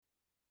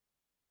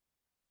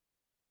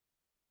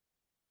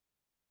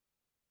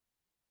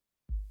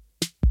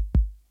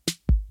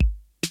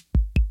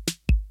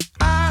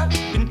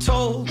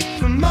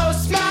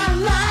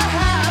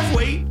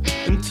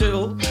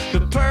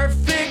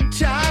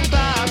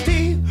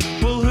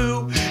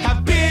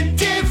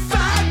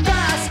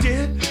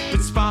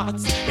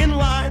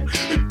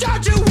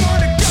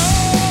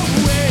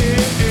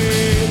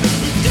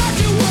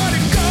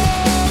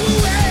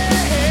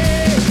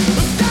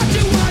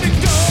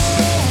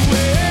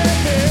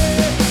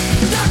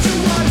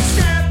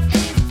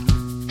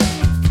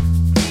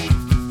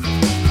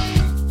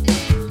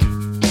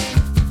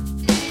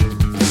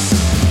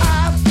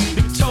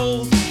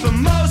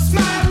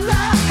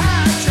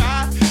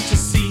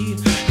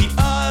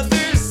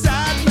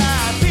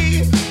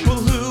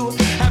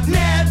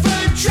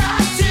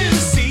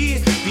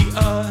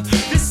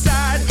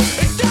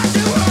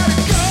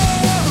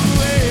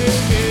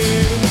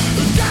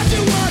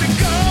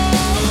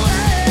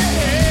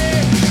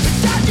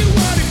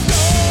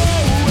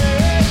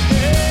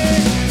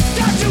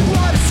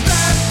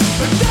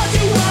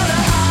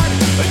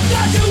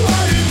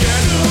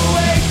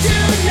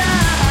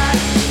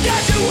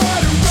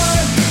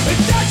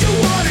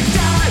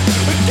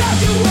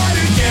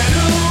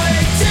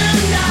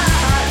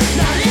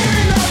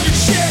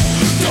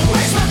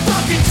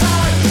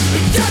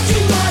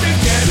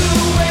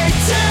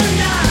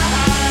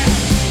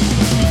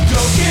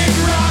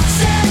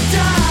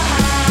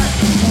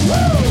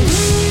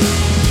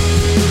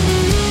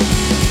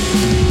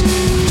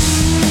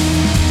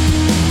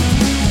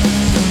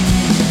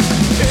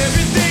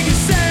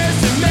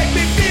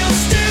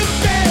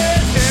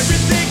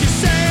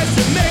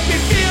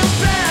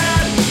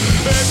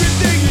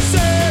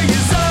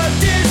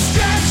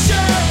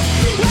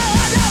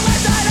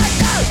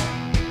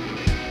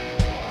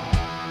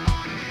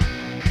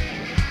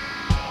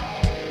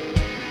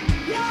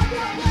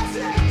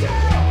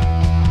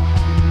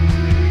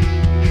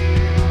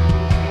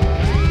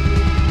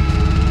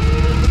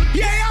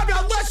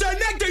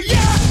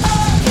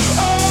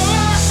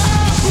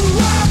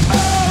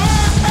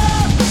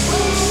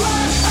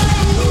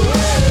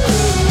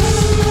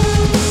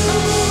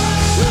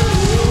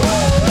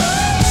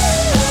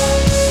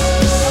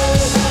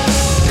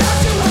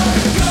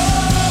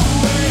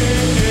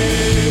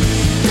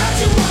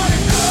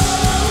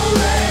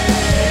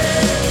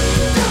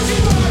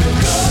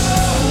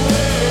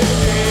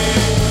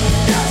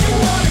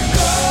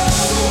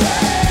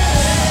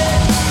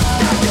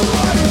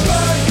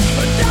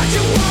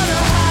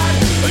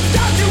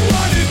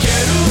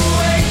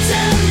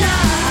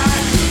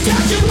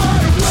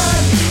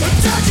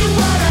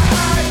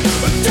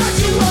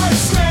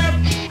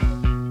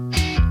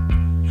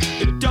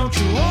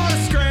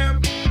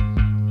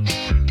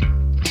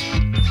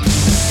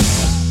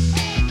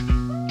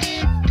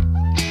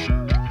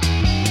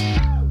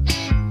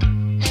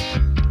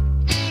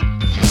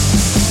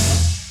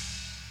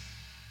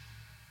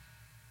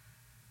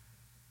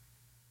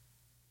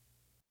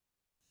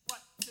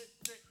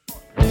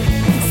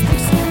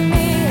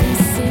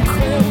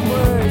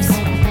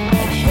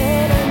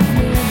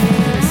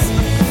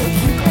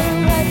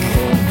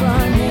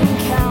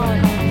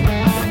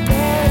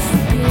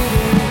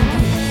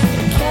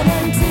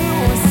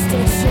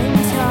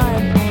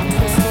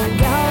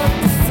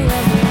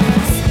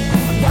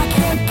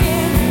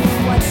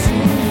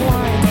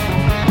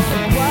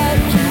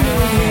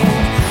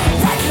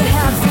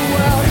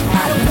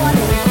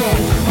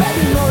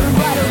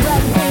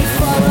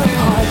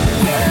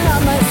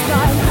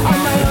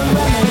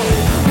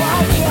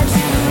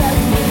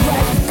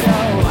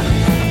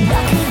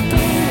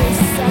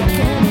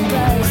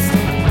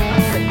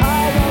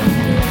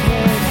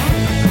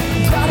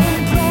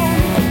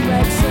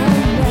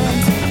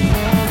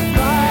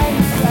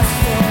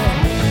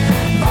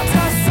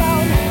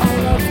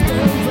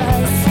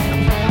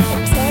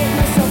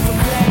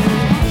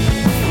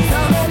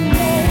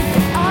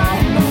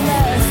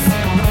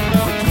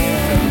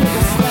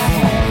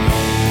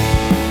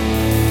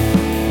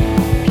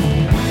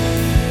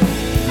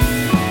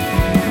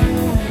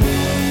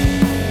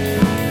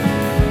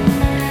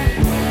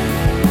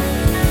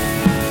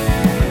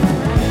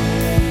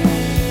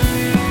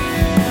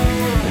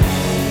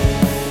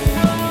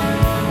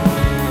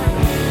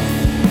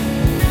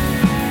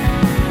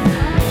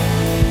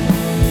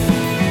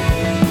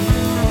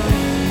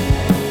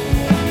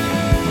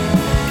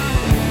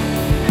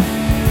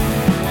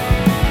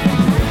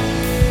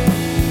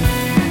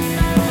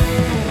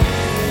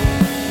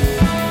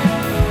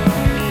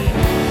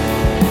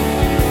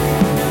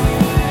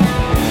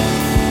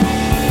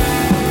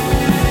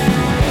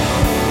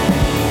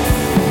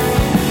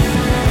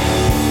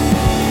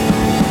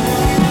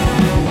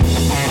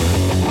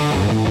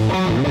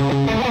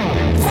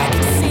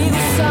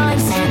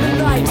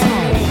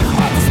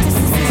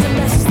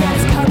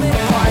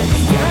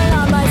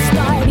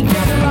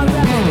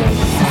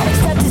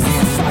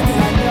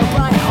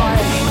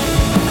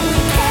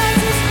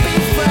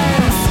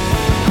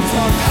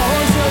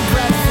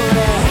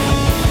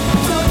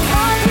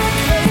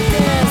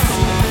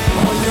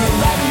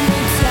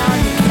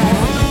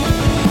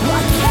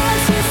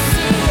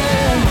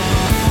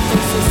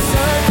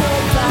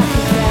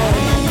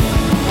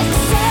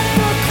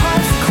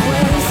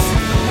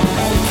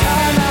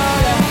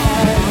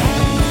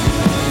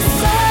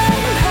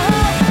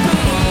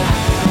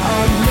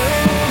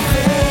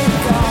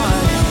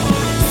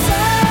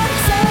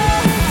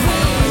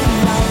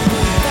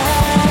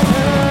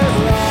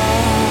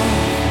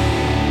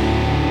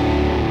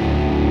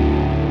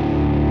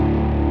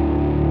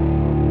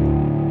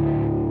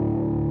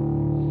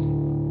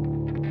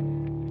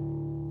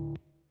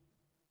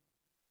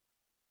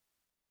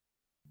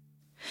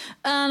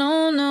I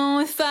don't know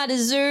if I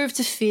deserve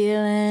to feel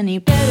any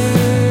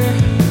better,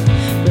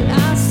 but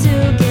I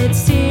still get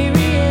serious.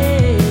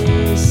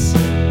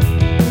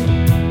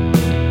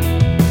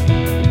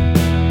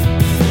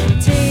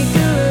 Take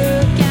a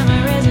look at my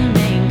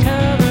resume and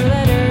cover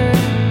letter.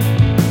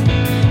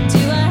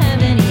 Do I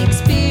have any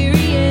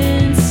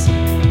experience?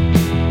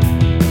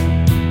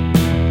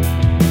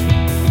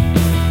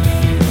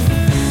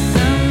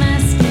 I'm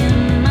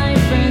asking my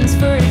friends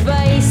for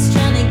advice,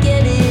 trying to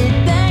get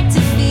it back to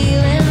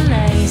feeling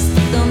nice.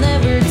 They'll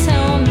never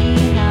tell me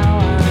how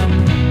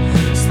I'm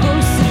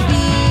supposed to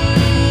be,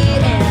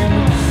 and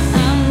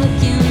I'm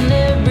looking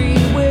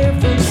everywhere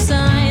for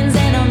signs,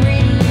 and I'm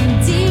reading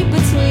deep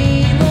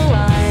between the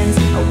lines.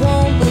 I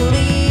won't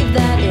believe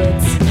that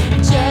it's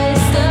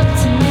just up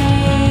to me.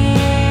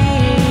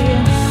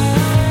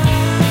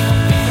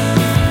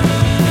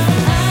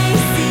 I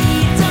see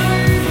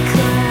dark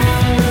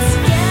clouds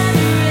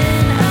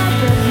gathering up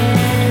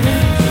ahead,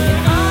 and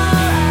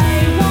all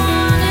I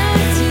wanna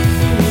do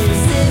is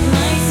zip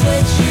my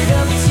sweatshirt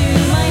up to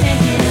my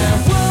neck. And I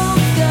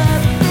woke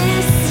up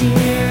this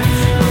year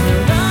on the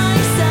wrong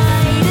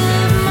side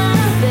of my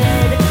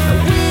bed. I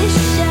wish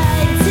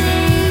I'd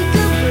take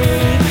a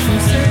break from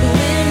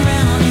circling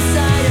round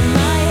inside of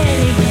my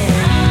head again.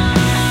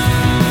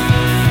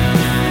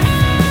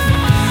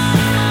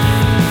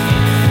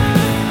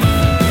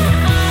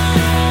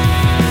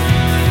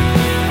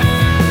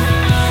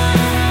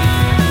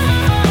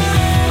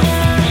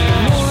 The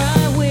more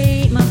I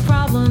wait, my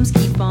problems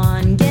keep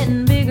on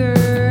getting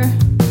bigger.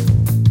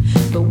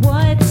 But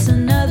what's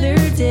another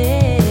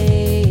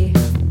day?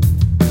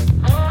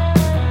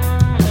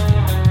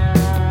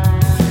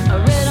 I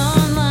read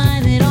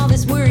online that all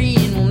this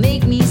worrying will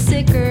make me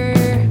sicker.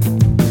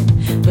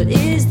 But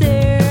is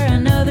there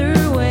another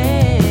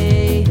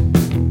way?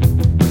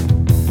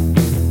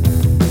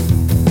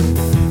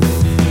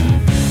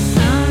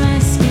 I'm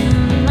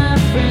asking my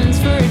friends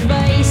for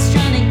advice,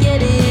 trying to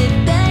get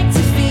it back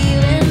to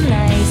feeling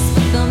nice.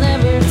 But they'll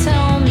never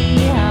tell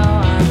me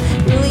how I'm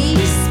really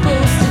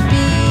supposed to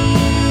be.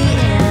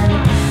 And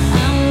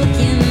I'm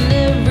looking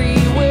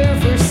everywhere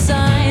for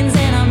signs,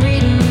 and I'm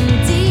reading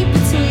deep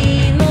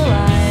between the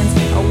lines.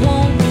 I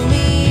won't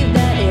believe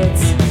that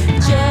it's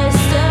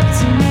just up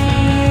to me.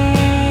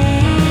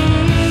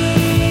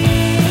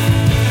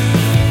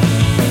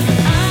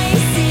 I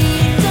see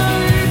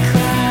dark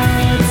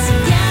clouds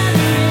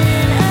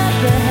gathering up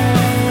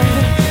ahead,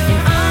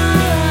 and all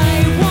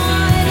I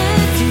wanna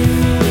do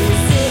is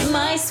zip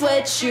my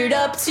sweatshirt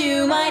up to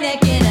my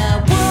neck. And I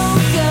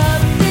woke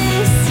up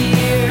this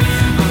year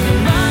on the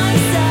wrong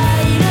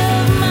side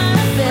of my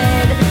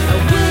bed. I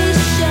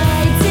wish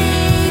I'd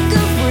take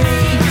a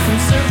break from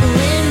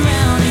circling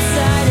round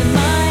inside of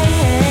my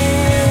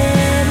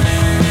head.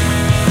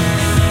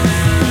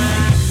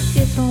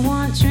 If I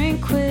want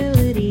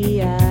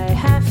tranquility, I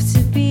have to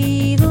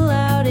be the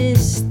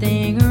loudest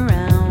thing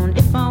around.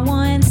 If I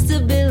want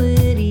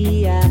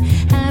stability, I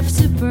have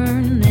to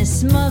burn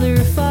this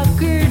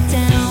motherfucker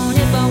down.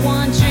 If I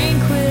want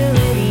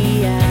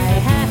tranquility, I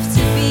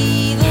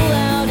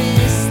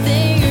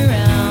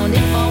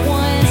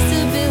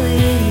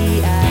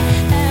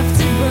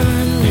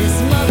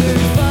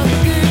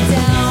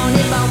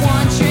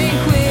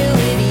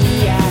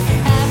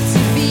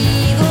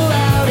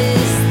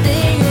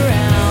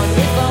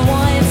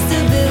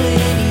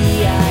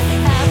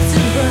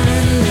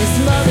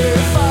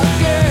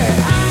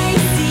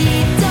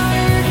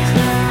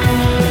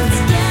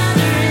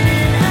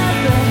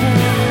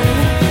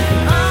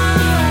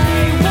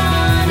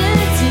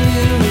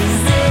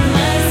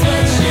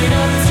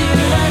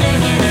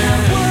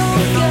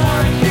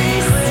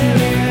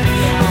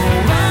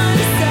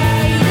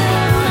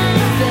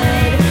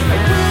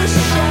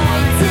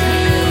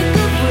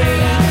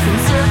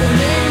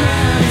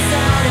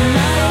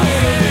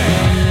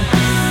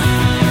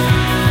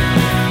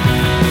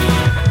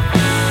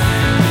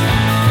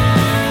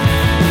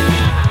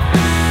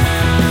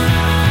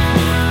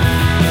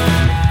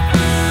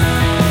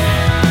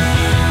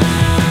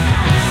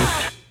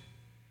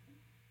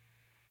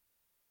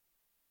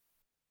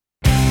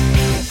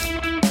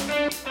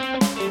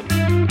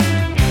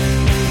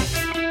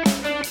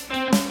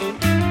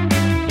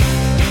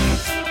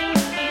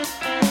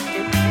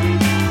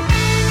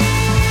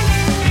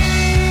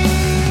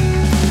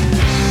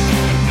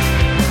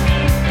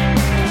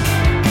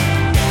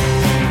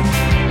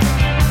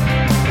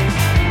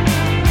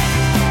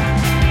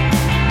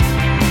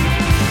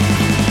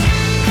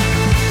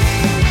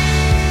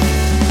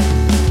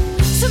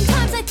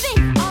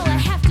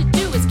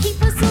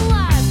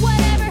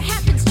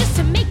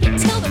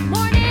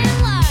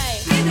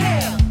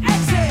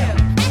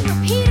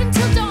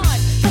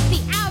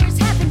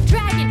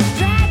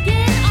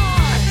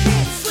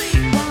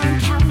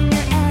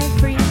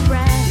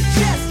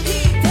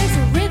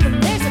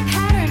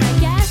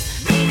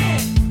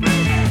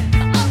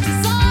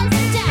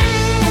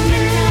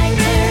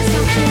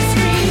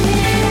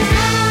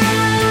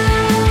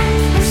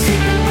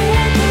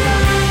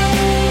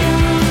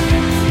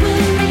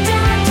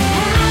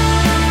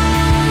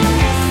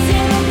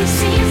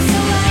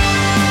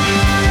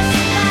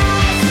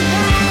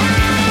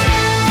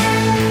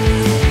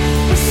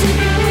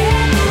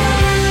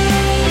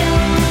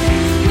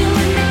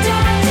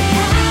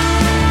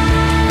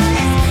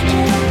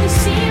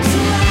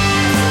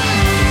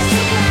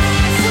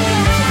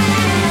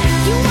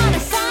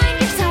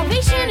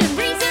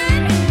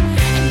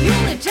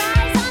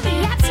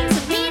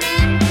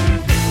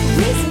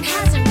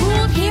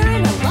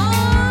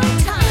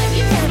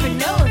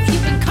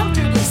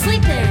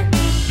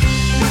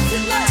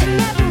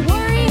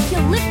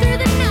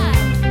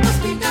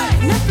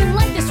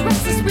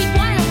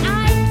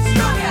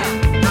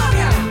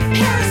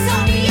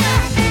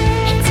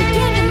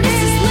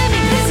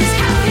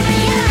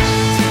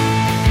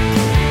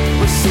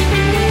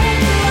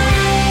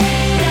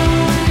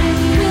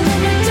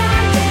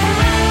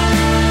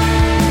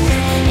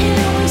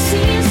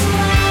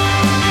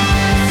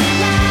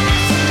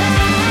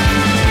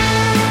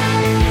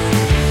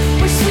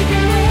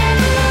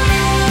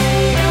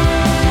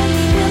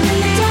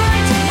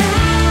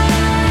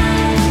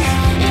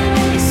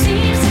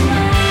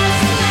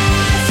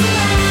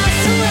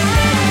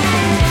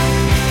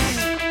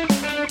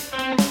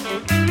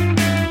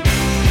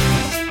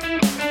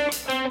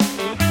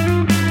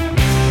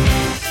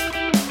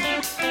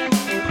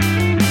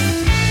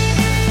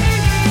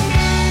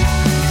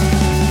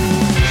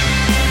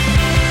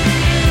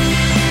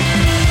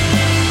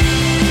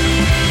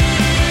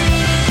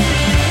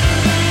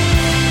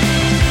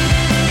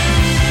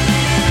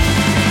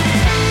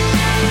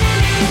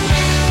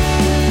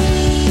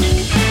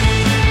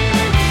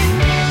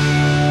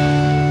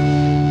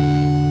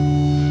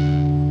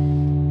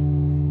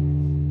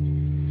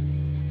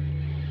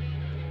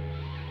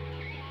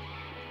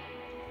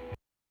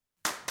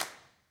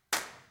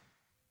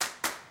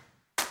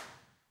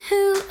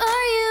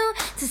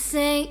to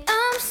say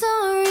I'm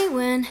sorry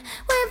when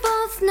we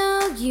both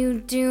know you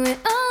do it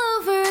all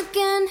over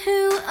again?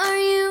 Who are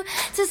you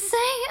to say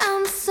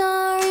I'm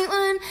sorry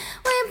when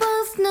we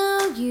both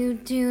know you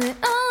do it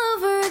all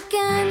over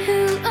again?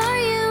 Who are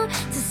you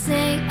to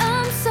say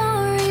I'm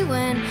sorry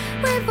when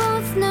we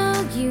both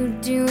know you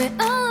do it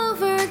all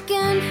over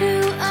again?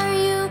 Who are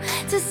you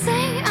to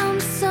say I'm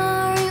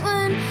sorry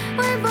when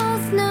we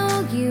both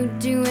know you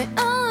do it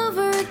all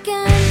over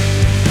again?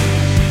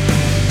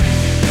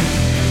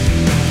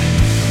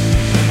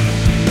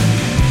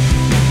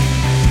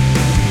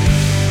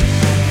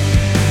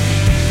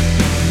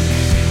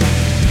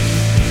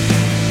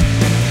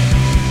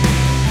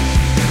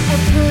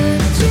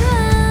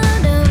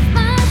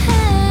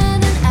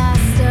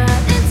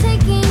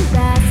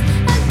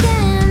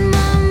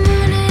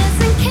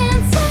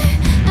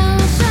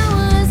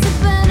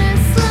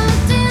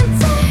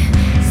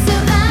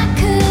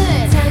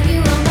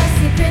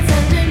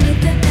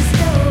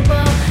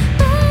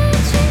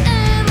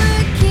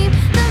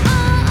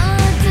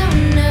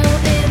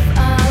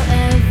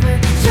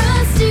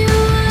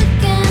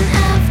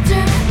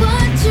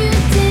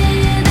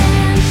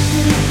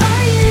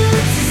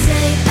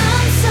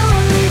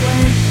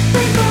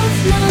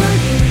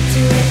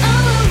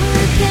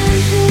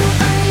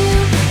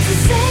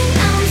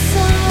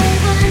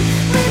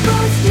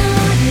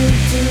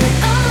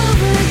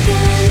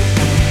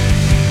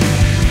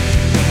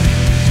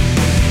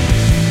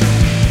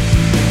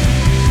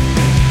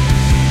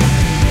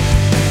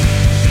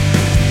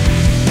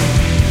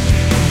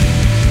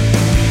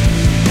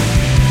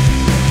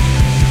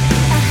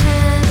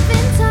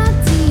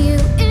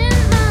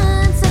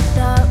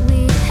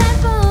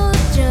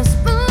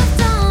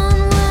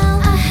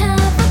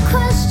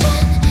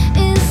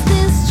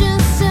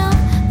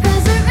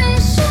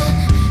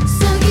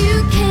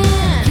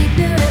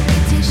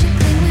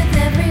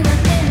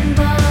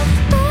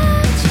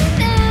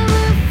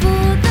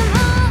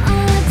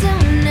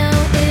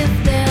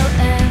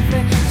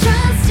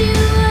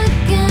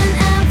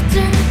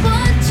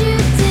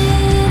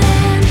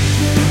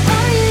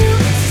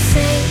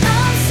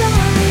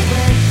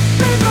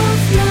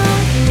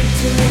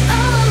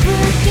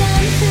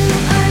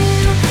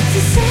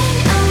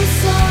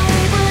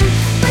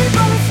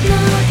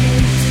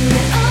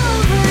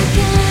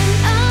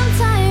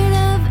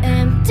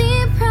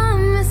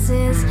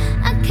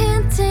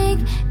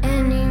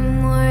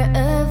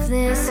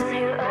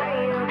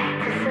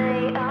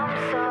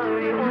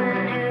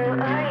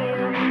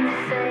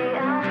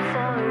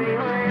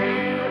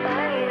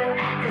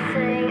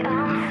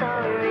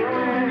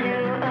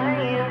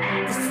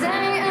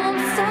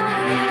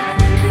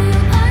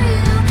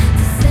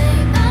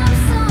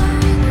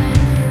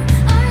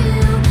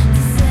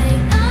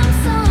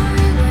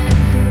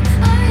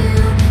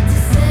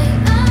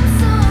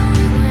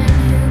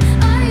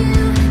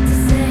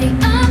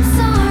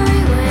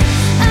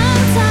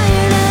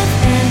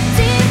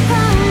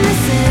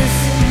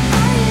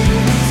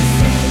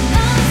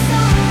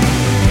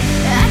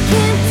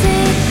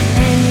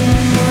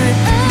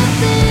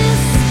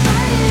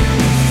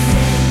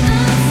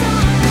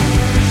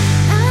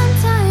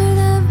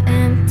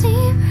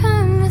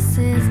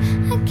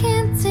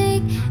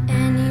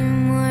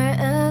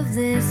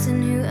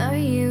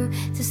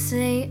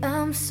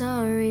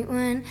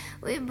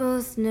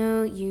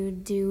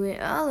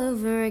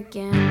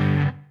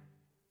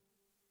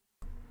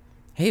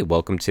 Hey,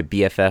 welcome to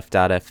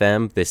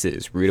BFF.FM. This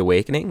is Rude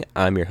Awakening.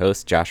 I'm your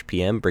host, Josh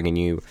PM, bringing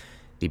you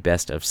the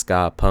best of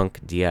ska, punk,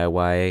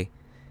 DIY,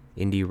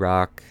 indie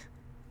rock,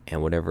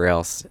 and whatever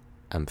else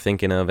I'm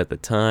thinking of at the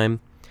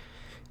time.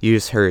 You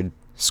just heard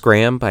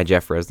Scram by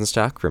Jeff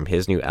Rosenstock from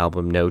his new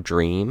album, No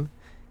Dream.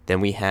 Then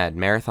we had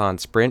Marathon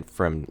Sprint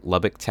from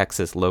Lubbock,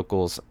 Texas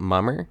locals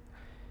Mummer.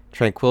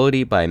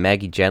 Tranquility by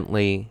Maggie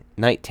Gently.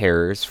 Night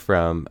Terrors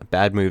from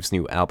Bad Move's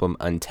new album,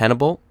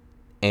 Untenable.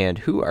 And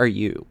Who Are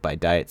You by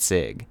Diet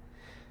Sig.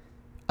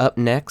 Up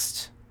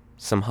next,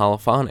 some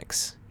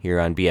holophonics here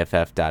on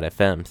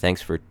BFF.FM.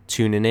 Thanks for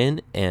tuning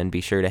in, and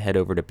be sure to head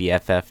over to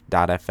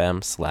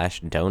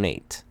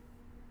BFF.FM/donate.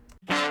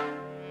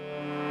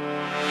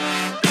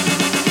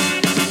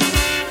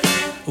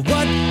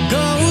 What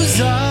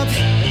goes up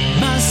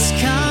must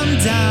come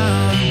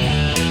down.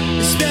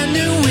 The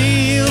spinning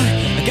wheel,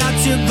 I got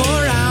to go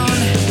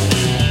round.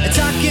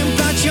 Talking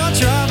about your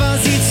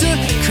troubles, it's a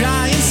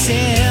crying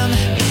sin.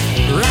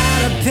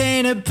 Ride a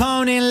painted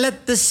pony,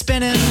 let the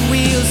spinning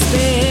wheel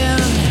spin.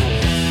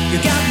 You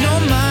got no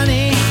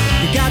money,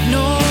 you got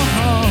no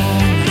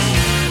home.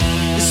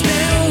 The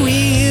spinning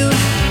wheel,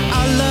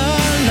 all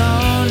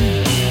alone.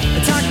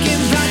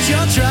 Talking about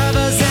your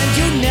troubles and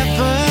you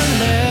never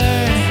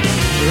learn.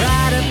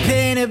 Ride a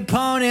painted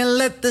pony,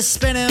 let the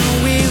spinning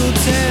wheel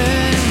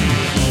turn.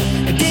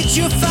 Did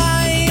you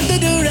find the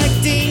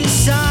directing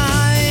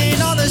sign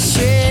on the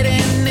straight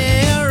and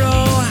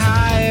narrow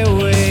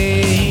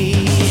highway?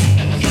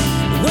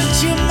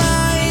 Would you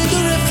mind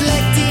the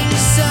reflecting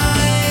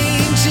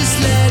sign? Just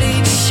let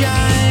it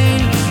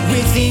shine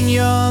within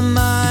your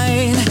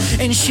mind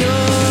and show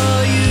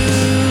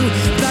you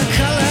the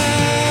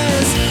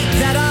colors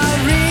that are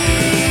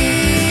real.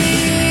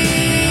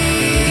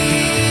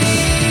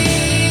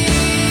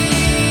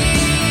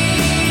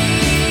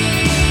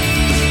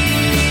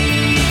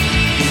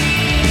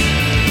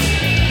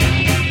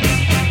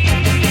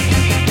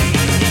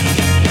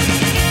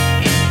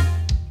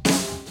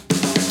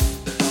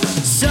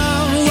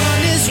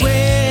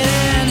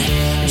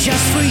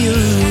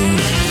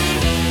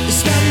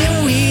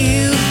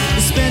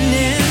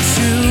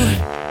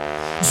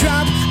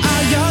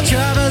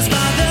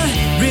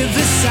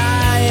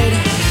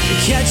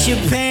 Watch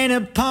you paint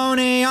a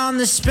pony on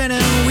the spinning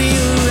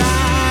wheel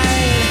ride.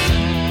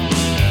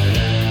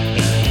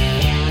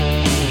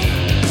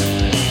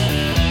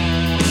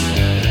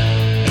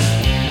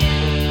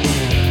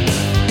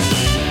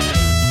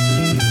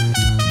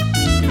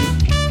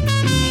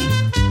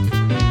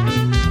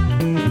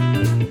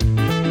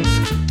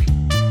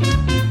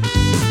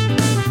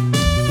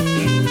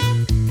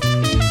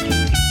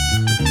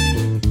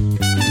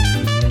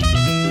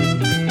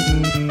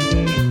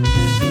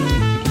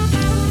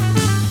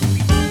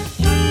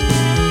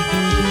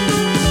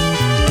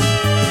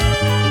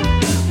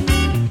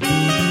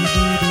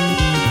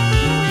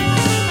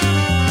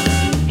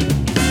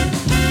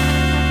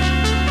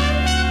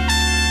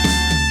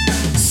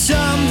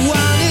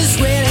 Someone is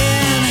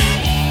waiting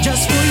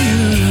just for you.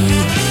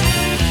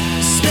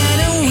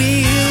 Spinning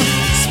wheel,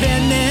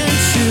 spinning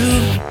too.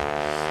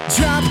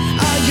 Drop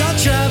all your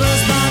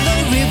troubles by the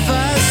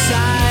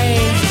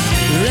riverside.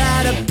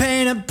 Ride a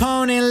painted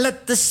pony,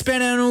 let the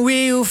spinning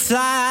wheel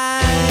fly.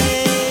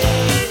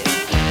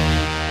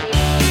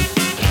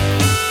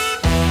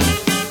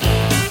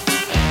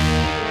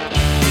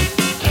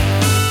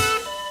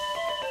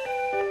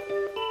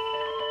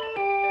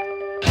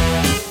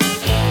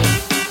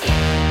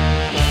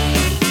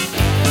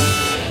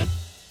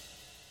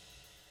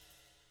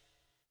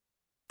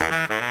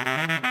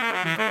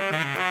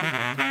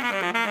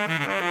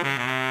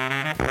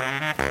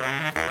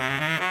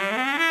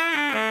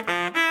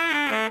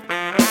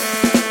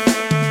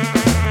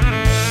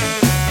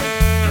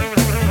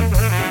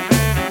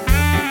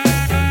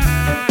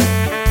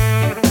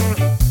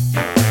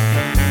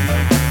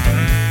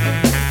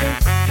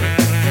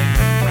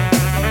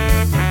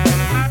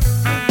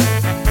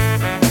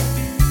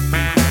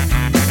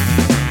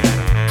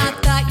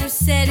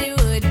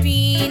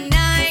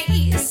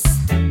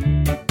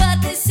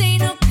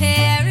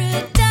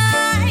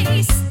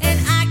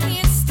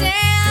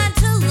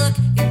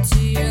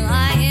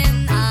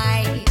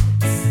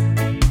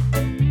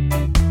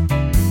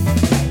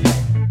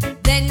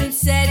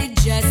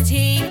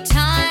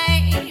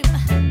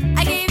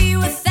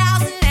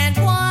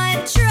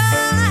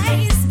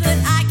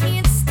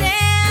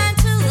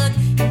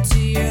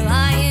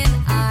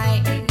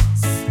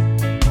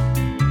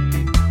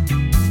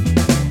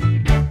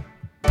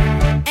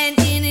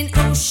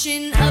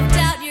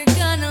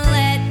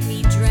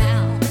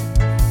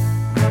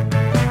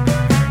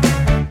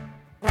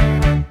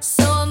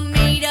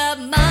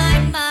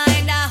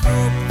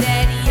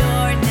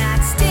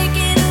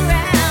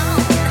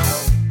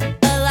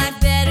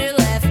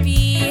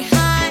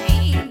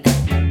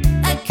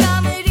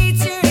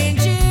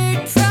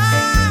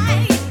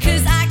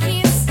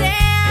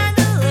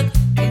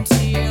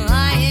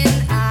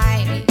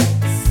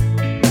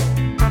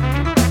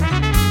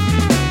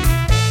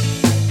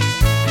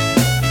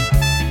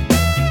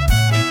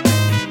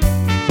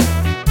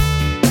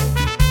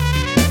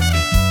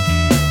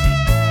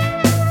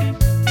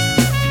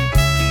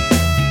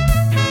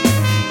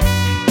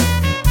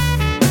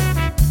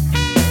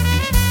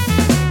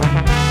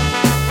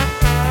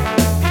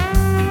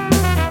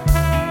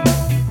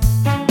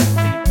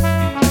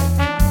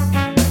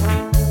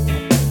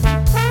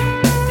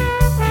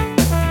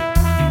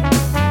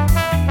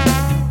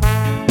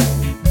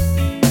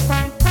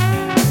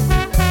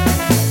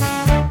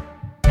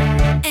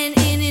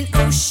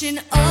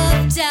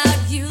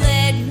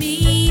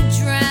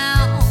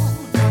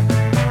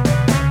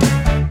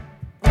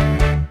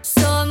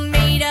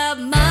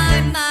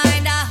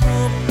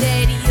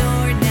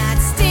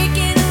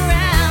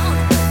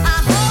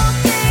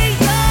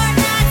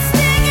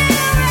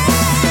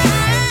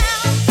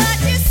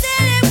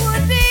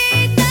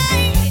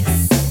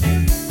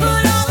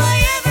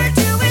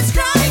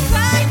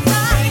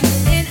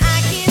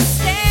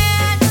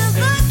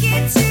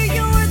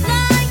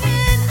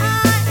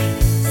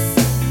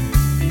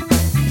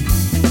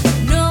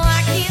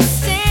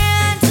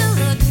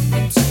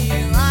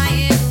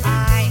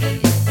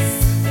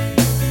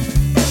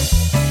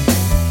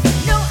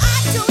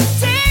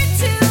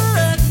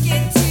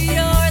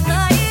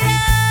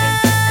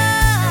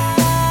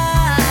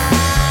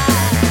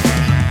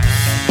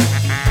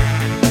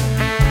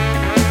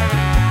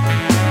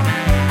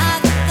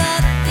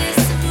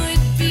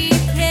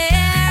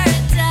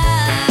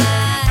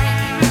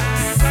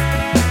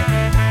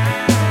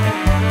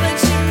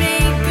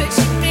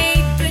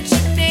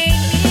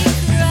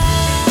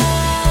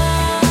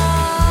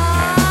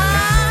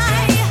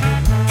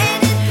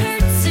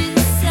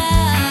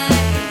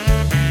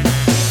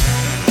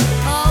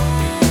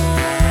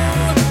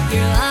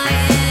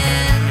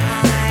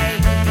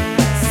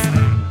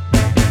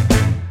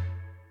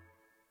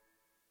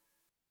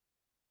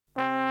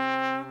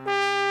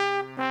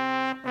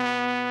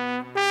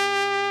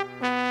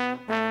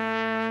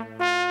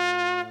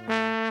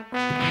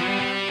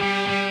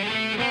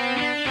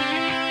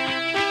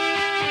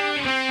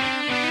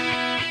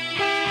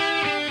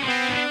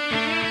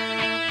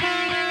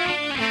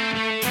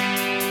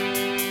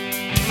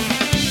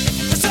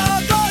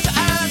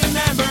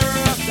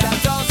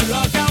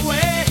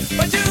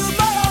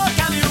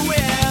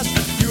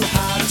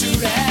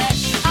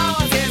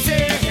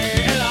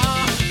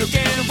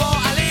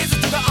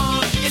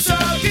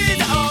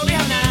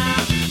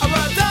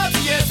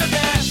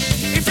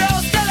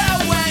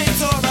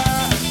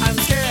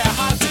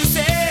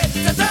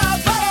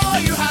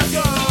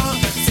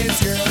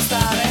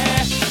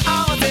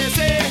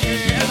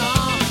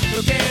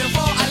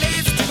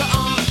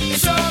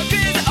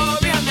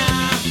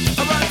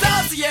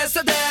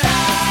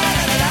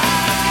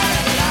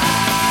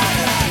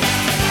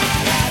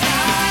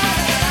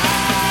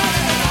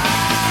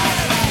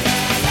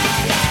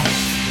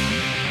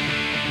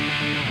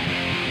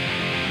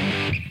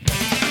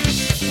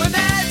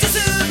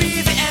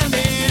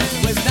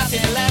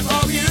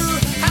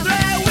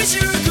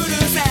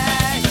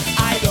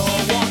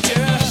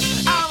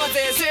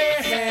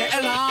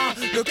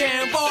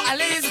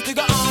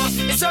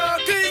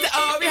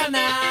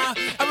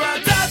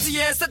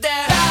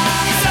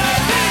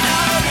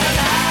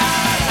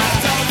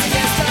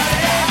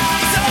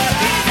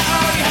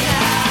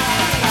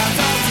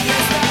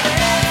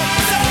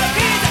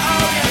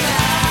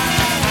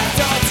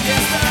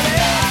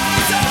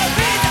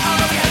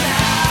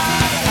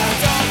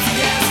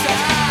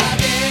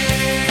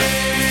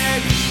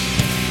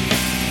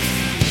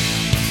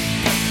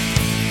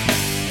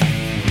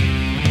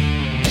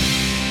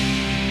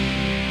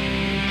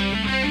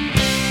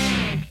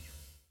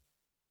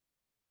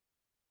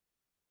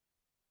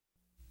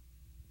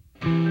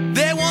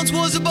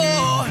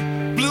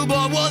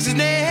 was his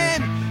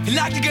name. He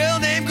liked a girl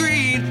named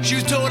Green, she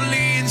was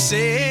totally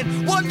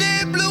insane. One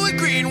day Blue and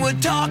Green were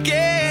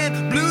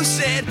talking. Blue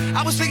said,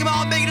 I was thinking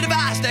about making a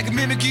device that could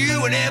mimic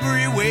you in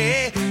every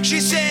way. She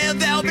said,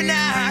 that would be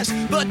nice,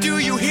 but do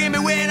you hear me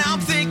when I'm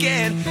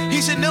thinking?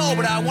 He said, no,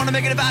 but I want to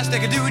make a device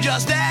that can do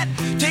just that.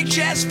 Take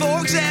chess,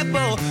 for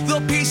example, the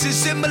pieces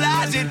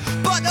symbolize it.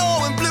 But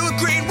oh, and Blue and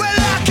Green, well,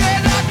 I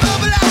cannot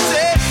mobilize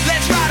it.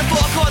 Let's write a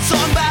four-chord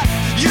song by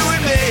you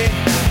and me.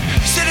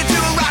 Send it to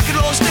a rock and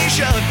roll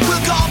station.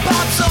 We'll call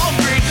Pop Song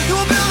Green.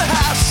 We'll build a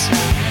house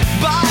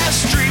by a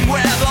stream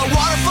where the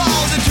water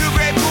falls into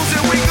great pools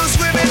and we go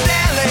swimming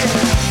daily.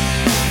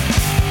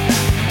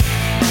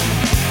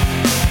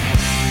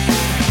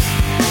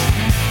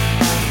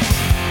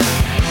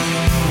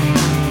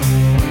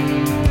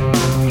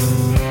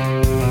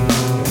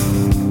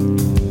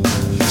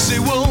 Say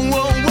whoa,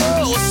 whoa,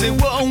 whoa. Say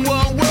whoa,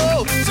 whoa,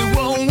 whoa. Say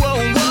whoa, whoa,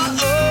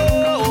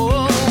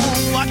 whoa.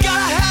 I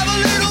gotta have a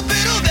little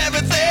bit of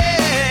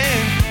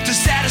everything to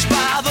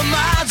satisfy the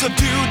minds of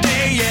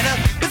today. And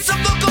it's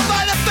something called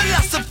by the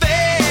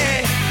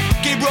philosophy.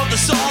 Gabe wrote the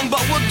song,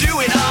 but we'll do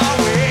it our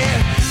way.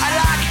 I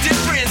like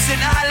difference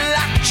and I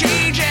like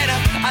change, and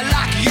I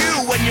like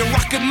you when you're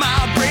rocking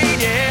my brain.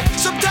 Yeah.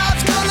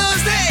 Sometimes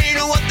colors they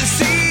ain't what they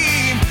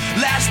seem.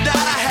 Last night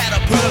I had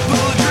a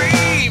purple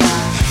dream.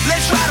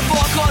 Let's write a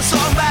four-chord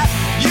song by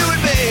you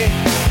and me.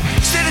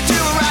 Send it to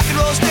a rock and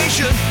roll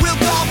station. We'll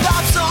call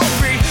Pop Song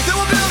Green. Then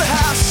we'll build a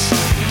house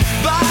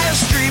by a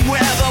stream where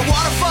the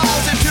water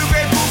falls into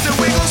great pools and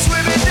we go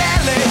swimming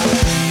daily.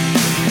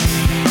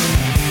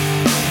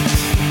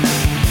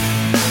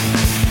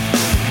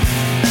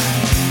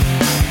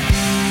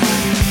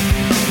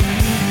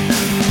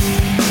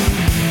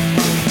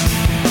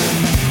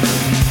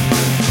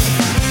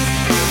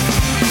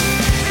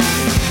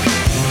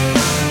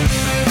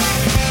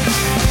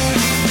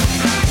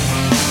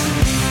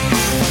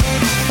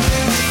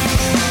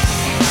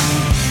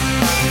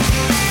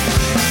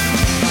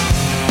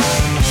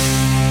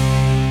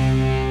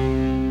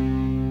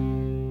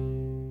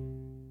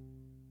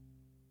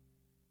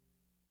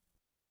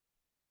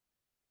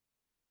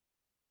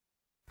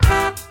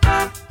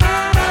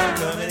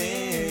 Coming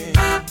in,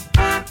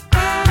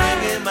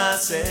 bringing my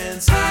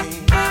sense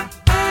in.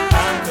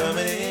 I'm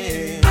coming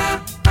in.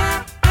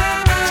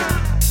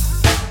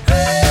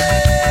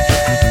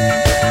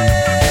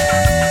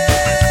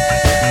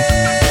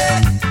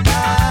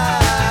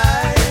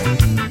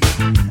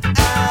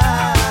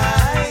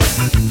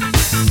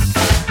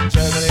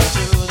 Traveling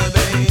through the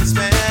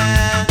basement,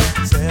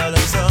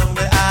 selling some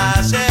that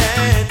I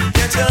shed.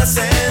 Get your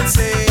sense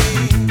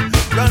in.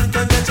 Run,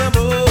 come get your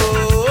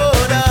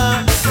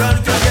motor. Run,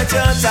 come get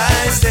your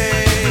tie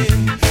stay.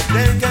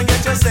 Then come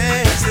get your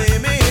sense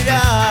in me,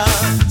 yeah.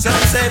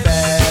 Some say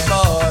bad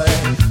boy,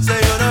 say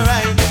you're not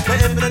right. But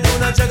if I do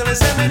not juggle and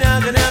send me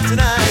down to them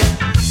tonight.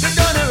 Look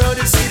down the road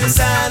and see the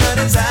sign of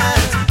the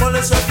time.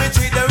 Police up and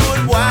treat the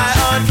road boy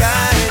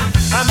unkind.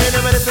 I'm in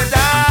the middle to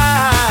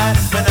die,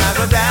 but I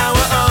go down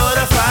with all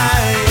the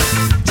fight.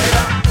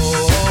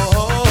 Oh, oh,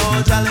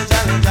 oh, jolly,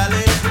 jolly,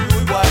 jolly.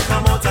 Rude boy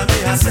come out and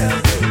me a sell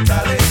good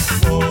jolly.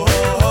 Oh,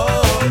 oh,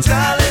 oh,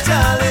 jolly,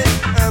 jolly.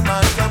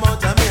 Man come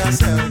out and me a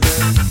sell good.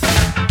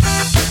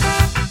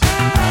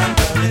 I'm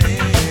coming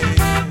in,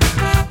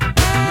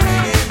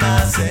 bringing my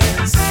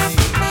sense in.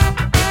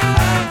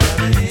 I'm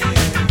coming in.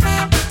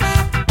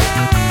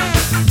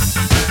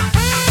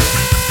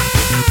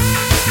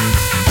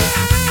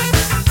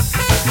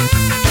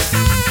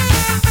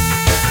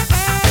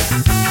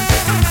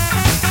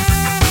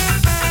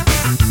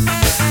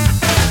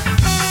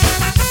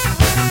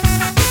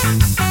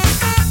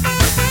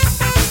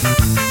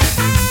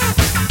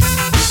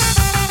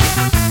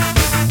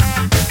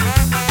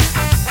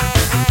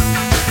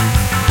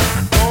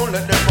 Don't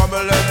let the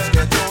problems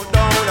get you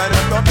down. Let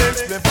them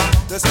problems flip up.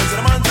 This is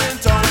the man's in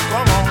town.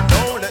 Come on.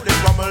 Don't let the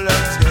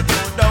problems get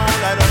you down.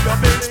 Let them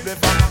problems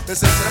flip up.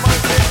 This is the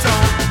man's in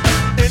town.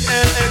 In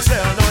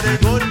LXL, no they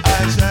good I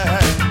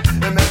share.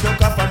 They make you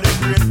cough and the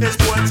brain is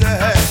pointed.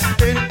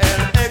 In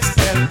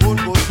LXL, good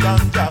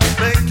ganja.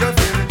 Make you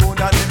feel good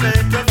and it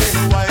make you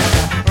feel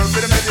wiser. For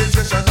the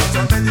meditation, not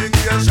some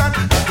medication.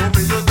 And to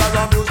be used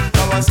around use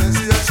our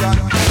sensation.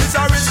 It's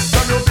a risk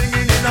from you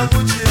bringing in a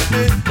good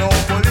shipment. No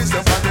police,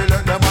 them and they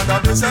let them under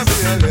this and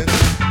feeling.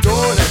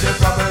 Don't let the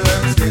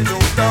problems get you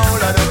down.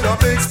 Let them the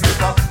big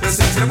flip up. This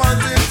is the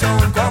man's in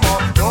town. Come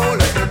on. Don't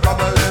let the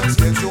problems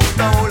get you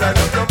down. Let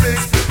them the big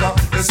flip up.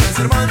 This is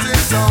the man's in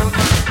town.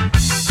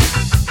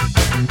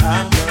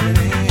 I'm coming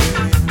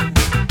in,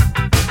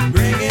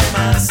 bringing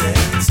my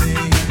sense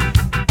in.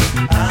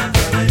 I'm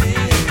coming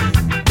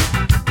in.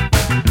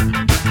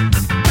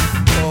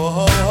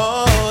 Oh, oh,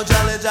 oh,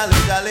 jolly, jolly,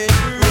 jolly.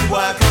 Rude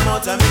boy come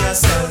out and me a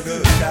sell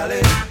good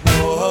jolly.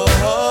 Oh, oh,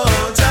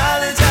 oh,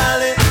 jolly,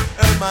 jolly.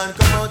 A man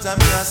come out and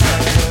me a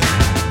sell good.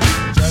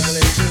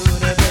 Juggling through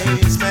the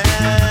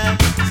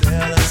basement,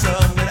 selling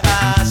some that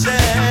I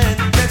shed.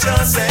 Get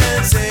your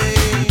sense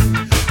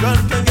in. Run,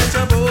 can get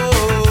your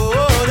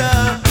border.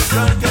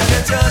 Run, can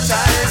get your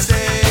tie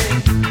stay.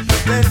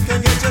 Then can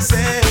get your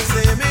sense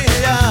in me,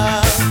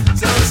 yeah.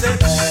 So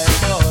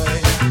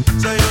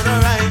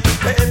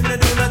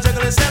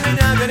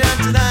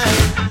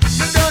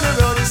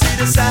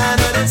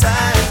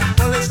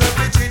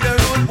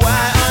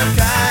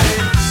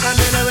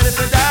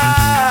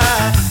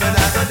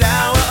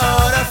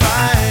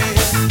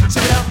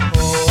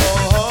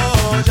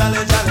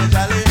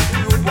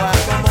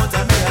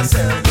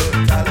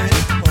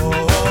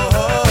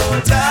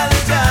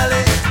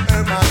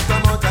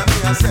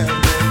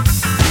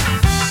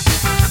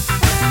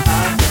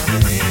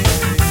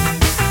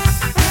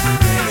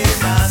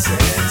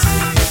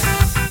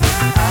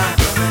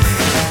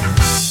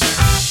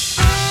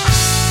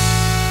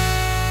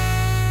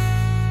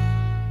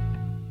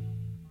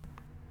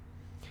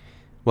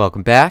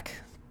Welcome back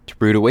to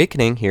Rude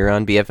Awakening here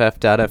on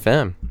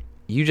BFF.FM.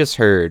 You just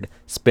heard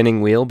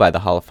Spinning Wheel by the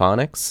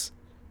Holophonics,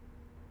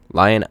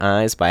 Lion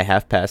Eyes by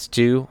Half Past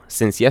Two,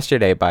 Since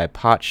Yesterday by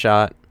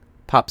Potshot,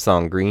 Pop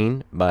Song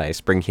Green by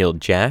Spring-Heeled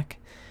Jack,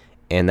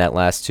 and that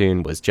last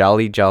tune was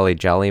Jolly Jolly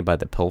Jolly by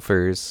the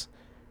Pilfers.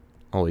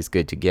 Always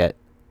good to get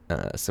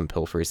some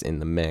Pilfers in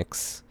the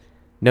mix.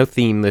 No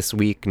theme this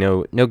week,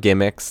 no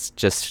gimmicks,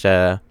 just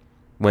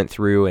went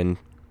through and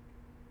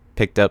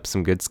picked up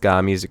some good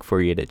ska music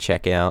for you to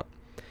check out.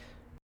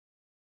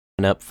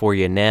 And up for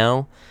you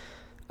now,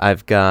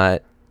 I've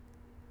got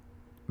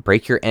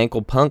Break Your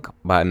Ankle Punk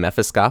by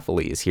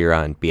Mephistopheles here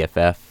on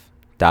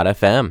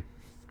BFF.FM.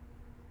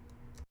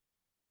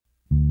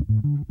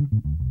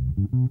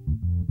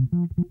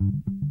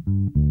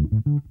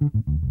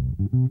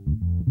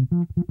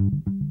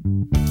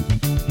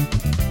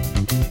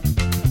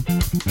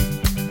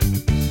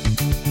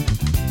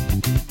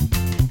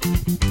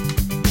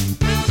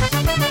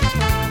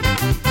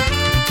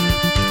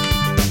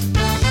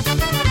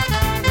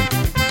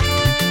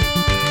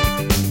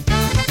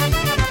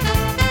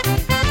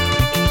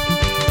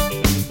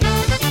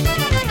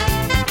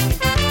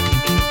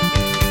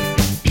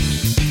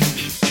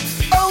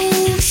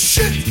 Oh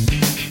shit!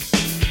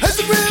 Has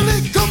it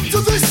really come to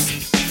this?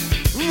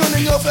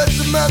 Running off at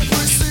the mouth for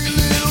a silly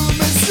little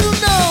miss. You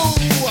know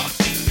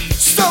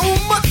so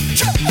much.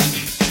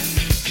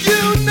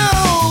 You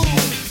know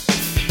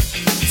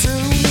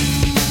too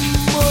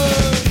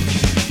much.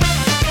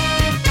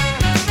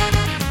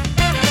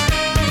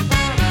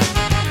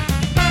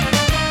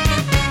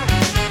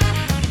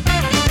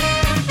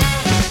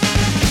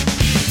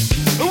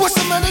 What's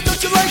the matter?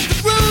 Don't you like the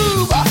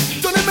groove?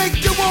 Don't it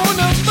make you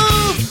wanna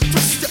move?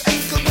 Twist your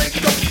ankle, break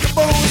up your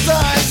bones,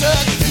 eyes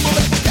hurt, people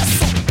like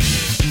Picasso.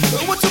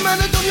 What's the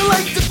matter? Don't you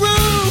like the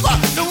groove?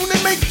 Don't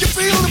it make you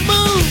feel the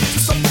move?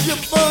 Twist up your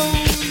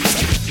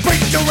bones,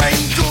 break your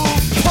ankle,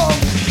 punk.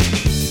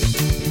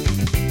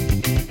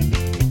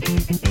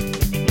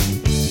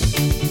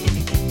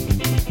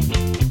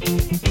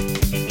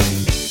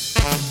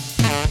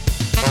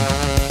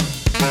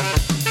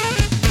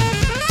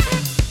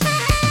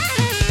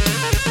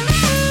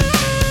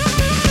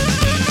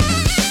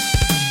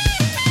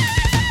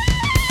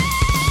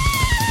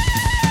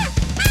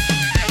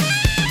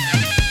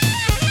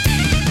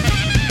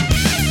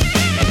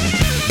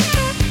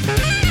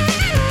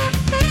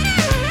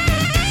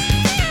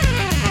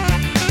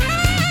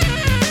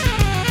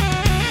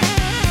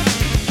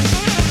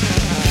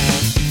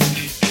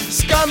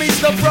 Scammy's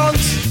the Bronx.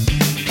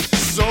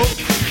 So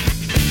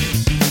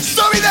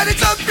sorry that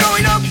it's not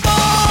growing up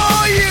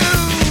for you.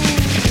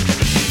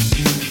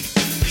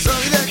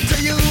 Sorry that to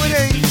you it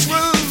ain't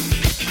true.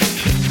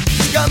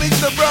 Scammy's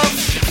the Bronx.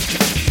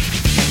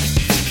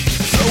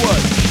 So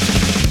what?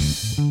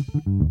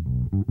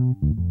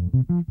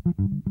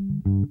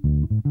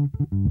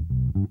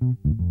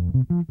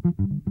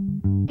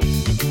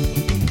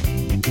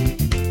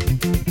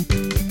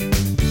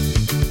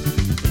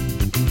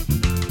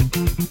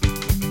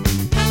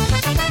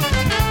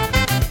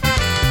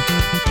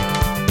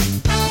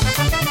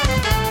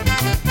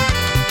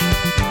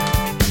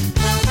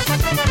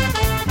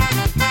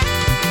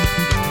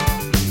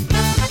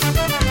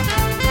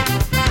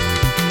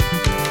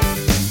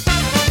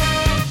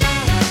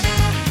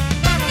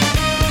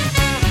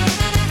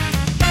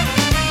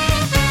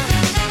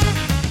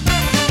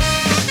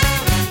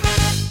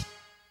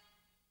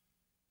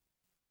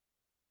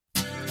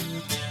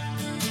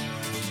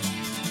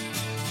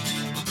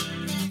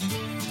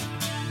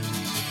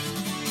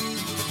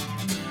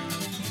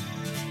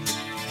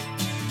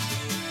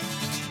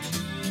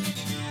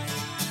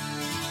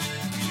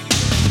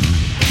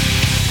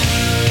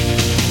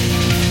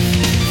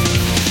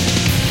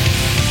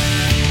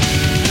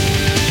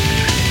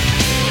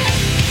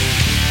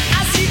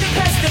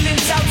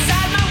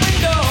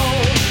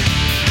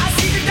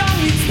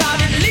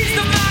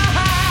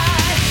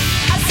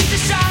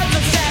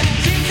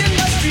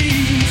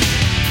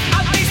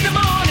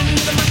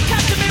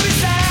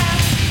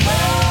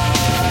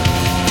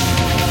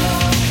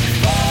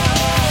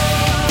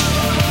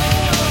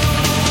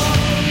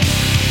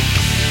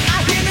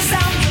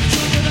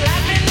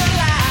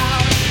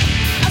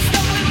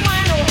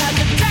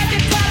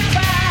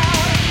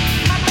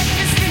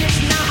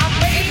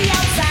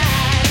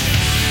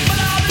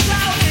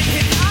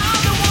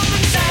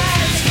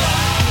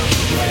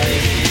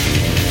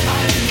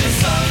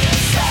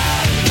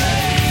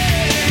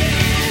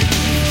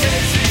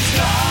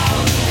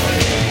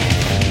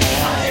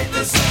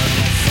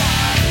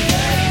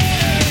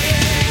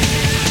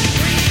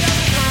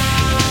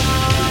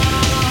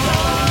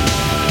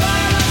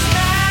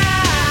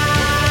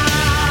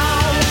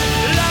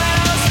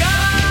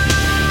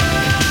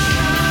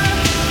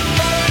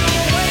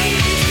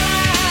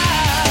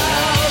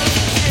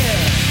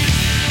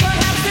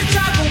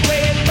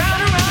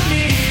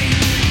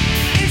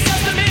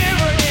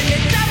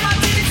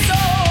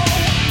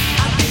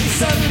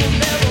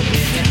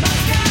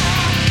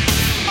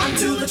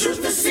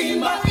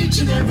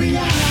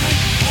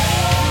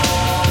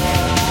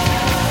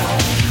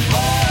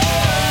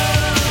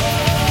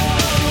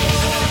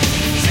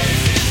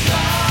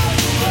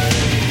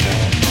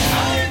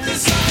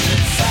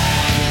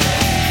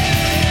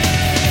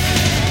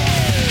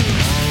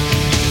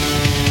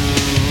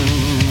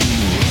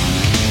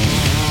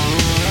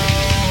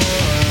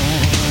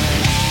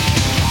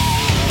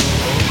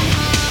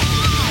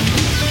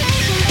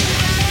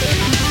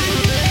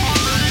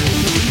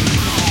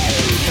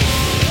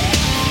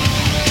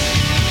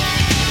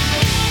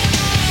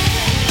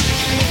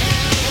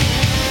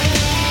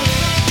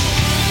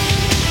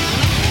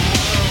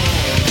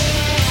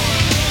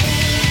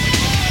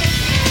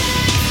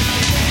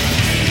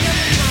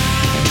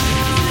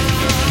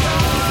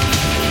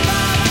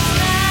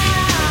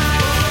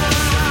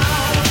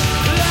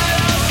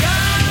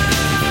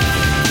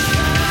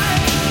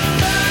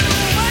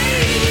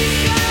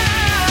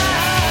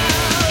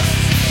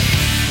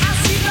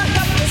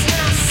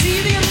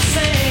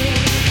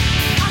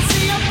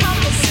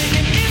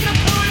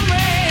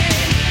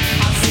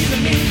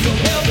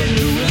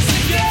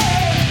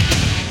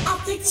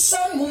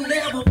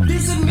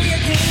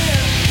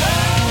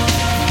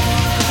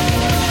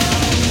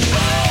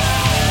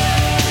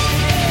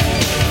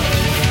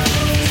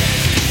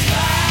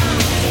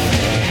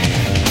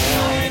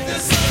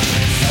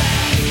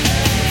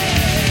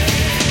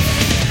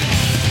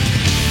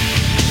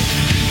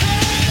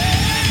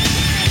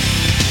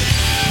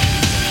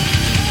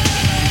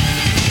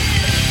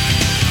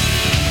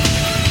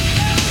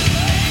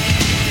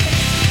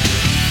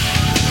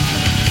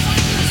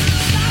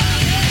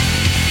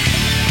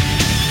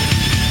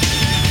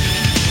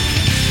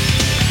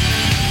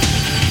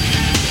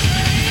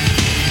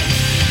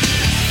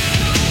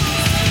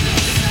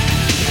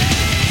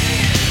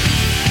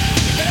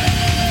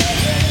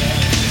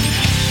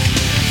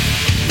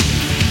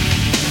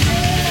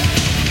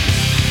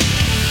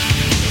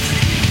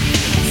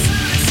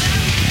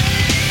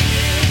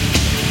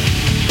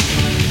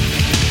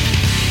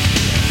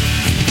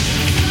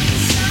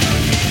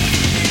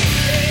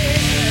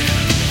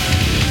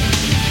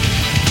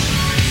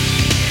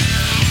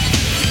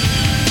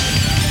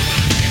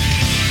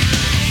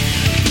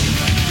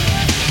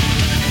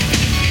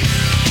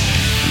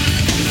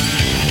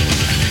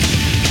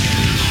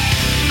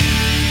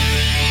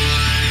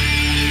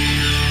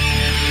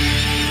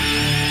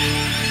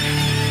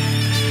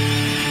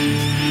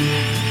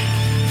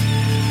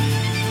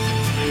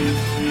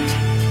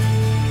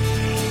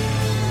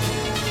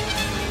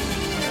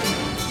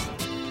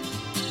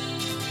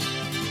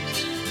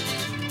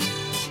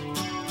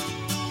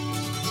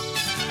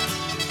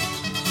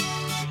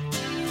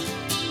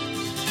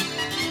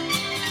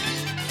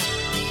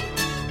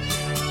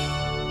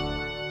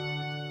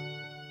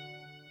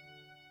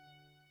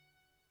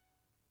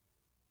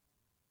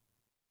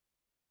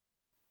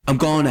 I'm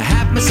gonna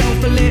have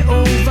myself a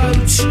little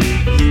vote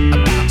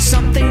about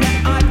something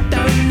that I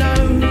don't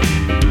know.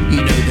 You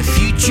know the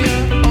future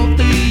of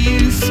the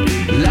youth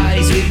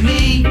lies with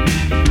me.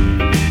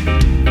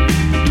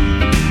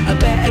 I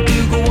better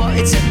Google what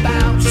it's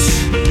about.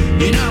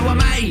 You know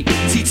I'm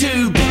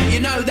 82, but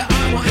you know that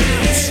I want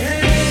out.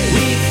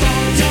 We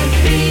fall to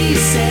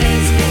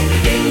pieces for the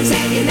things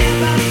that you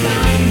never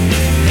done.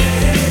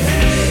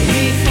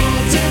 We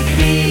fall to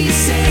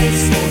pieces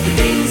for the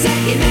things that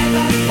you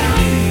never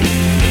done.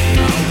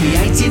 I'll be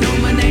 18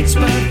 on my next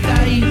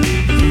birthday.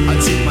 I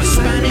took my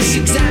Spanish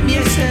exam.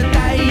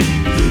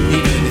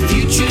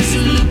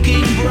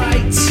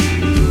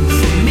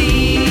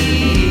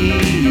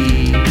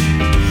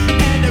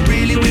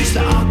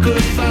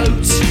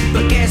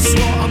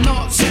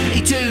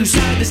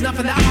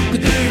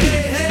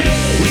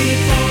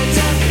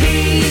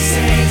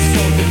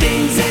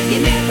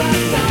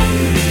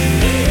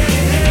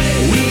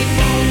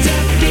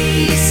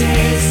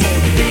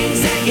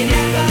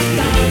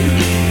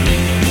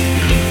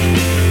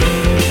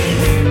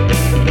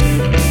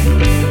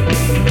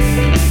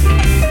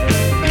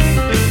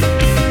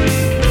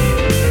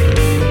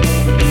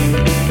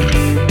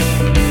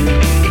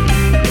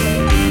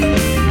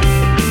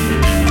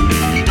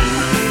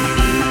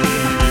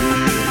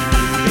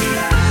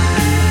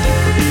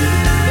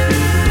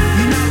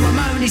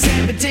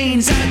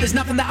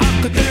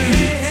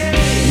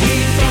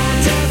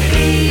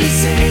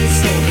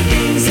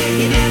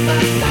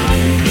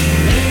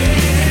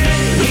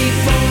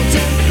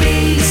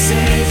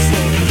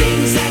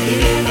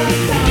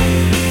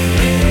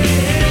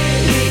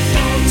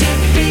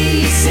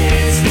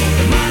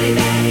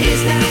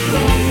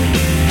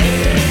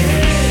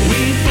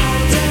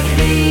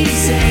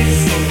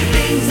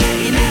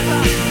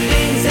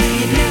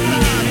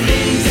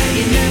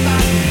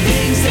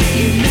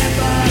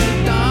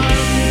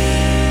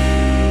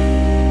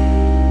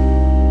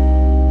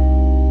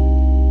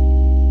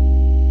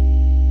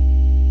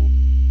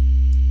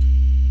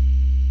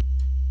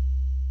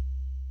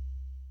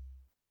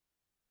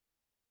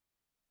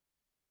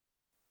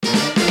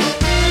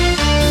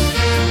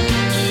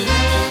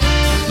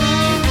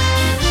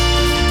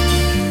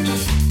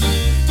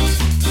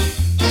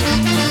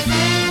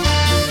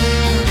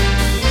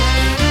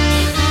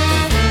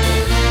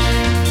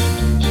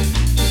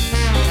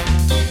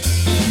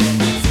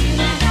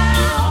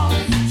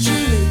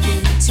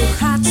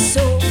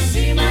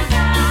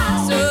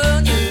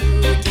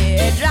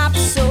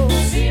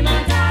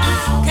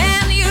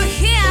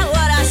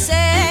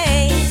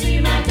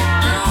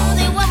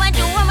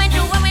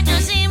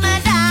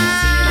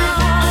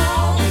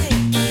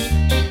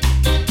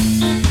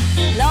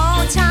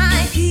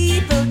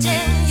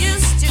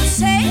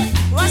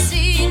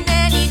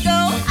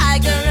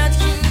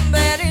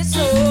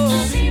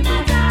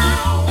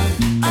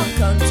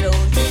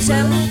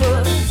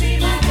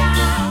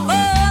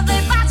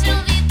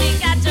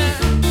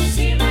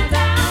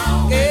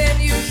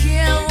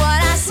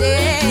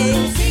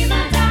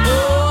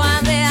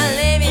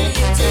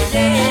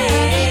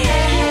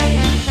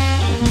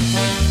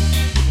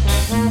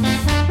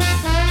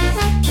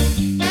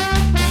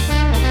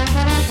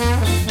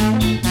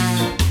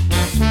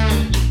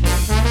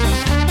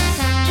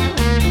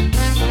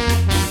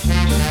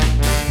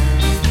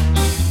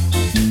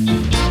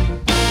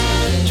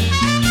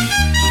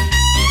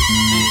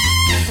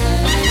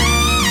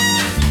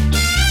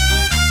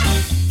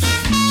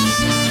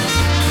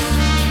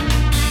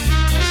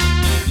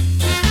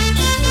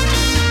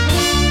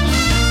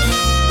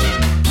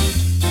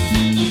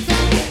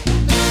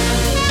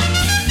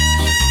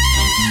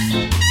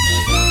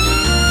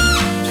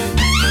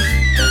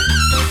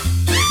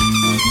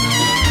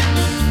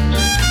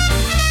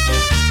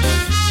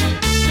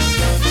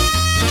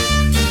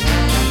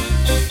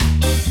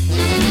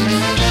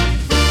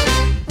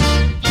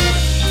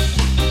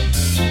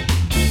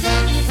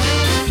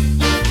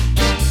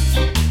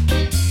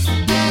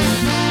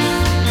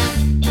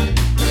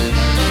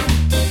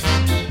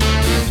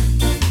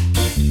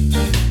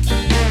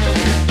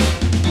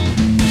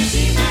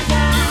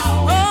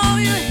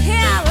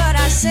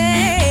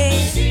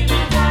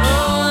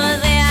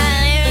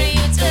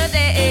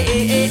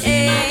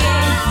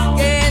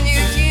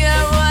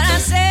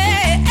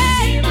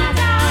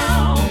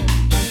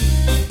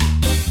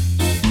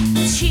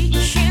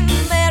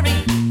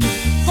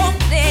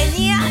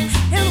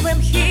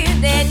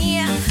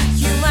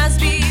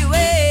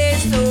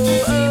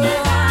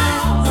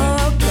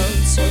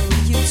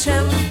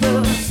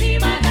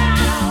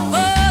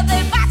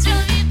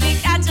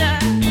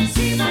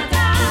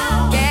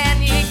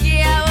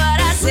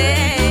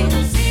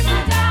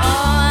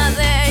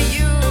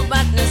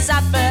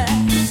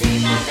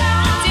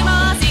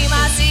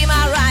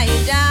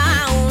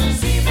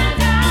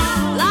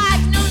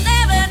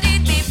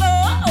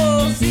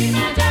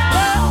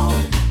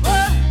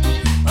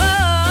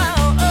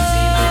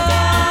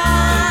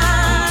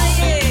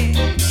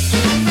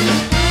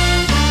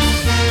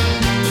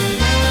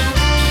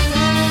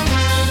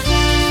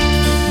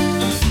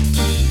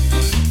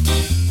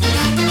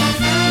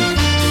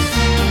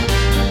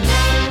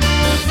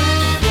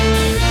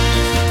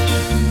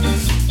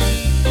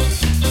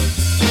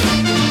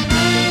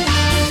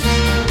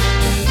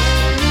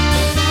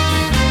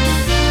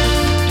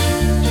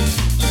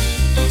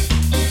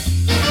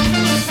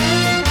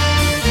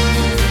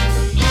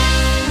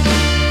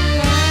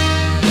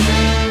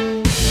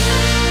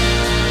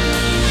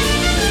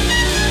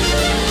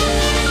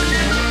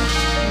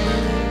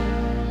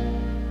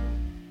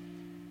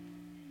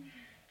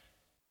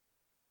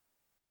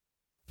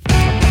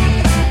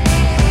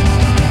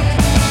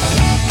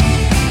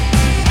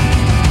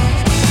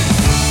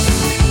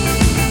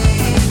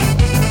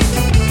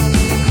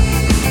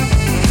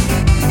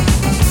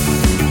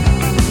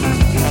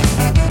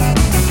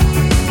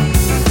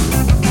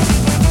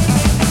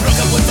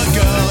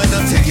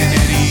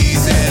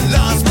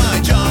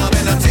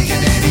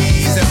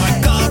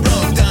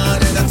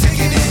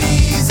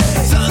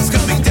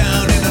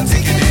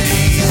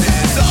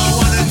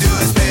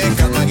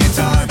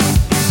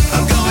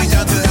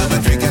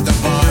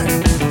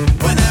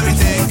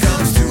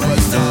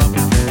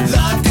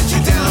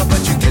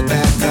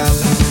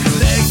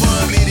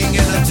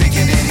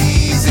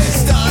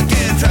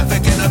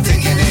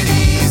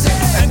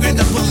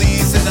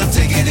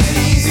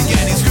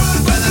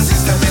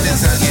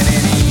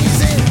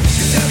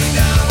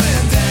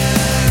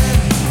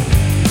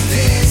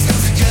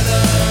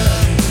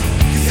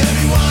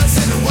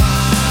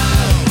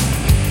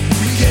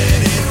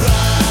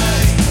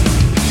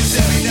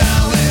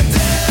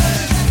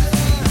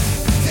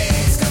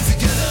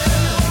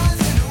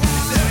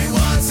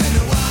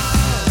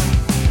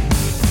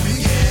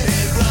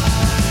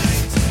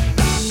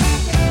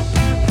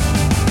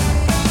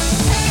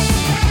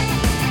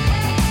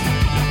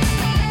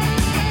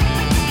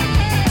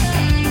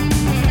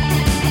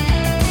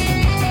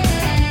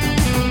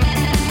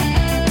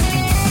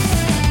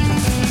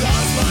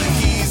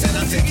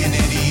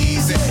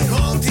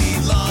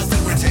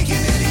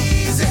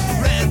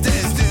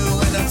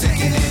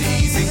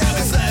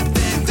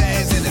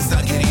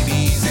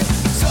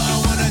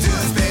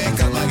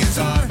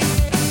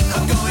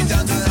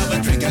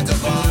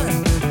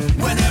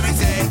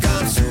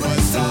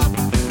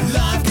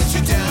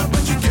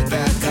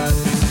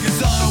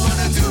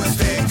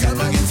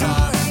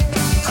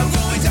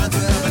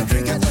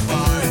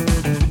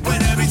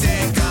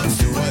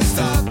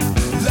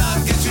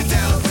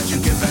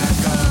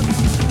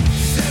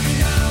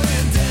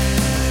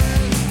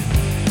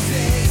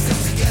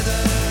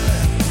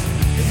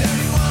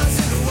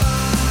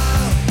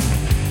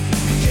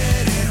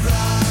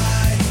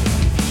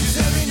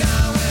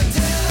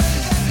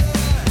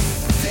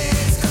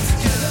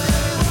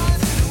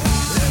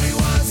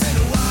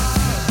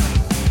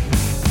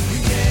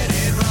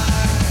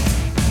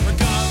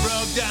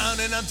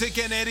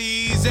 taking it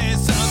easy.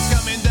 Sun's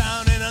coming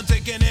down and I'm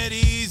taking it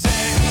easy.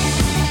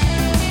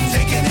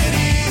 Taking it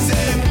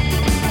easy.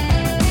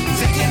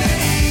 Taking it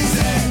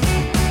easy.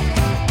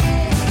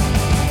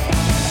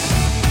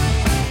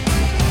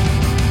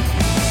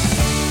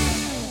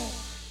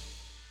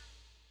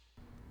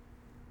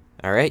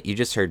 Alright, you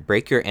just heard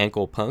Break Your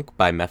Ankle Punk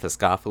by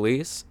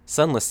Mephistopheles,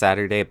 Sunless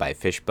Saturday by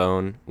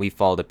Fishbone, We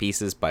Fall to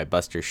Pieces by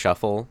Buster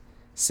Shuffle,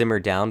 Simmer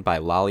Down by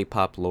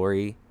Lollipop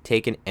Lori,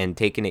 Taken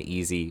It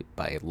Easy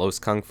by Los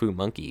Kung Fu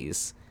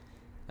Monkeys.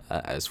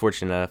 I was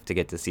fortunate enough to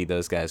get to see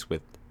those guys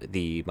with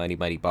the Mighty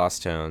Mighty Boss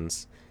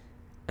Tones,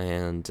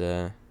 and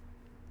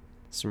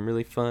some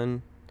really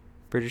fun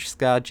British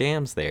ska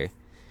jams there.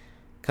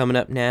 Coming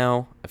up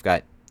now, I've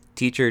got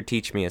Teacher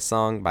Teach Me a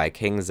Song by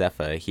King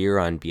Zephyr here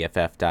on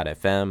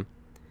BFF.fm.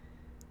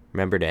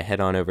 Remember to head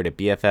on over to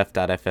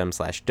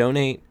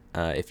BFF.fm/donate.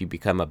 If you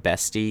become a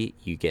bestie,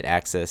 you get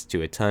access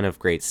to a ton of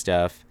great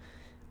stuff.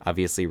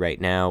 Obviously,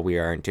 right now, we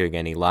aren't doing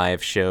any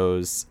live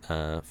shows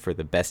for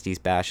the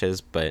Besties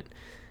Bashes, but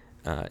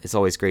it's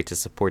always great to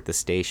support the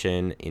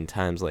station in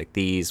times like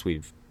these.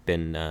 We've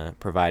been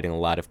providing a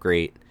lot of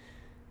great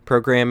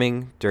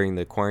programming during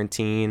the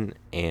quarantine,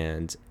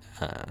 and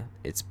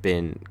it's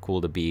been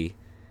cool to be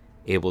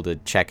able to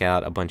check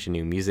out a bunch of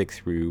new music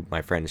through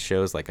my friends'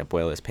 shows like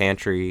Abuela's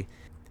Pantry,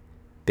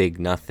 Big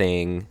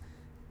Nothing,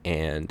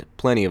 and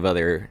plenty of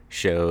other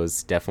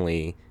shows.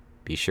 Definitely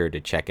be sure to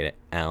check it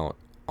out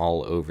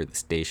all over the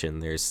station.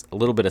 There's a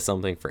little bit of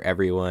something for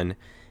everyone,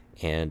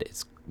 and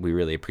we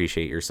really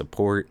appreciate your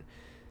support.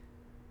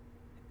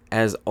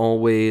 As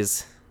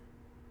always,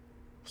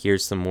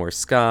 here's some more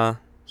ska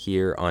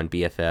here on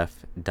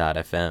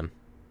BFF.fm.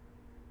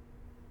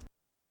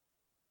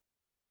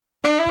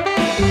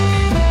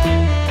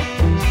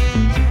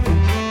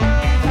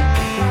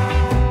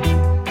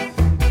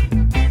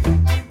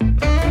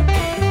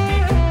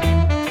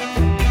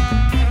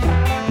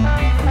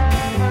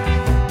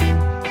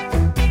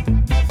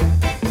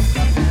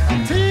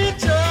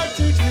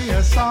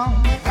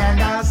 Song and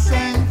I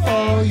sing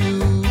for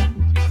you.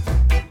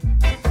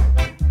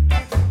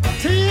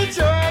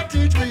 Teacher,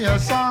 teach me a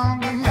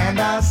song and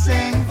I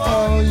sing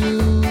for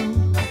you.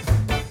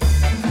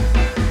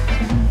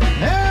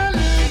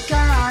 Any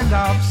kind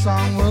of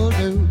song will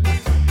do,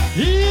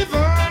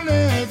 even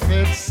if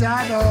it's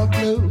sad or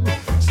blue.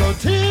 So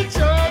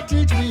teacher,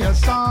 teach me a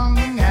song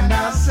and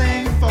I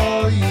sing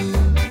for you.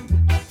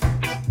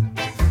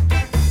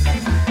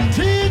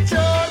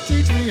 Teacher,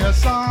 teach me a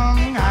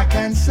song I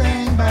can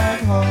sing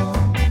back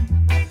home.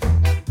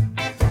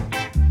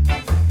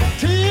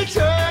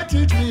 Teacher,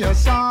 teach me a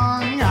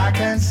song I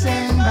can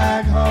sing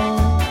back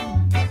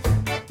home.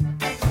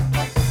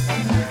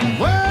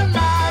 When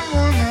my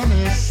woman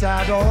is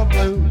sad or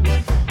blue,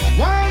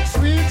 one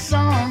sweet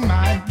song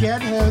might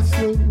get her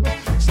through.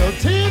 So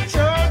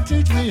teacher,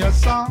 teach me a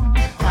song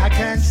I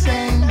can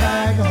sing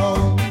back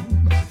home.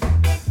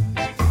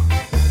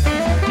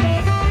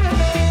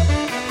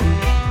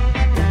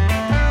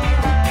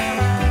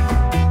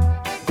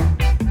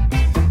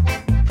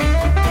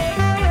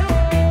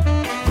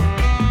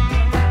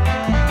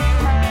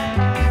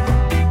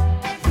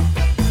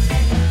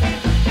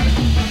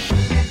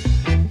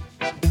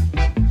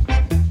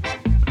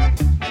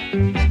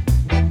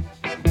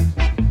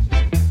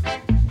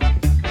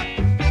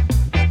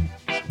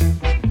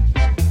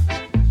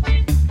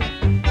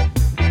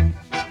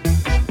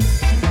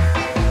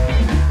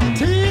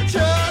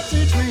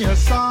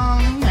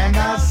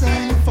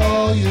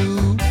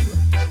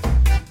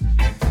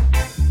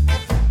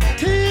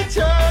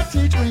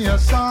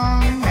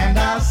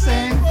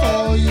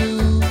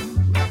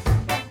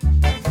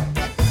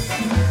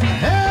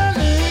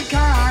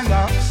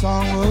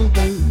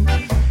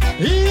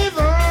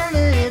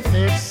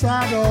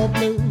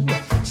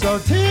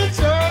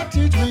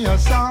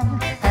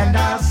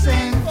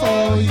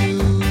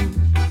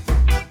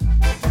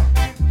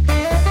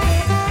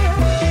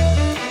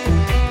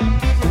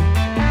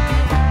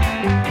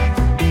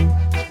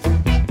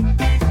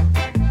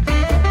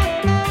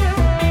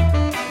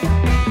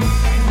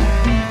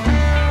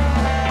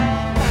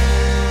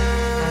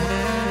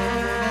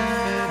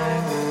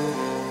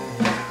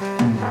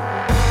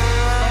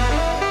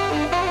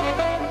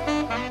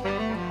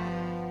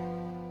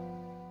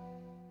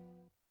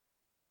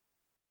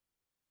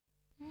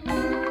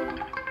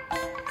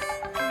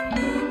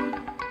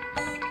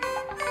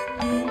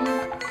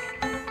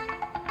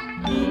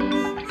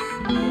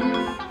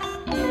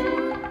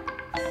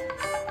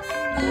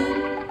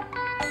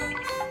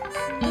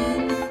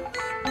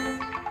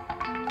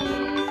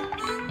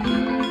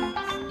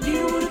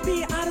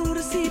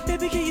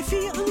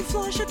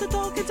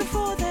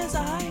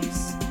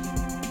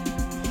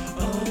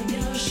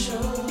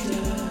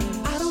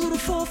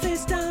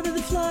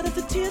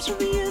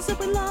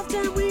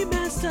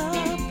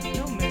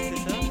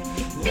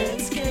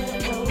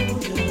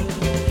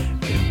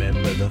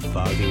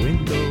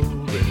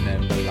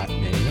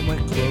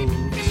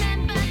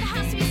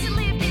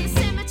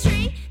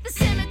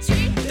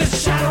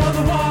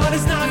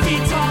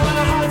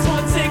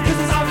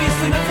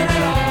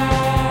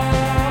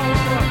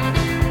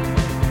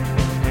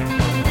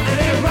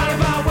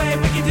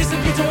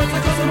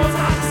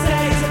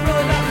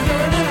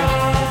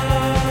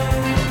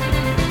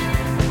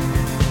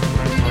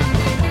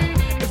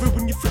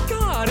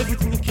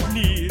 you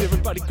need.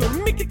 Everybody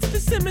gonna make it to the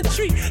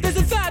cemetery. There's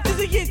a Fat, there's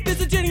a Yit,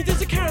 there's a Jenny,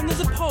 there's a Karen,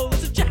 there's a Paul,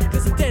 there's a Jack,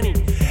 there's a Denny.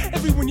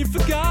 Everyone you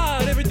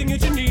forgot, everything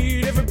that you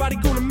need. Everybody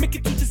gonna make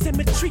it to the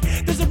cemetery.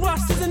 There's a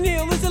Ross, there's a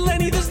Neil, there's a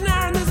Lenny, there's an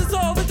Aaron, there's a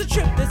Saul, there's a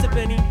Trip, there's a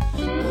Benny.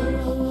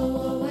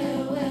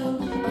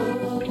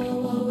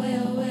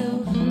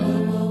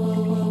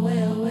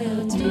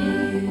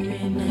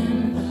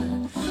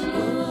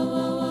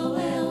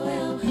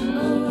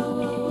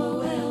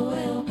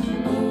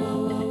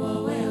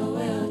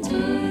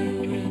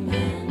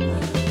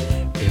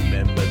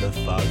 Remember the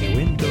foggy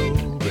window,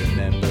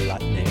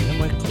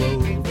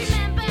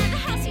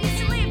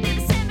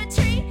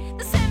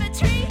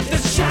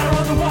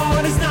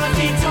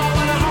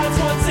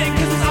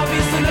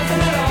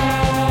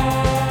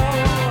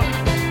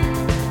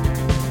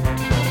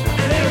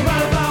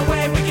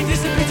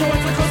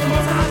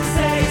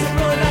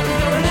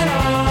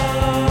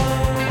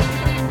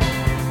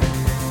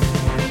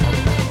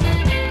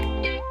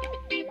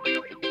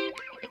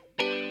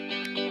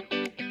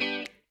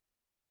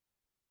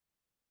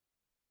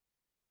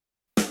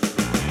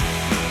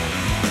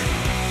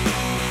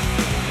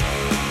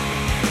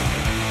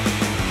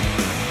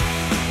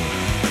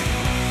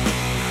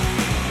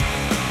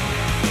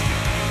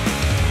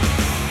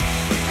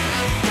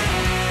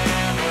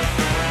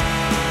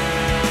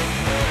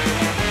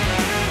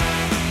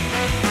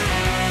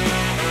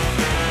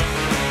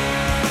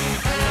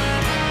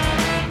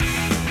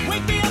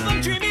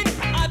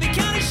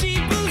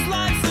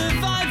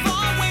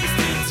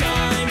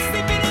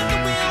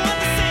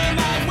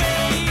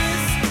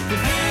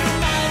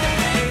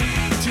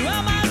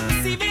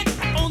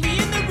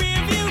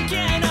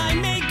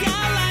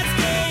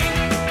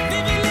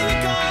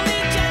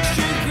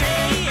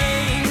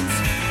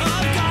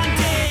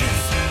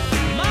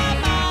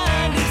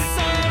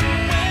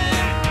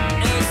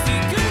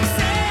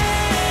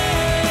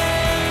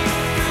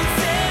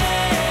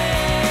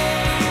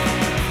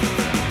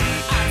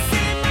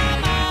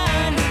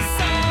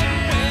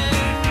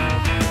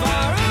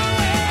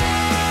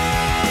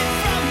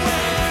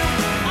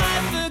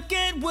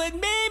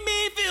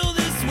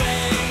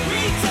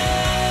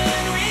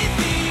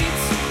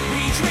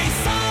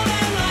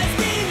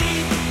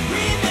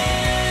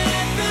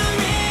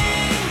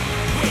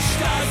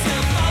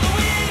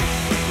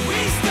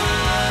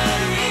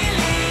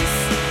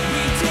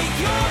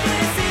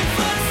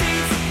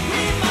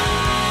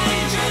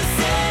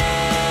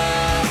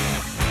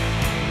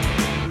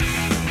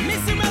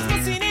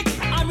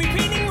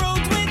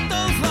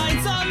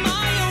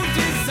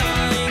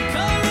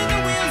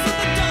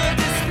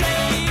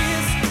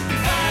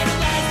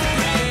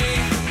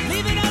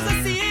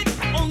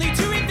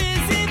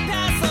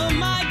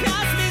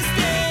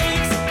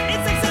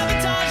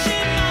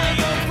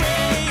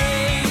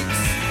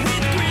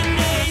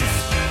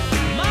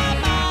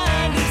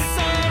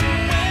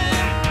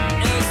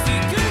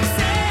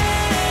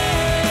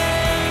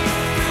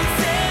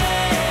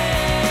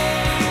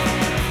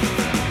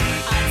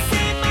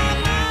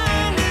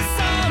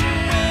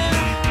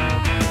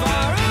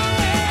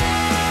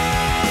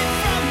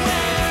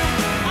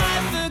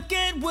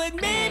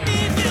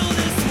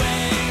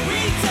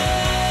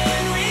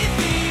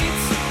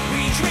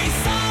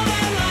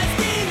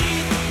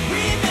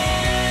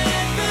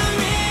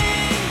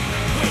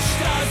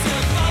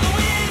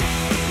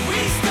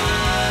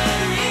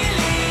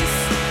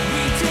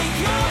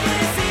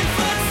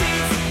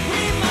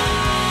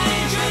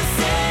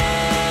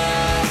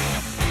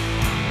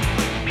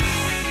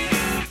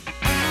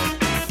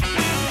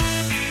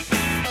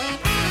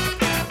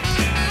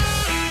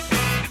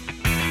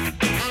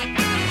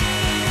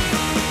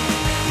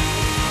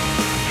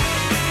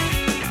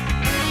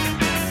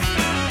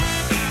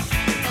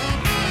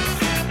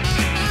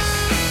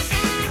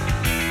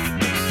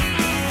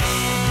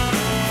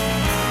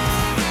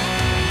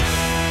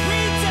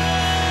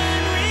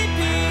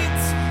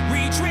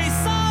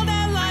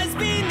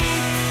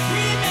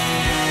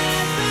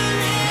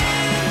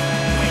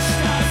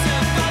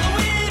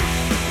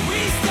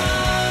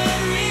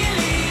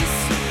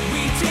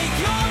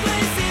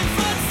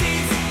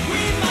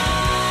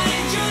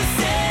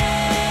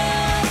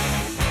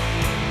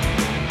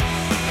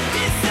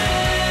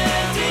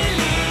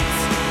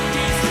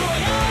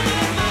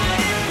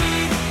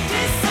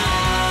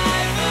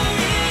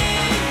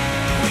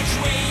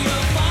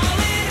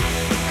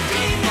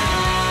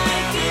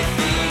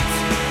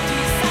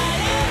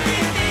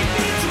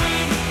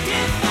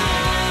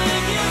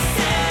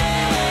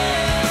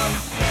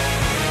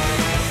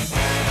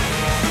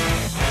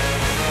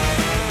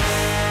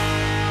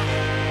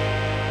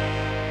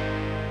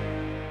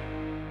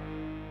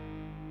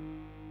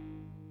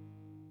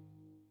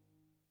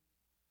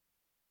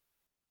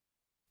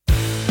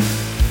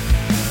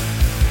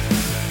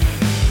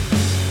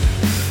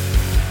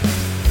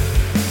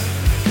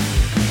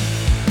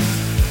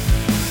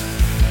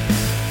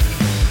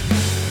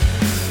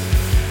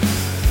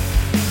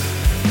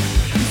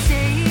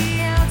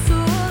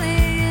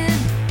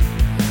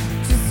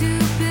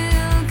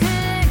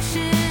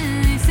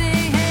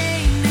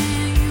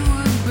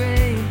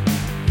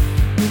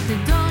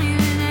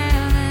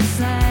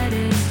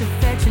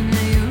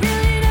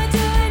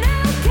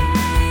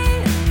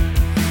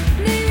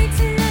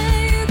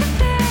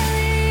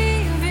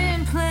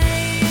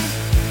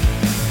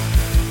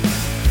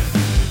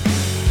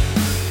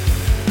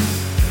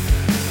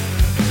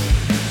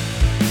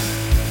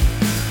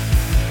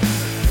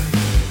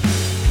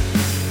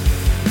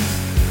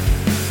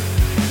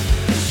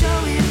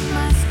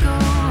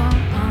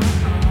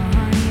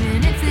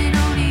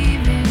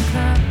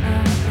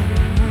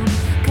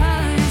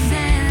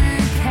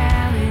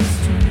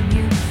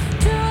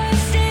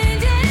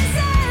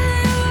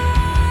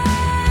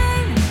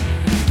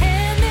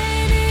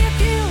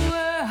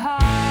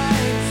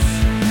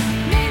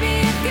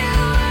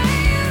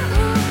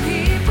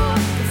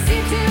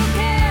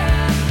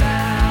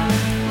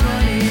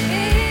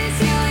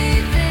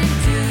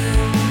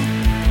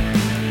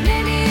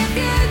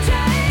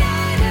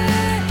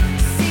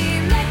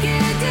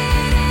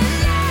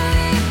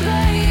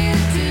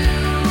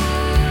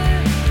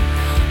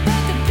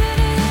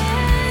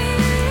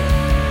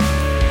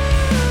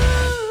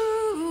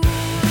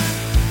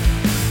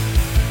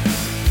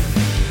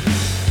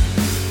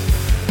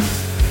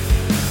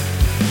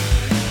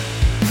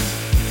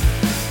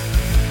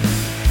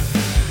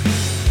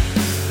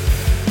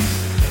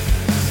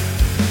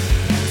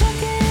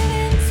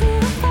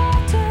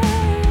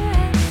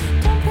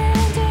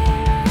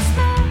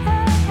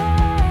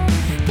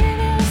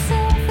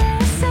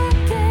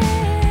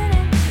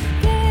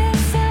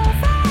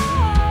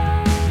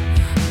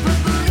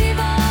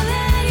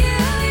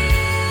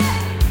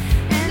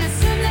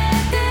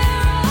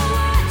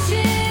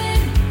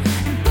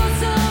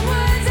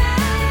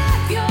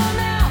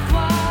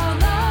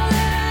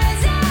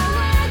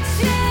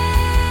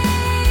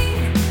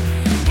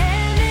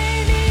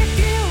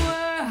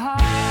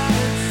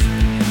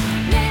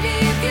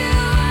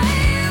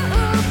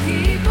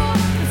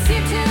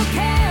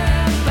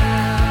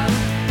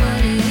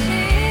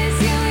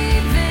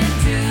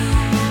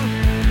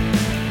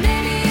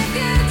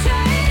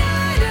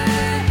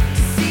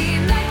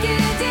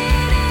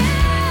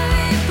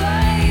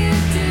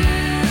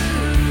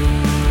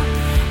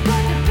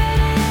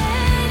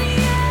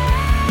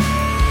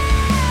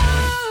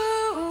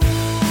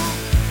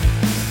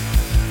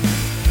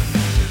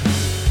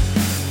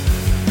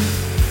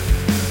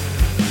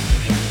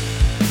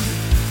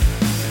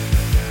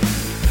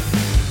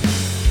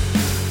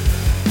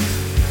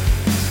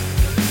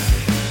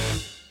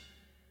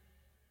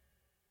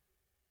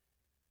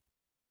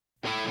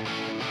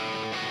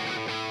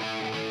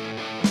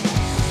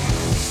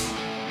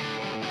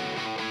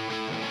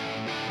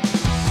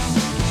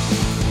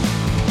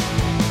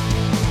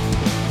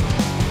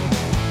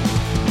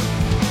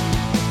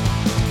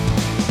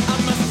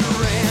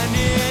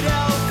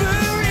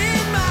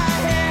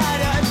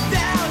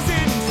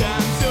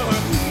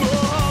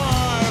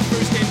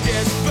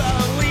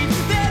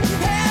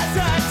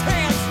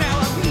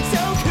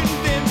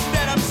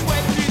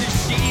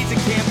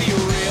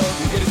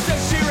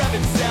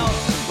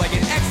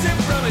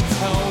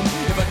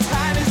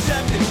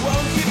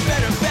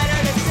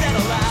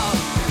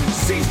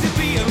 seems to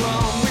be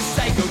along with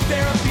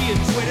psychotherapy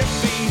and Twitter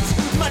feeds.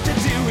 Much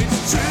ado,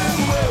 it's true.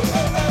 Whoa,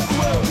 oh, oh,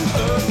 whoa,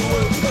 oh,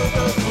 whoa, oh,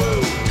 oh,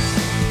 whoa.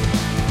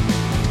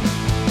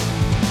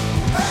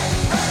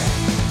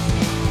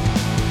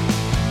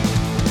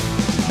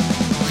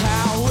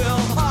 How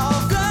will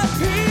all the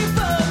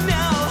people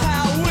know?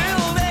 How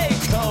will they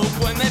cope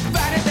when they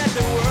find it that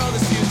the world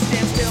is huge?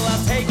 Stand still,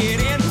 I'll take it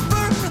in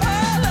for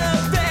all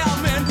of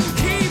them and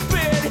keep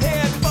it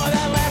hid. For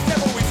that last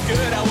several weeks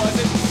good, I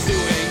wasn't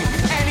doing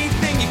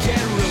anything you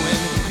can ruin.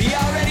 The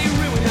already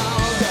ruined,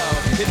 although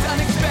it's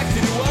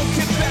unexpected, it won't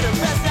get better.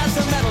 Best not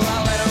to meddle,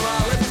 I'll let her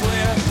all live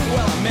clear.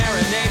 Well, I'm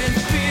marinating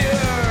fear.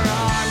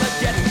 I'm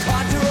getting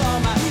caught to all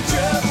my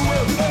trouble.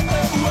 Whoa, oh,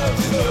 oh, whoa,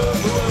 oh,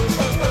 whoa,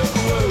 oh, oh,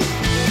 whoa.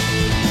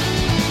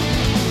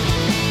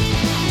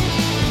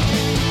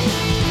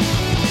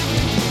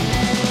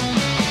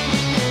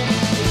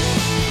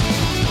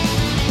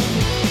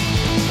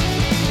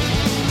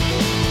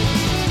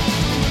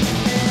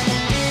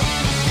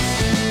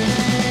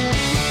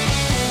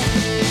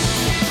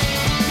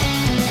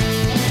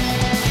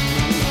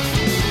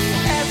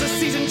 As the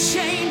season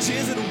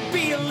changes, it'll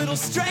be a little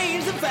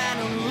strange. The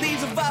vinyl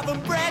leaves of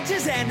vibrant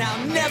branches, and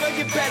I'll never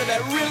get better.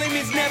 That really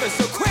means never.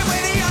 So quit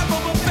waiting up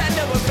over bend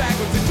over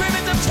backwards. The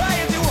grimace of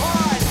trying too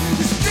hard.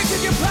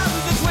 Restricted your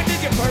problems, the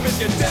switches your purpose.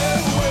 You're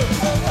done. Whoa,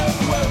 oh, oh,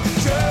 whoa,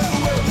 done.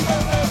 Whoa,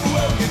 oh, oh,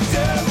 whoa, you're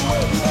done.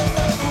 Whoa,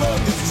 oh, oh, whoa,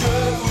 you're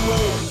done.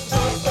 Whoa,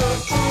 oh, oh,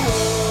 whoa.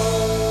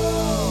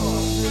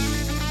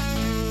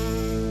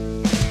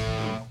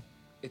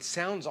 It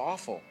sounds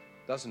awful,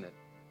 doesn't it?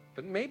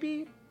 But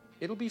maybe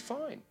it'll be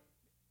fine.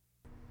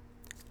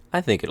 I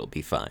think it'll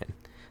be fine.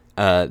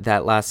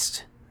 That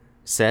last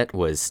set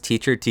was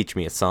Teacher Teach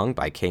Me a Song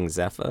by King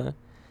Zephyr,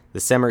 The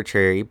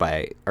Cemetery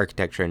by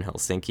Architecture in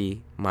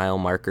Helsinki, Mile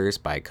Markers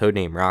by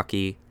Codename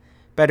Rocky,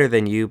 Better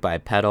Than You by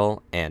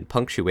Pedal, and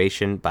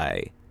Punctuation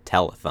by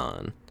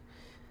Telethon.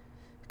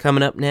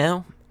 Coming up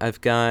now, I've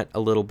got a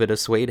little bit of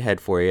Suedehead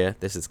for you.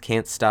 This is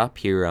Can't Stop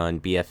here on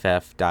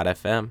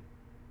BFF.FM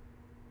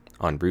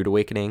on Rude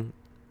Awakening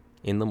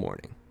in the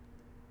morning.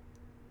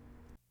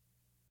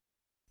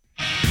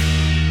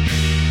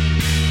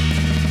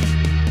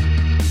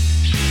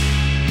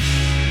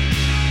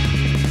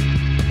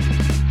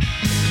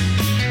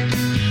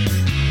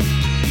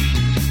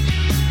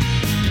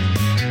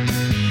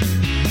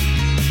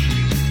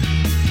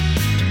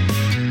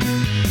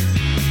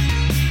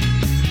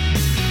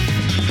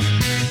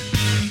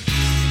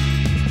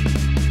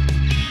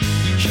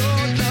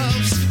 Your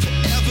love's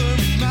forever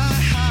in my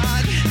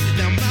heart.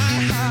 Now my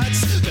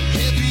heart's the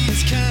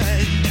heaviest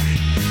kind.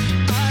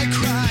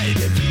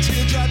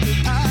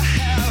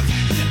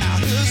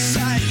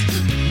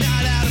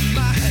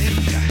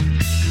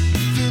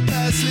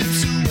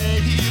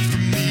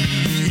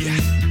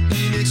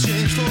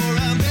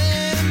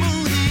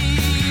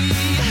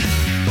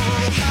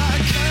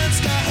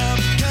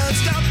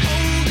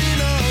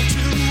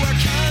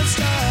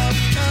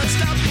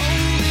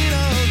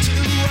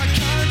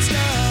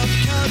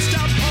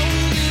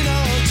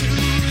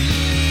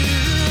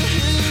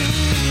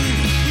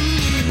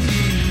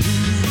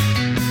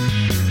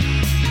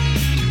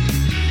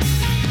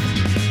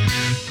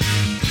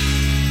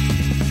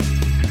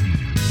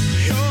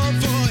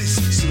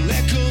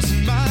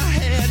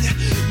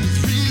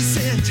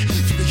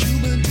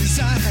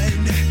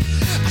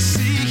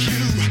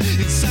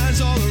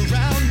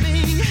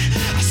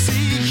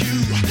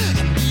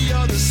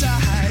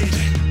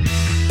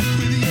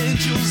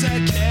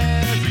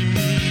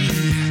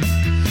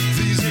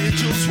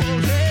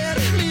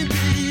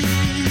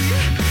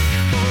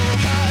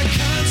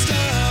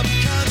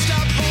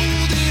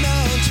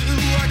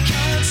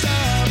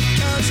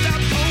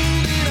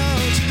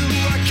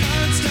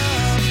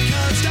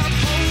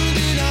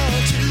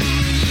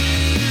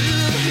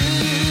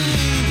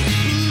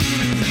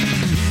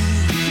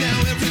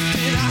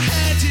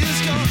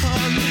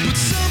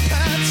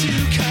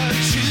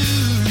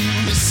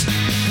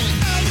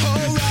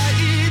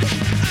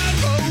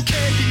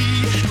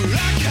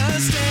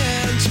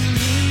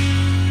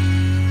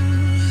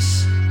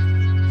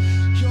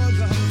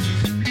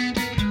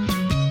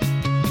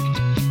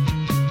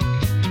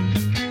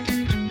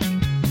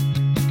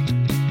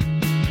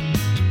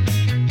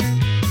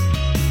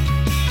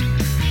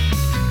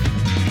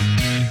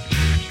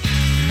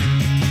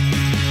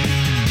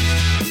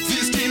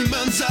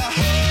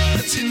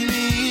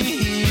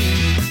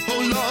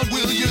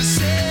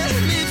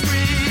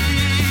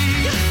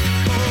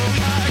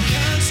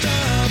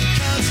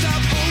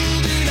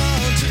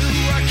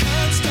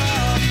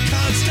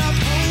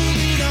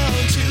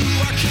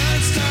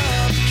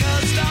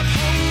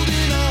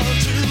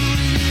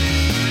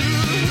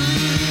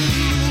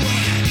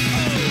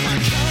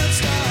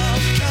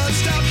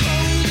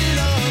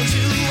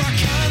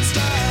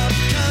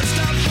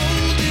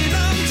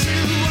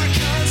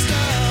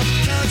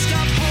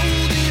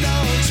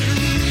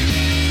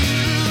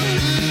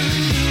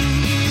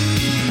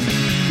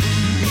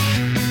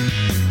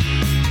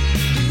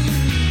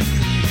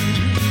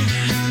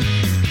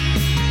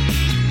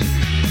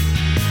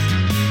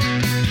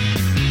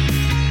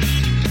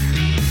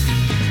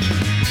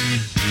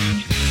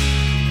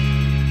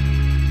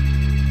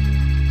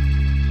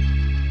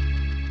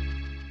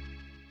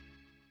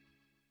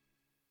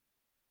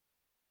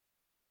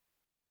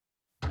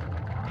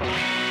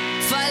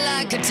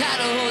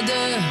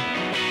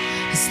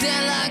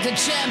 Stand like a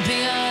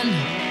champion,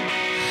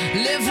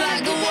 live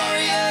like a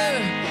warrior,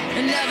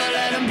 and never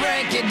let them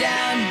break you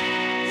down.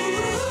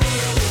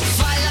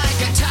 Fight like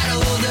a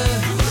title holder,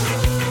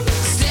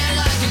 stand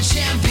like a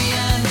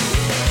champion,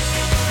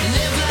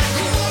 live like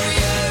a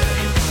warrior,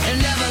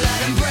 and never let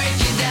them break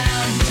you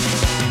down.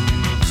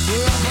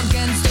 We're up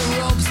against the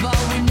ropes, but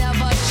we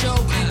never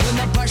choke. When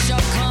the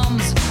pressure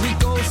comes, we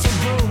go for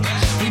broke.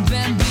 We've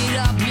been beat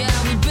up, yeah,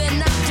 we've been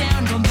knocked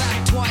down. Come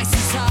back twice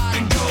as hard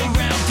and go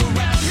round for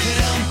round. Hit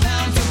 'em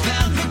pound for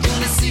pound, we're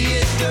gonna see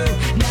it through.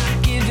 Not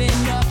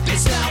giving up,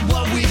 it's not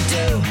what we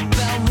do.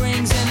 Bell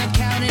rings and a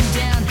counting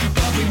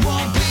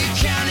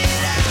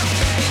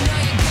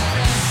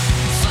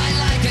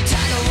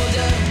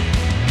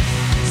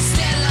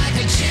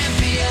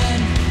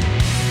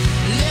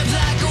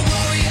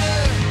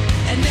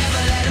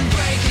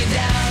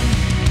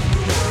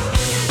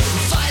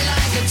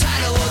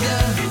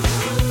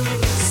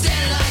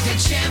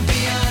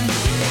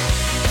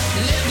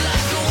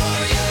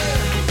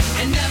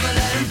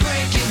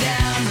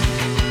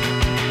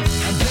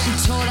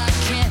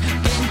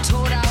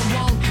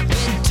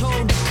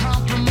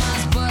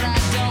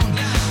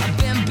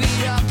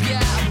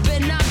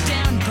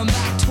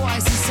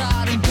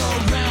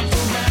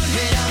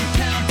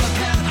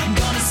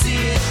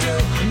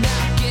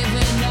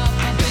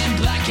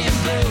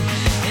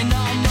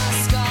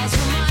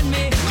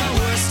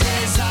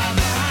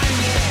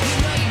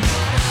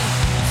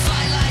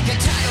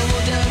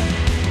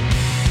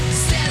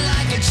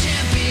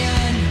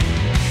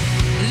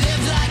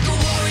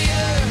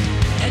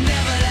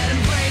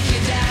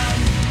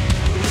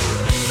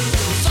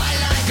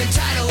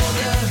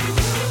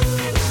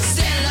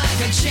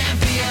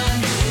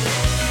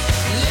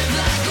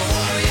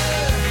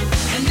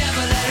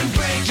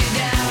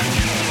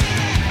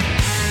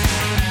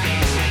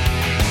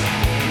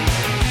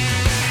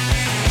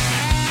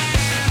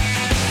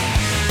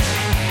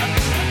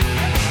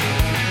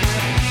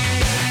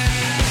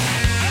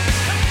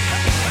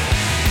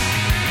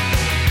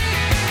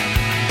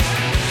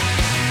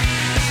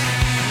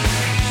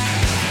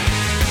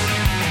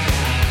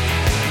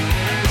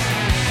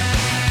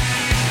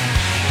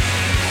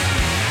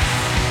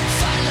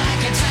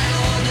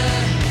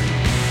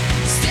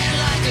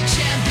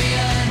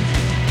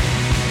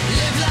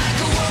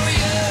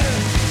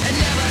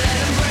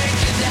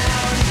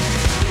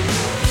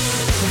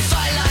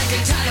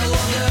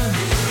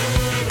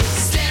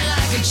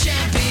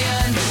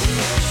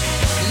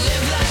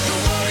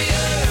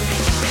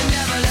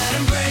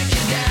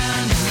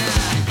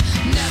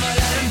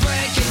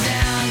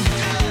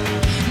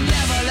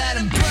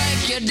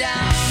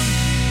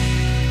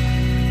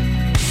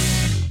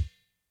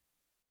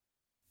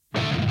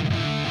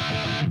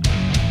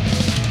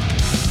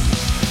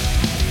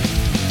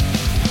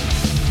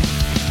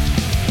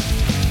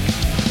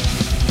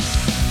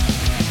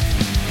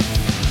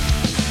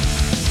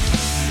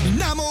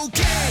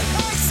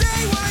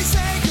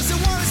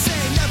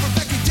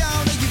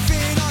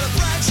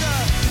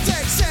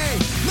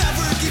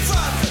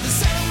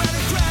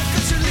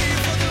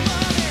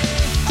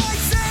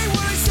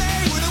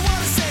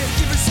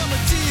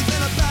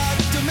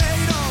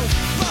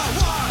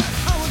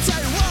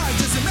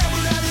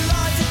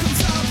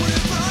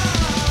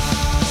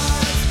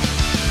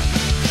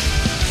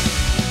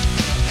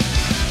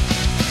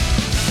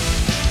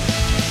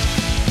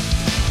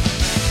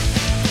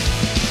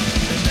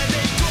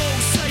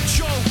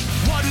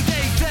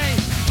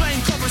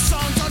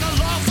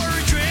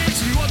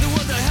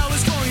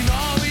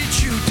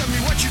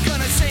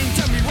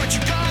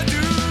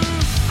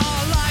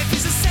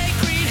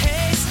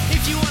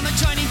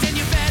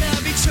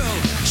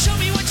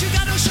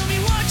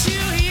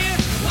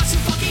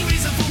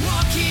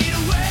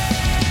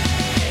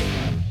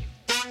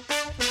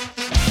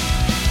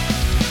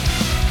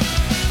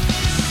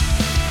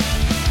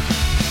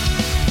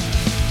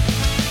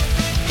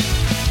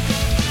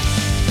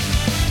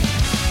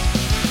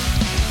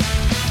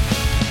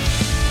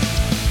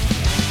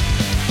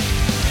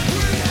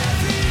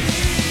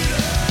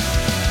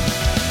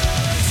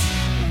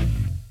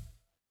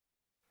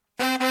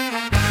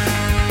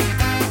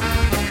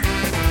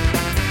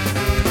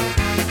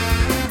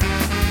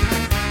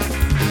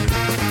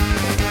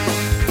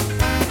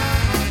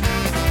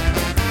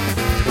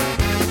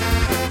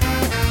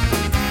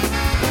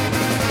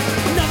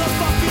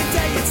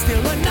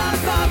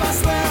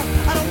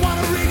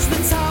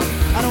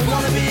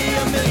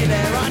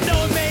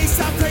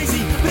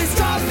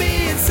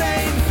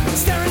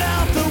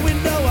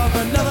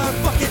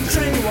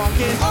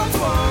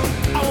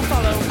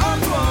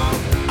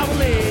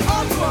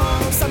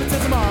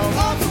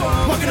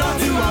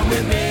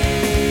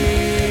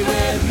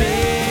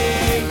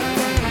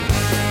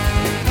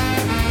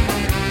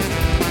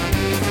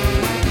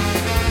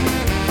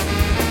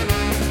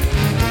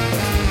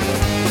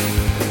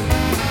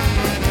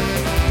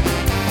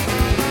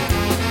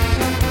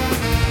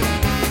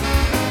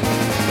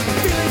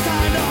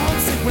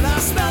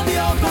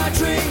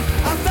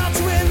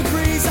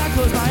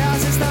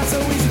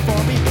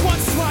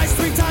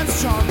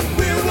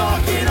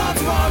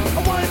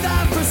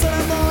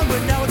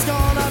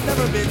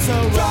so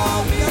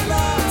wrong.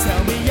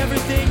 Tell me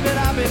everything that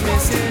I've been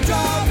missing.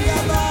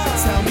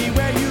 Tell me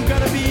where you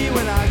gonna be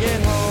when I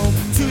get home.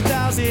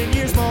 2,000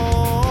 years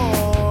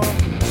more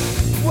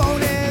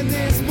won't end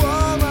this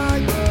war, my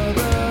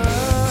brother.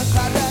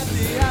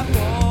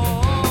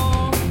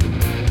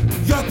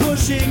 You're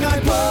pushing,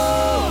 I'm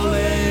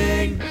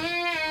pulling.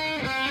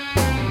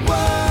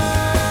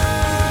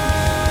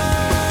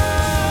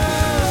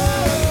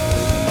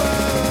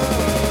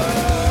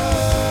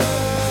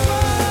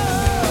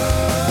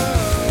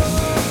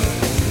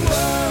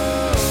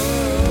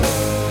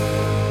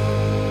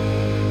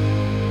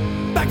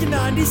 Back in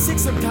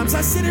 96, sometimes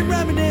I sit and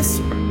reminisce.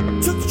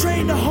 Took the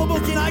train to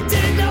Hoboken, I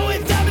didn't know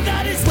if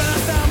that is when I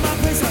found my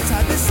place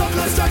outside this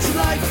so-called structured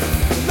life.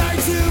 Married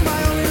to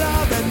my only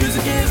love, and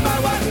music is my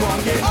wife.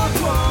 Walking, I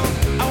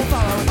will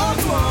follow,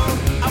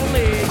 I will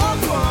lead,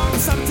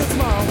 something till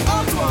tomorrow,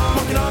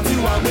 walking on to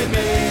one with me,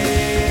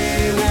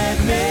 with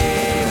me,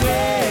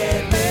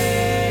 with me.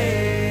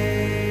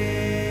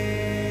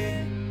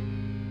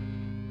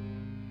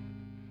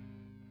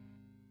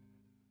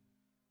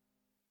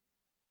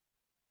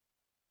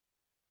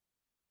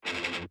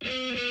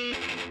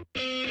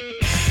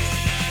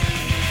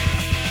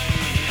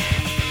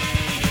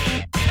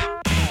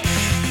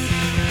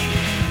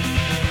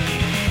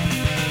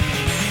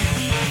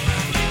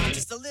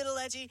 Just a little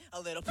edgy, a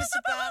little pissed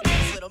about,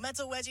 a little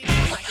mental wedgie,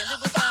 I can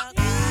live without.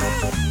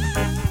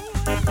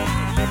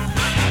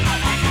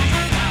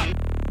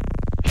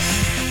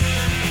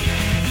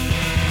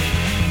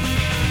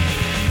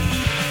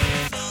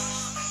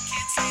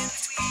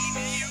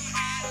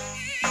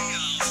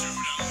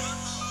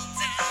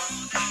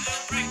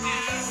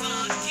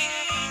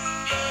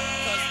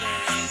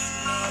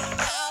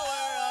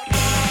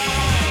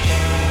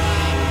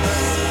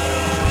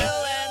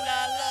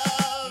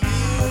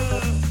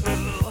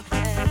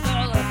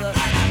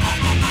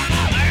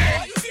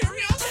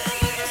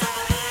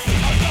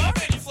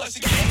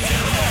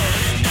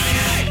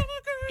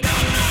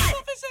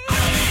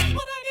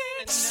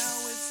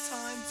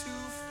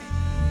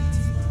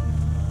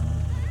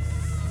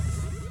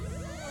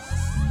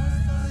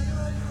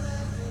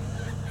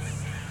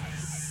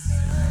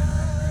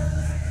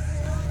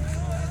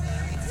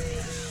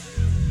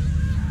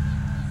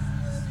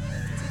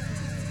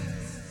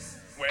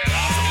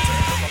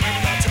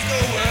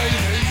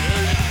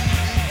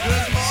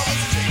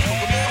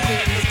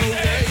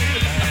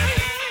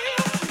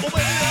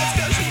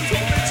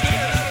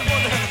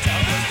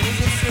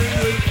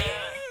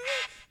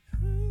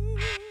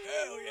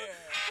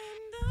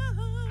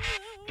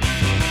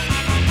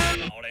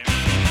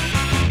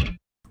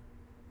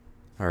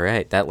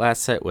 Alright, that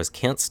last set was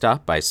Can't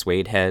Stop by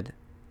Suede Head,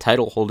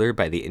 Title Holder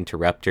by The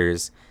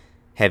Interrupters,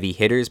 Heavy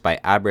Hitters by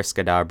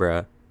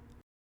Abracadabra,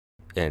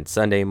 and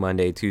Sunday,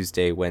 Monday,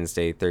 Tuesday,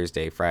 Wednesday,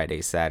 Thursday,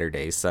 Friday,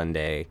 Saturday,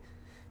 Sunday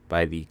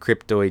by the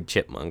Cryptoid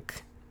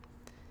Chipmunk.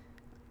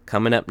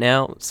 Coming up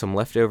now, some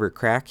leftover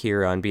crack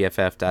here on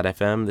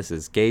BFF.FM. This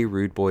is Gay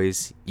Rude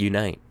Boys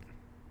Unite.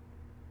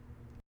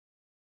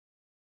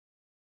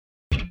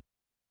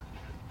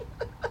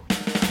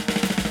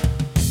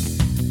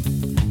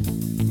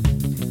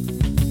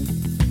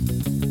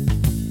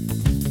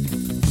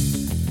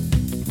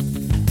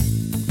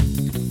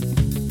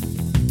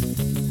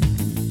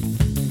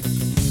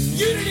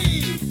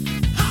 Unity!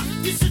 Ha!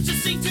 You're such a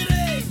saint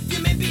today.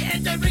 You may be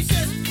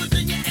anti-racist, but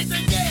then you're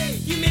anti-gay.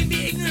 You may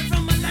be ignorant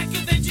from a lack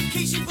of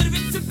education, but if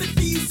it's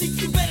sympathy you seek,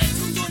 you better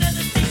tune to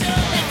another station.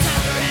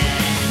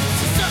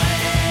 Intolerant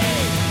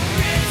society,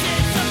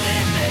 reason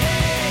something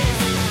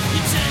pays.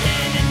 You turn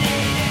into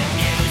native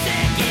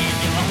music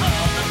into a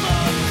whole of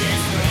more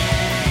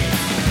disgrace.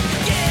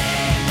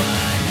 Gay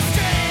one, the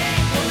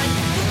straight one,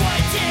 the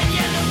white and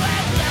yellow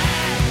and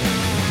black.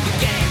 The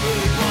gay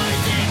rude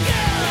boys and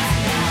girls,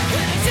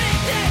 gonna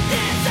take that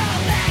dance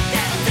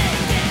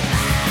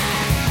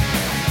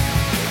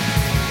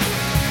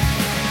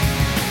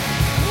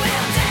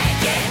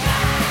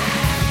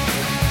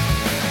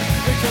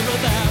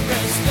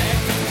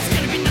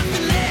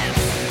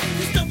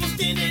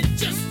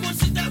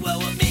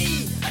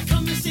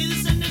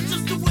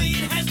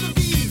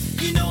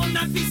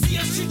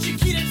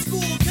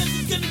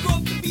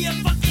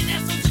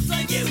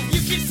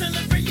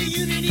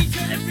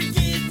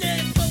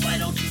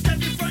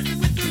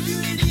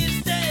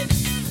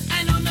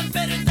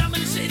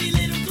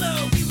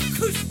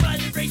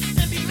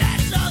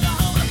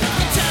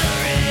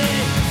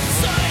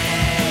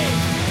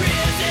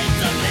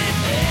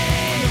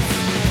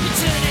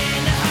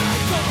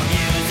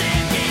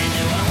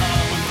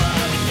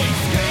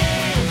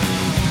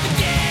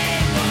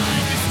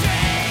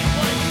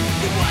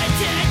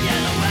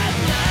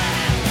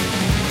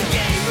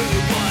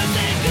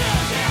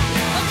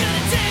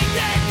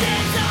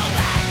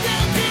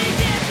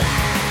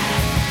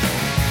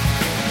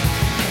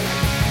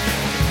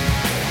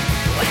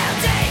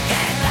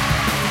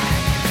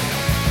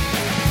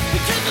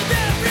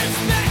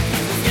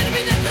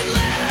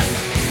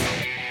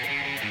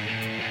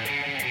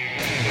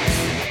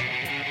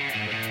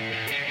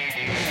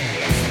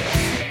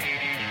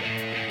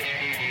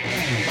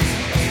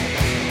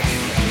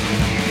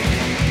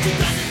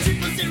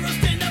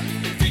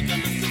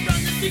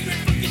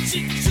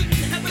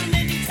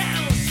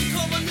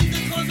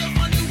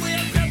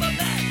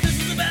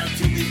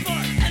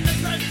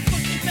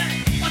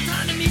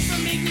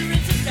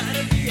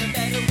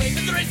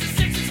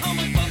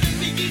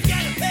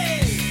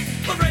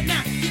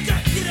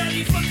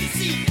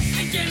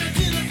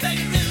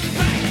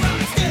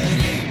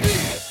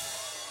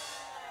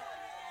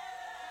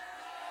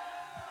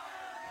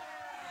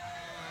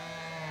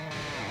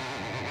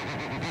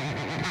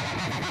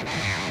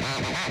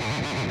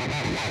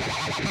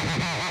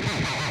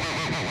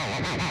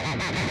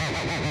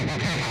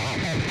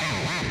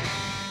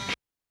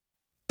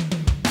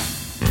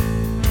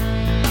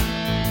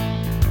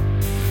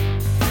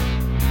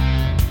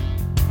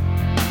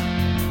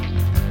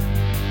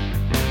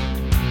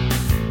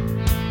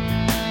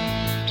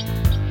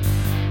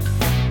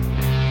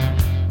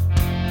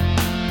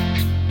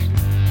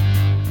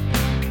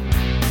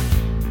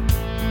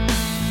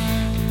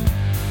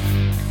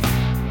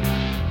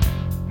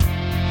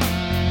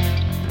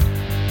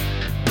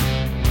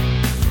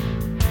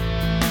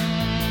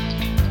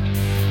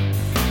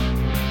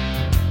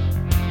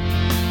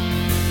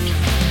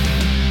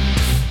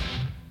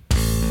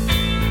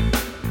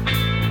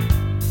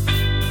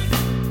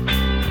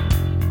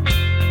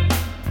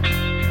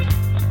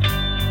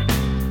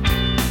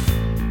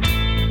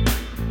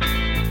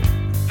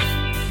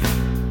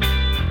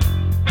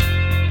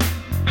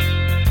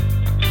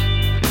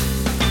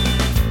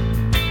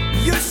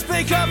You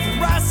speak of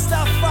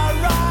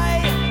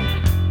Rastafari,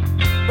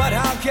 but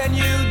how can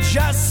you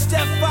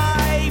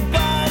justify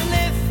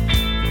belief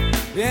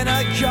in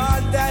a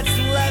God that's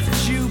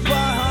left you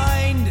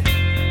behind?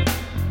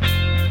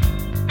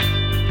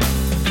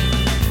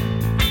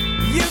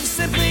 You've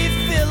simply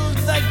filled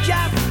the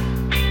gap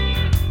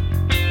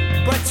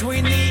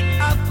between the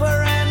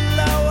upper and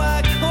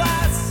lower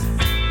class,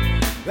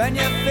 and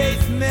your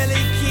faith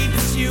merely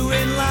keeps you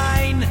in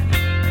line,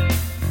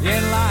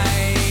 yeah.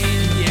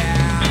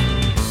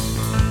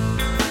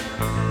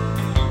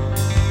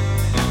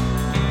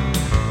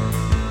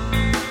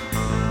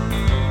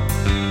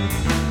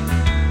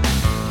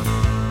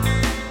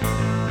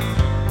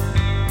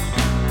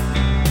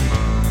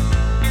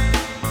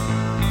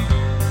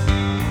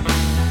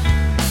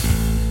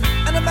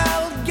 An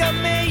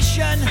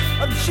amalgamation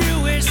of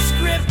Jewish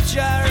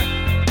scripture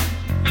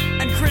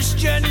and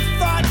Christian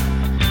thought.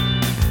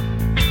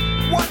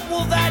 What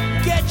will that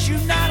get you?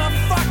 Not a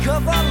fuck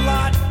of a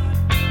lot.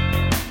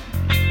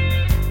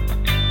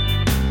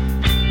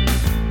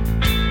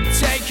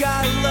 Take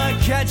a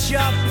look at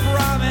your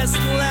promised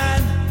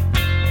land.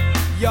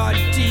 Your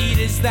deed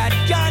is that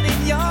gun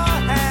in your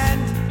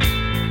hand.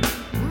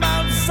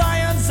 Mount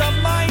Zion's a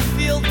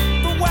minefield,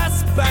 the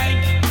West Bank,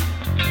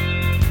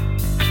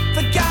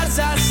 the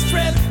Gaza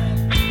Strip,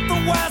 the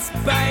West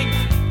Bank,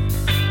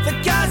 the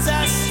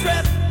Gaza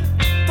Strip,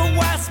 the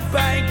West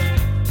Bank,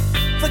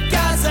 the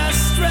Gaza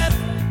Strip,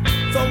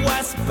 the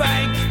West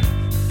Bank,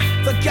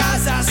 the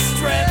Gaza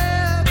Strip,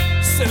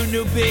 soon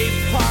to be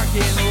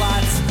parking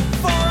lots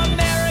for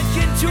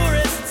American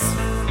tourists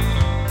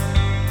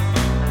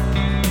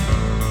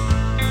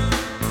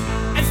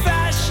and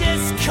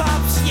fascist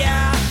cops,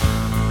 yeah.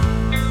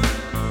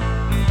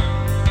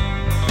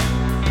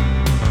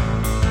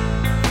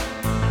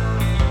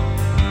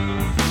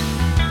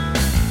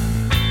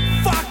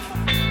 Fuck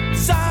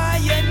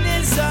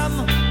Zionism.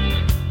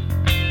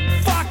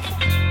 Fuck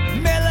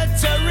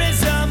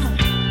militarism.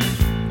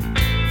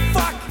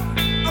 Fuck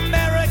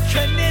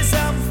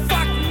Americanism.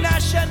 Fuck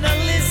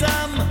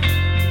nationalism.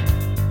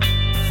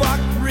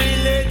 Fuck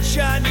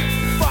religion.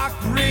 Fuck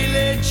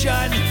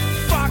religion.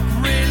 Fuck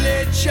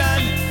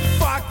religion.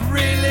 Fuck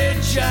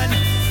religion.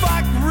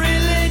 Fuck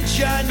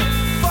religion.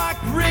 Fuck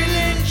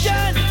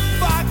religion.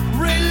 Fuck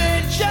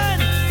religion.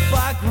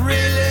 Fuck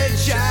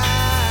religion.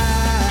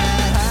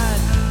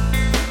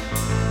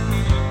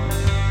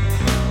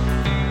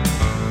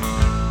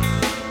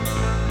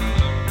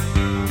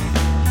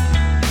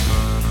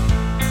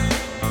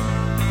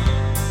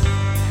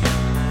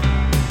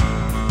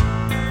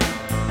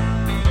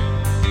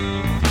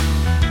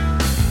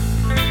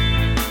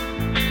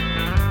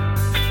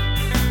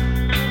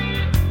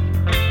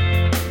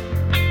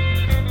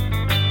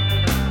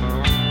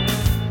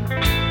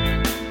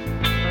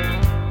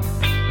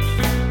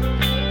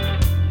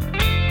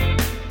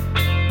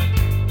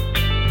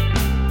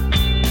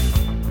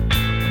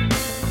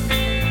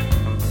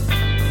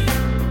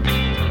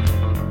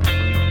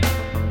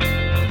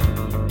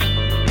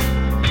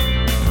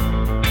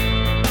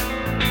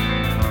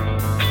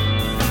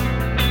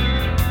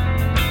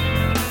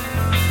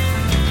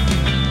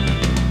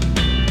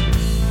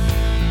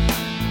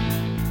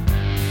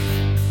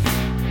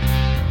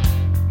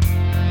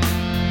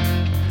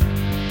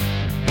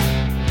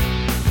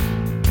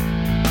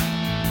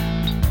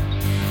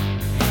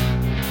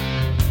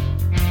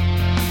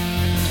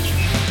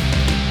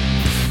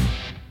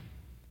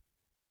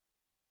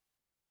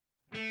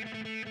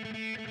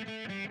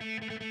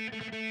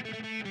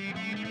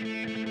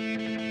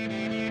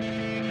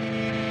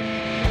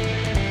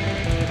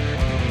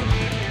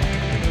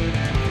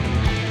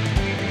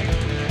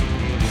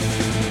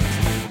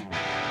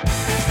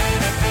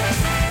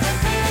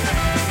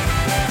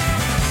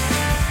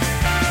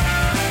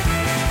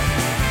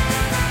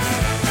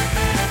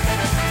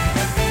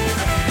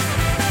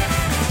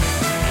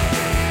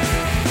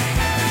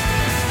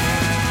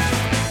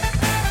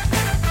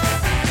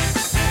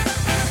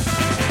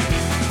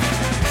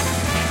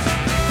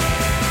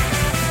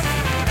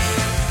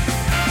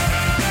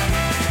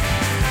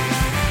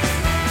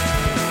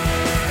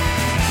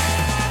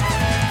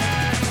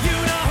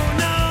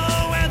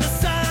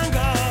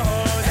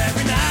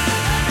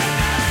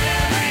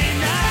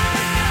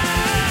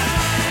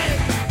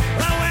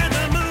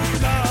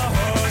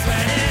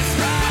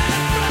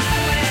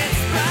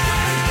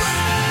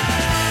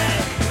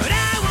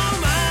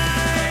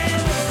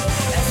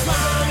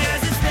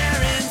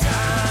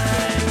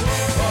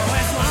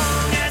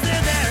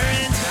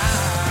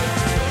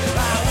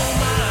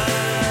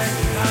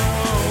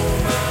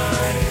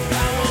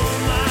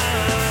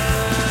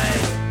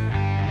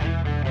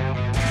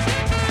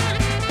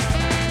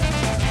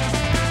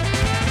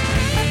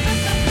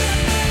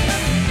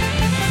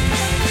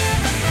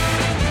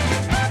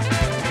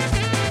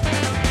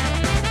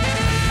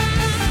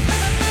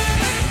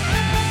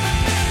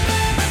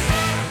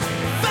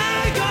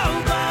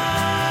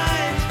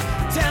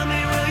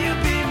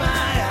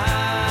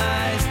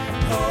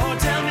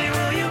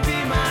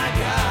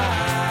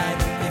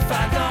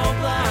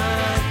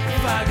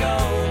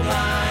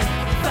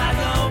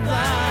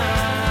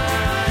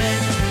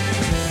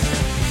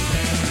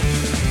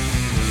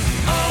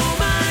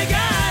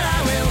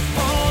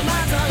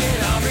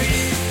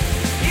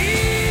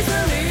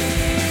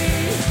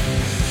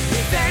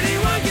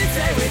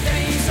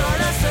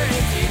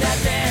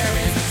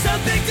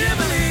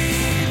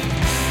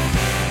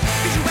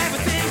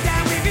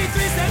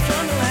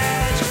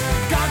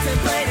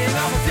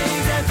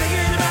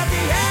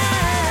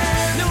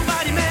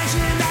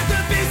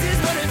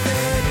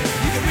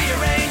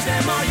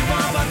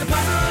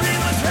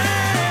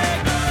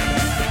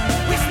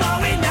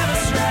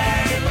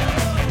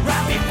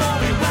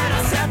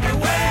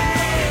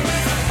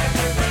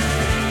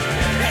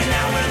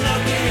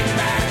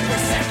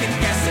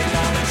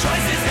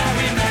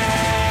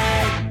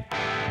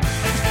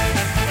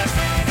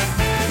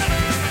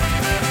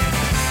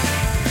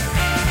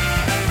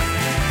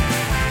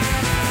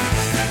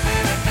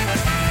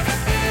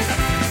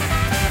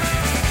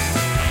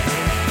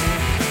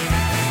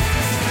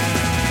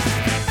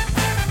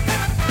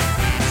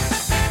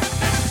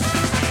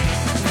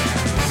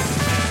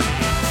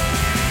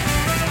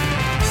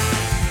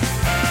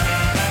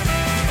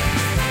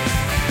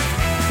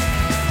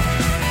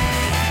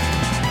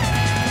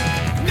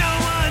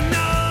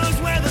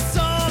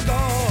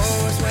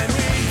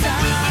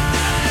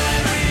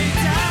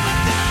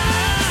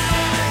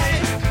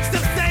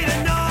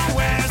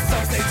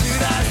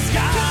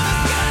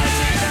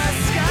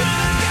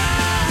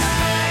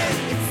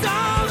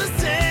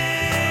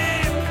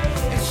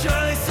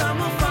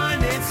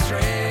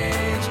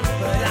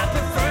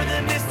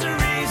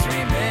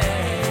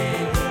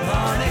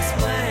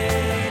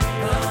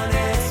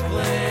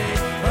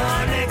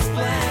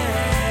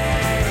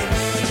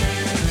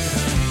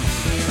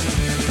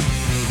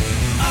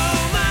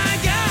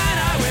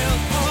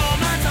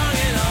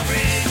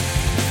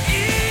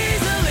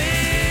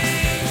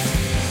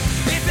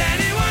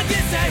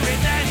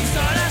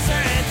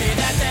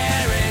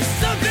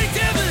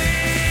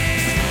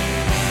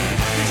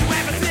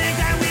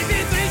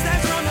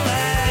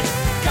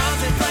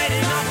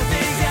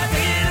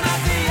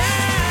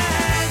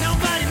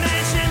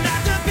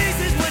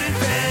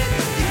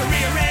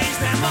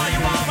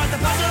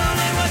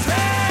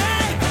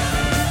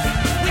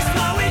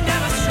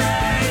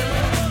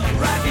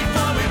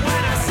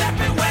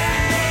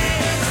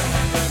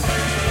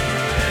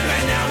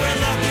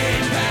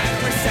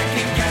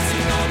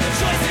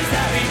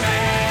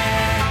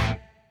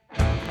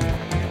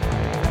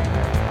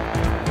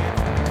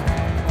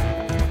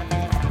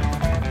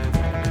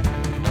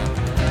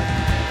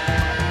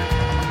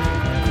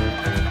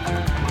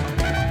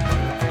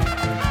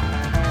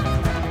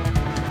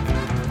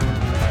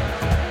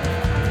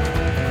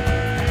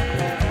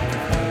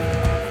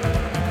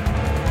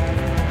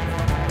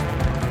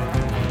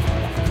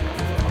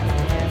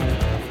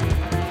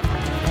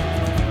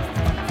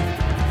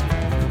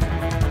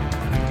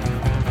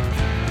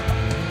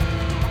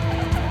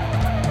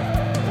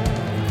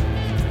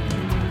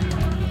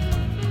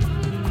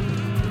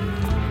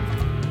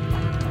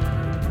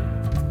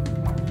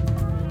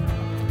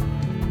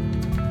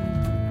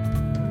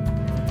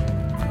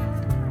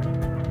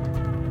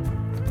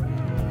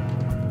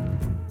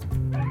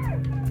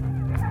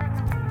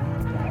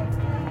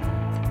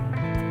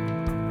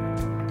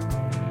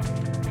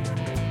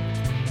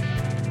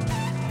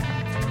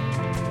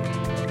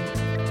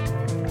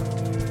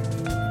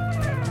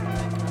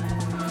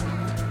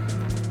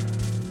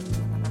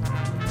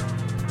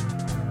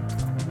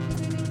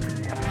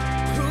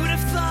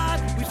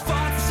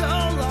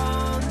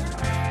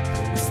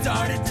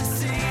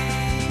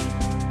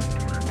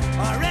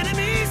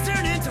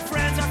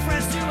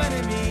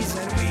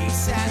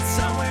 sat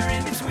somewhere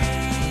in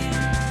between.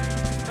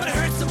 But I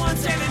heard someone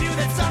say they knew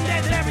that someday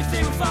that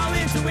everything would fall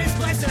into its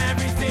place and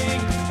everything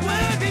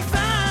would be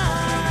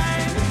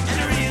fine. And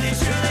I really,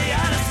 truly,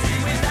 honestly,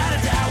 without a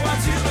doubt,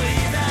 want to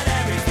believe that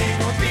everything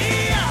will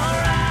be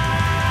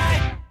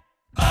alright.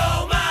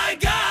 Oh my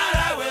God,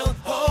 I will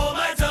hold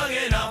my tongue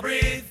and I'll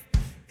breathe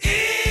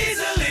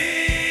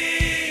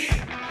easily.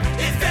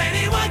 If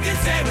anyone can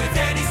say with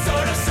any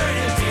sort of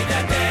certainty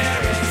that there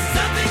is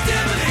something to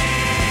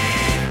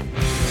believe.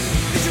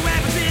 Did you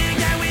ever think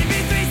that we'd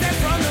be 3 steps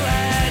from the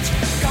ledge,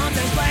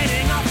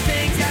 contemplating all the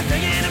things you're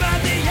thinking about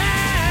the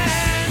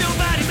end?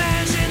 Nobody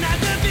mentioned that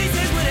the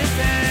pieces wouldn't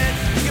fit.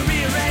 You can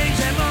rearrange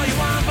them all you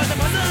want, but the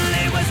puzzle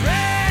it was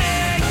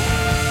rigged.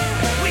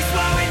 We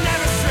swore we'd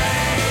never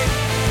stray,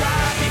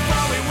 right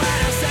before we went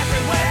our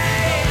separate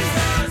ways.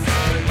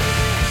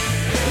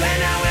 And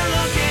now we're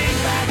looking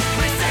back,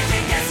 we're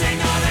second guessing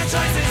all the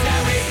choices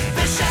that we,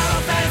 the shallow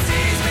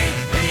fantasies we,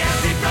 the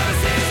empty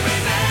promises we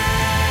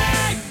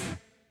made.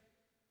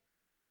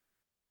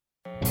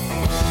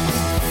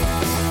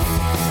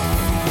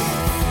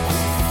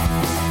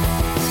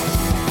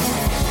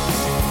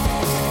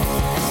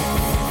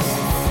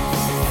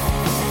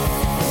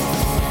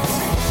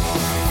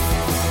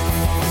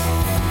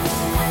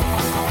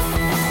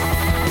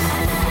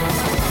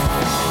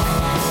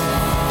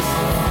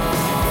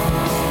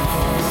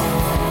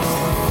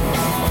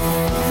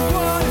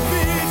 Wanna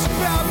bitch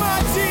about my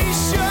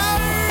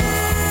t-shirt?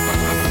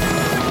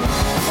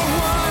 I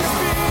wanna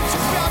bitch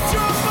about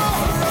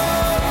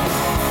tomorrow.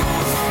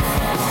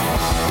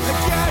 I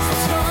guess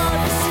it's hard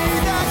to see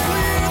that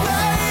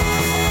clearly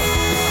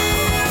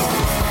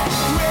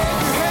with your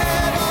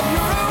head up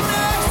your own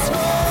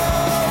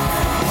asshole.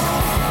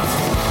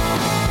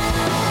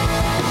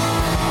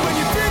 When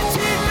you're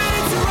 15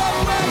 minutes are up,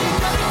 where you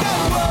gotta go?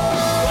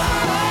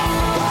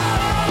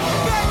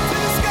 Back to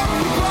the sky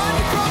when you find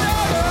your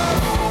Colorado.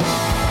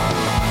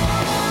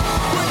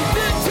 When you're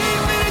 15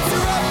 minutes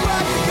are up,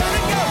 where you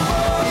gotta go?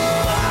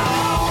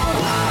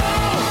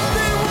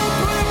 They won't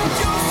put up with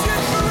your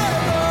shit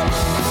forever.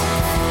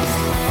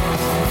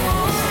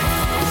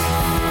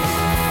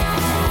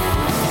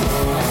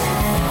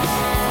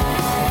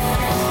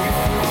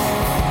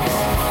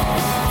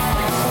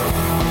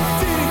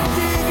 Didn't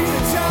give you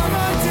the time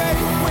of day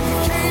when you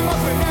came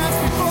up and asked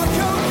me for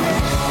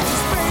cocaine.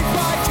 Just made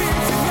my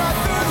kids in my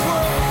third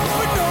world,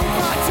 but no,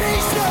 my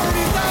t-shirt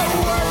is out of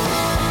work.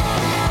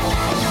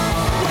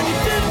 When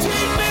you're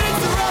 15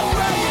 minutes are up,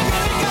 where you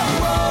gonna go?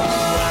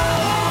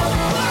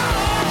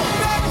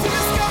 Back to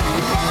the sky when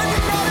you find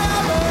your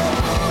Colorado.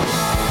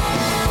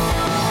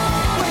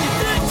 When you're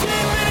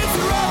 15 minutes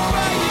are up,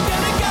 where you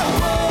gonna go?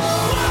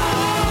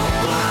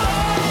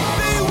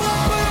 They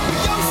won't put up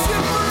with your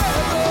shit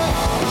forever.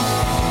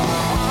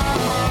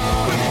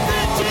 When you're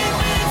 15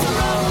 minutes are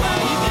up, where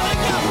you gonna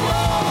go?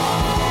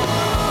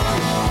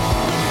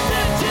 When you're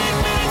 15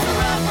 minutes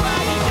are up,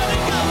 where you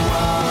gonna go?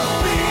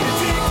 Being a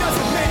dick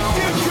doesn't make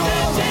you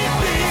cool.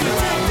 Being a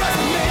dick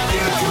doesn't make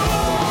you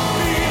cool.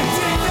 Being a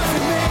dick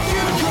doesn't make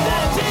you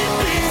cool.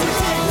 Being a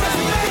dick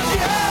doesn't make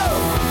you.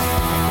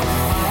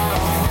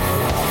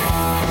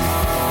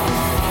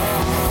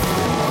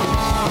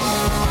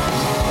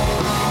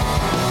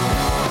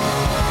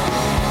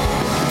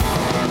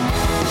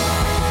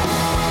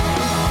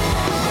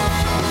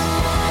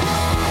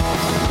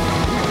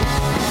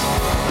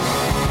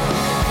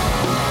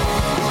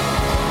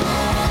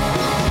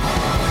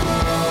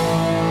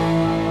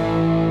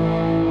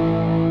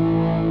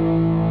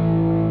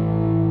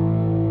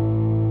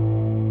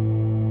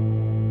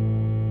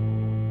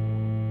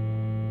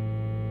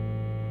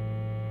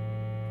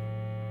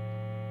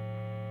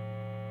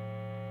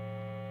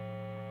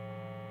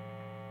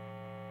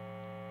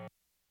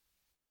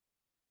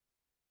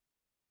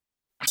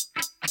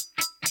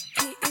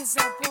 He is a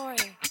boy.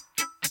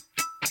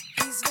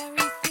 He's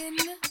very thin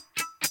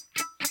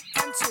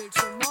until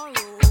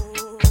tomorrow.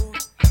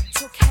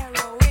 Took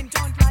heroin,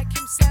 don't like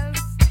himself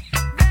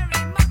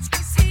very much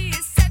 'cause he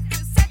is set to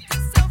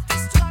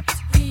self-destruct.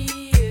 He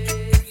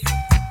is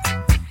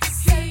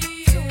set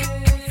to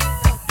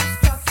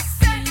self-destruct.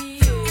 Set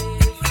to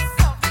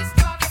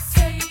self-destruct.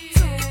 Set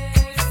to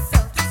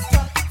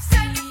self-destruct.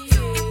 Set to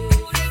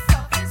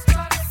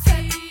self-destruct.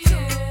 Set to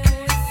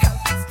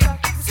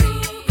self-destruct.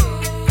 Too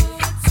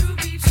good to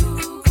be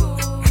true.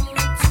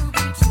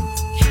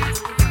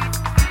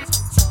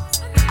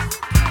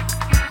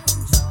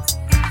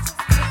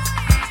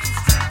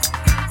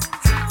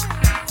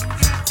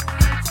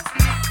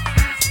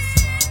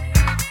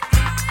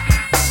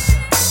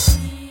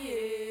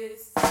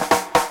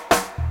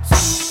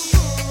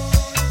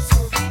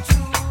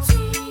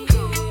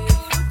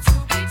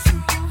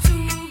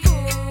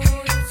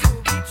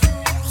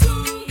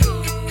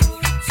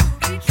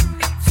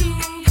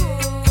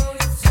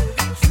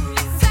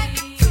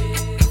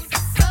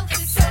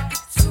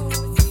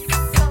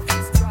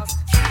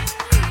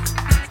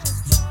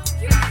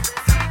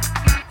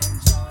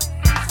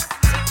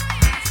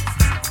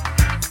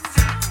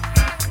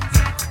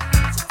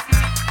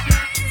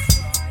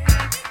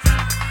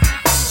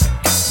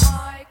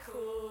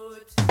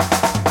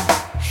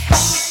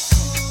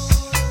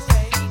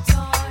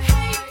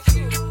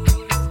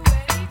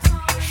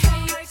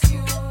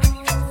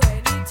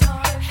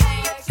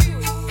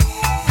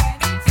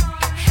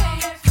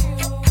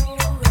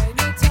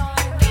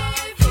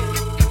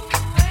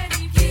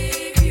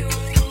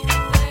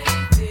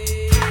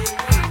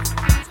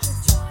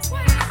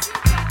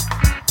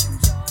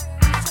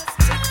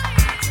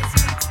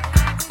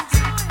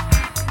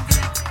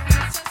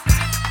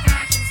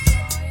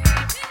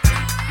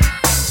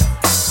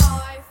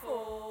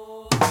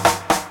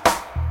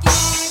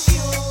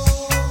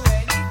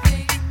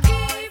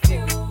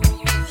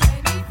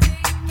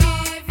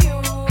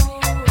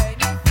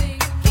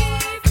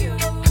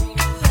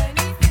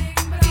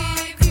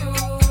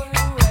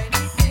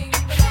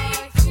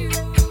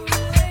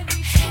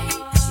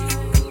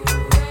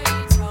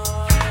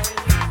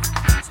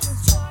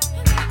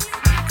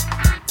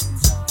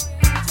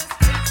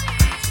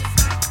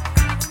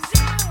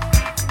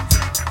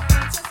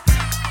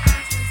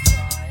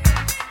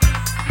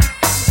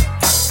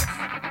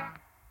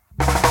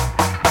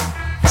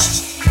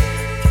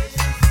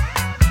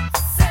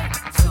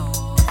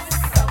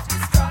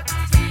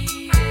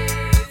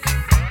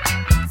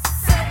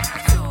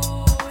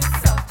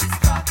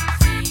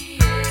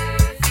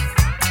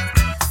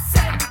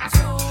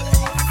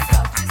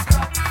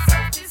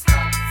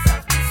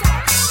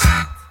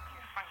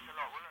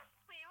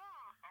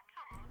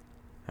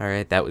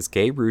 Alright, that was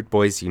Gay Rude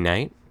Boys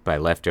Unite by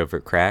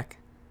Leftover Crack.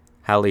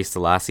 Haile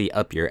Selassie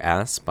Up Your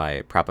Ass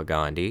by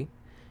Propagandhi.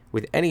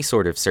 With Any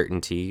Sort of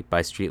Certainty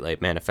by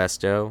Streetlight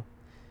Manifesto.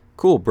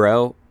 Cool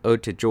Bro,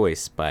 Ode to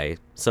Joyce by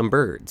Some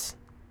Birds.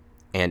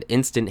 And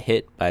Instant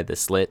Hit by The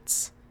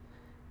Slits.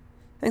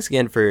 Thanks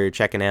again for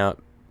checking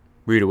out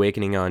Rude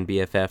Awakening on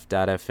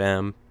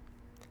BFF.fm.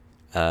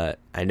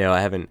 I know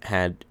I haven't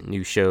had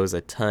new shows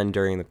a ton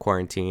during the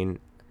quarantine.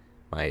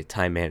 My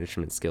time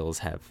management skills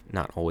have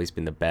not always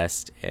been the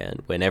best,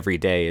 and when every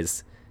day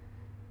is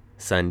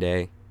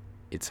Sunday,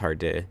 it's hard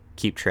to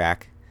keep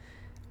track.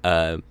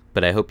 But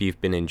I hope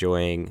you've been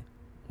enjoying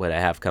what I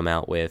have come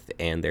out with,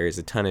 and there is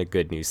a ton of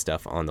good new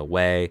stuff on the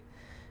way.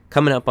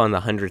 Coming up on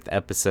the 100th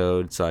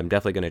episode, so I'm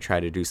definitely going to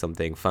try to do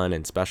something fun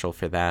and special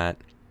for that.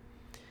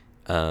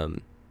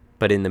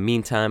 But in the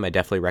meantime, I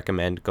definitely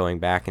recommend going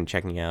back and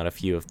checking out a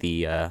few of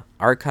the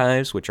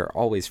archives, which are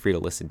always free to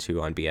listen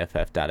to on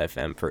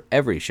BFF.fm for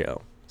every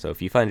show. So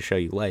if you find a show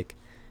you like,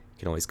 you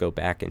can always go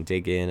back and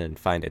dig in and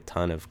find a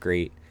ton of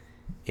great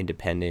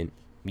independent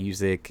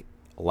music,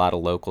 a lot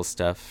of local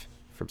stuff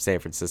from San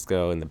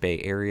Francisco and the Bay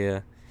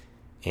Area,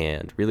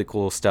 and really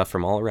cool stuff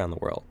from all around the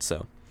world.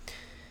 So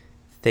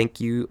thank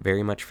you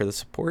very much for the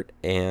support,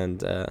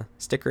 and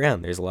stick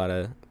around. There's a lot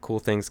of cool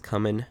things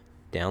coming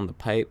down the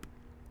pipe,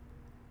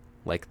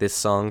 like this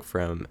song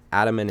from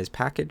Adam and His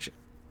Package.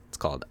 It's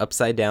called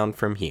Upside Down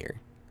From Here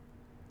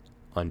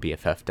on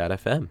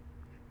BFF.fm.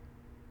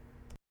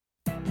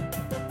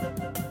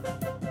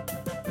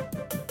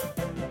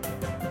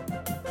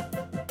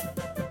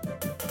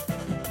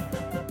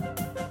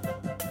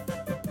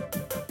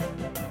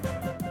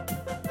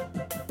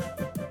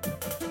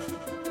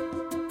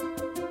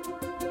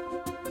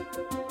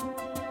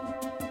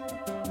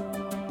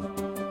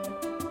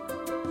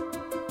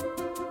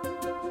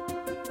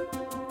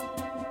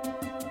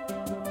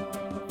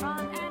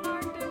 From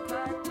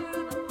Antarctica to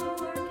the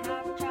polar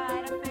cap,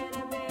 try to fit a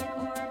big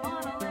orb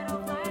on a little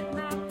flat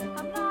map.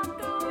 I'm not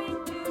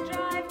going to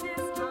drive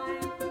this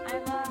time. I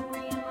love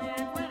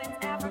Greenland when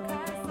it's Africa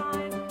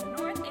size.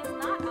 North is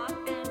not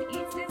up and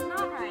east is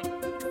not right,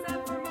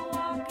 except for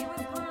Milwaukee,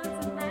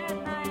 Wisconsin that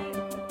night.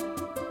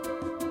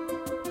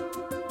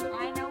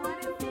 I know what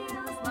it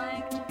feels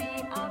like to be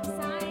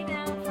upside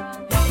down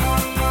from From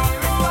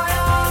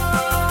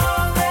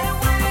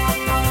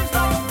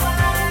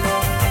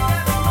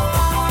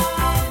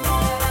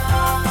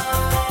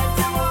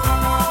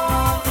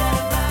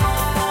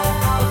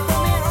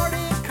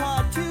Antarctica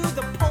to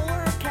the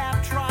polar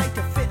cap, tried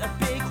to fit a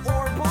big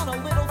orb on a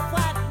little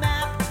flat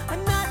map.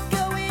 I'm not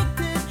going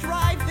to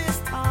drive this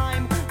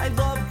time. I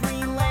love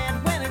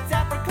Greenland when it's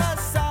Africa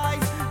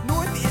size.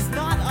 North is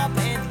not up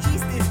and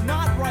east is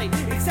not right,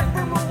 except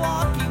for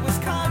Milwaukee,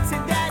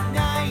 Wisconsin that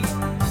night.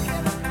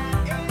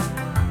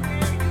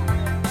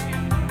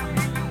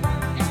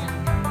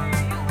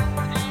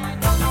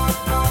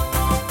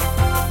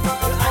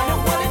 I know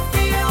what it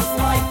feels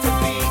like to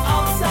be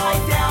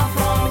upside down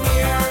from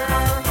here.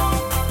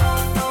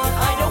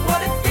 I know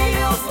what it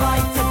feels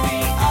like to be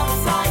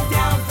upside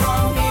down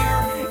from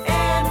here.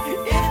 And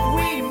if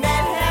we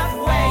met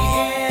halfway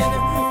in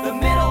the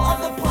middle of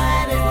the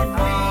planet, would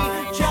we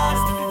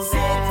just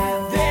sit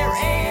there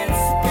and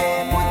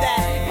spin? Would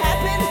that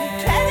happen?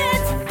 Can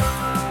it?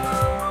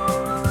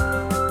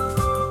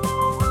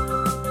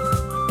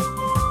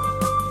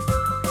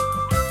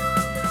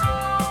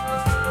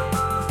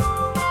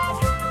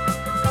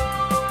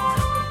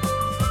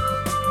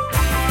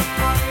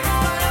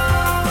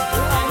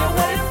 I know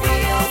what it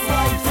feels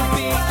like to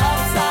be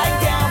upside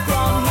down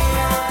from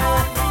here.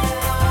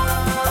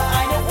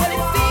 I know what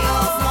it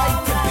feels like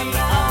to be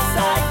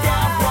upside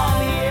down from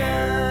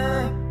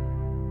here.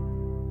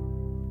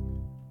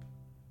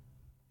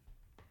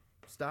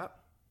 Stop.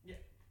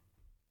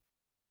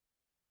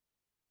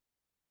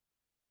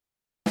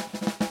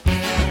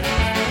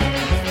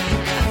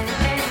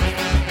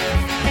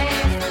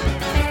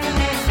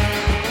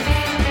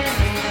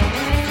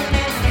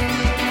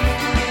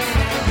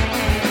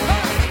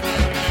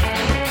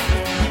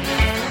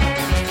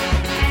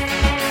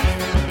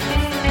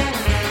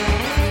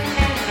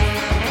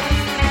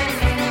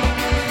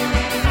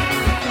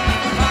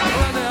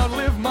 I'll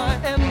outlive my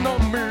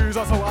enemies,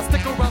 so I'll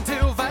stick around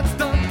till that's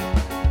done.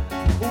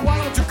 Why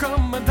don't you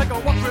come and take a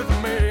walk with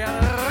me?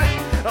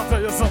 I'll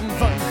tell you something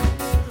fun.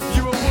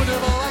 You would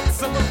have liked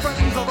some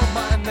friends of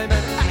mine. They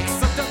made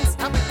accidents,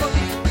 having fun.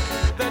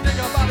 They dig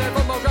a body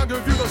from the ground,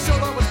 give you the show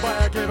that was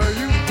back. If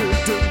you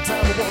didn't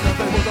tell the water,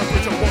 they would have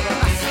put your water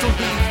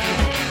asteroid.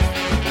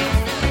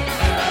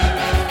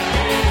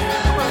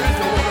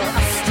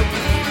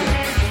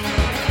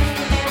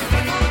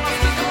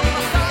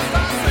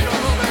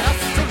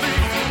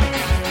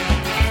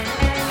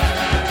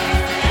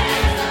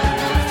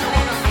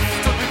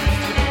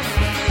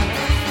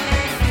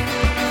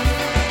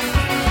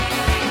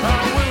 I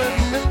will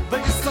admit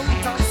they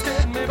sometimes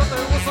scared me, but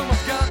there was so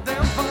much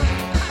goddamn fun.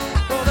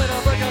 Well, they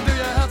don't break into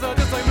your house, I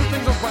just like move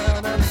things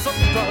around, and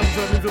sometimes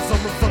I leave you some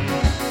fun.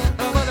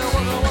 But there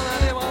was one I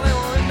did while they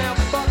were in their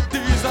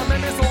bodies that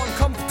made me so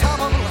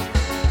uncomfortable.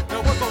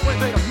 It was the way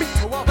they meet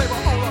to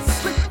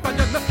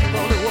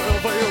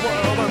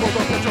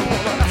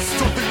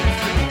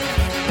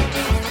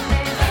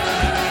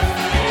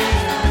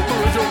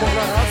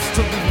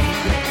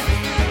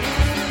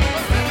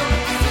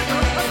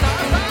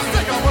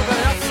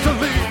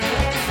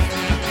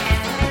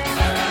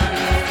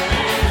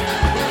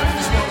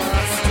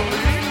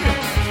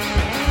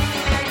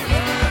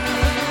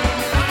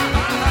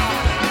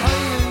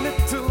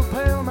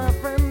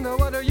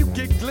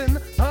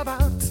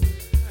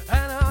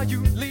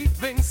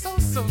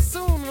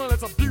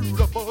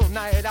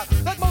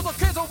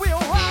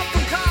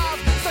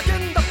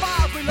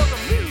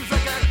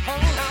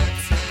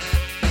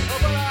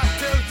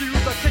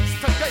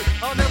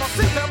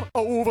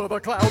the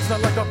clouds that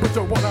like a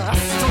picture one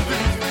has to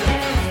leave.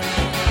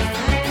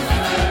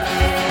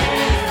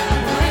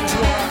 Which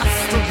one has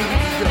to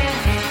leave?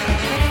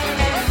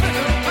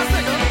 A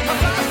singer, a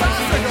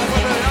fast singer,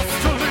 but it has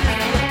to leave.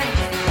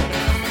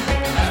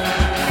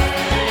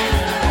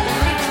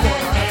 Which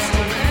one has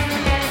to leave?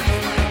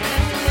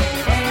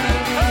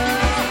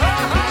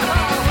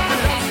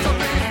 It has to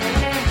leave.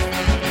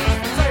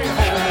 Say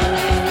oh,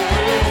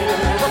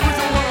 but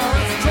which one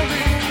has to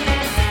leave?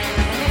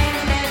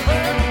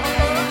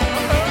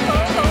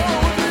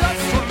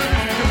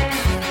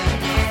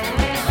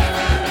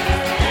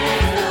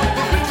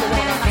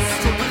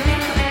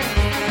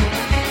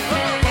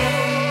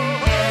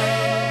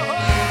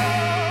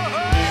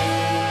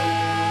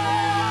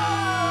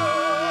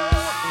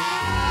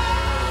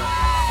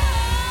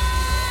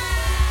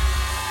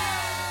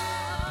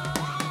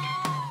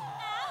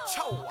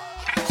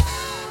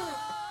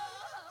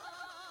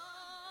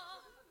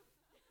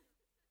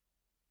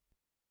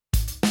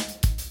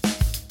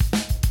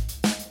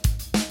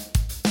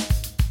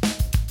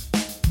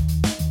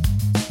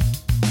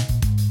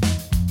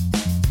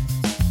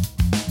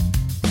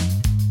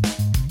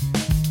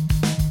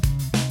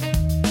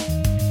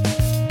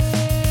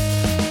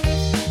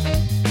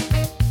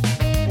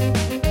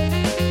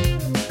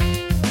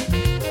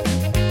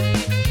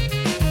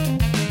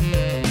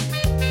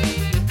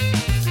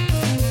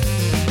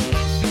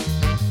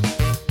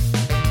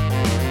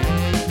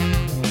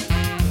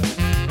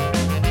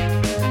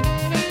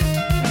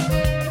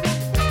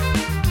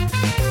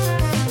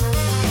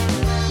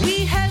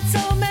 We had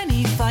so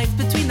many fights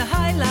between the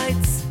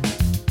highlights.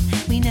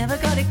 We never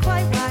got it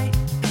quite right.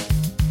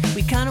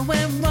 We kinda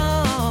went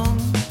wrong.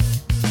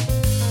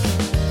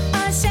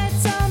 I shed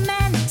so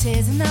many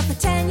tears and now for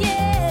 10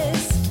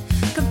 years,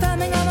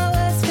 confirming all my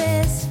worst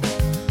fears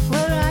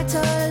were right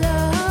all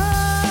along.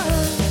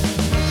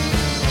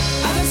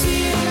 I can see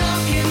you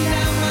knocking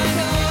down my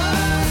door,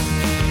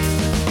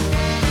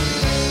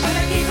 but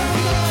I keep on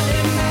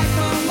calling back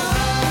for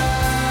more.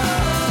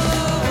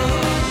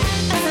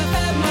 As I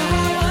felt my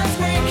heart was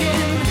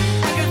breaking,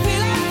 I could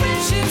feel our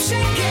friendship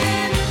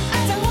shaking.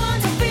 As I want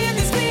to feel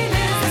these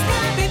feelings, this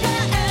can't be the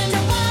end.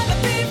 I wanna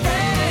be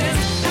friends.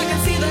 I can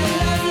see the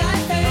love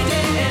light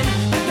fading,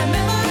 but the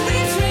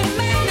memories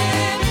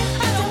remaining.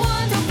 I don't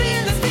want to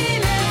feel these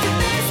feelings. If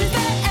this is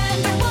the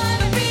end, I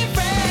wanna be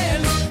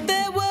friends.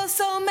 There were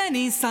so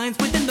many signs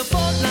within the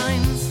fault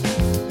lines,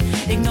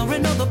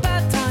 ignoring all the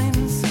bad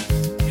times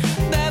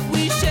that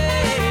we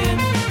shared.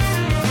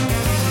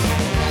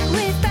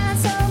 We found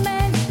so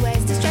many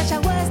ways to stretch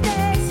our worst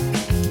days.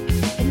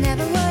 It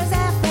never was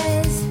our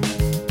phase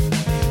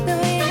that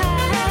we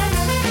had.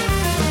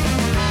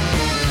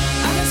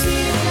 I can see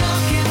you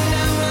knocking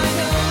down my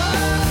door,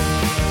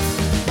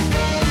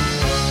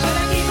 but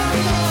I keep on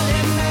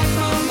calling back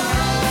for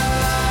more.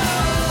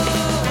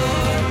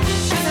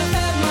 As I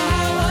felt my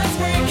heart was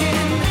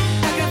breaking,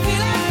 I could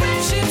feel our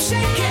friendship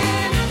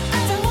shaking.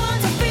 As I want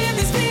to feel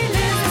these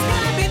feelings, this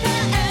can't be the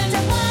end.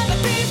 I wanna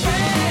be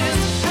friends.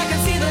 I can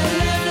see the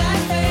love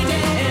light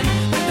fading,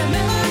 but the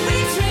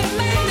memories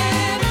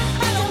remaining.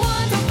 I don't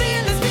want to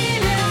feel these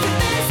feelings. If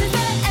this is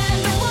the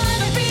end, I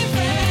wanna be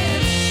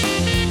friends.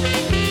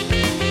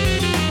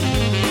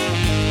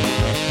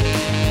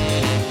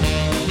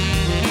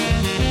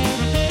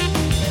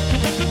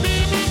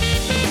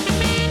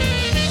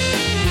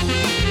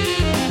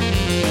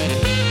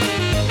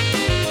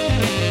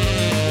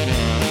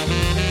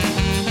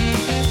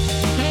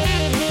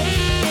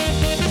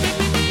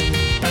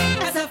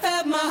 As I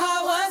felt my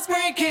heart was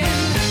breaking,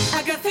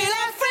 I could feel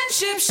our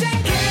friendship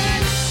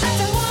shaking. As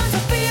I want to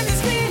feel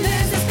these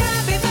feelings, this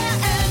can't be the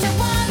end. I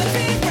wanna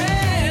be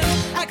friends.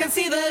 I can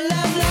see the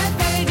love light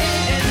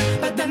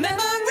fading, but the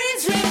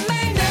memories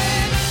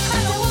remaining. I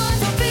don't want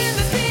to feel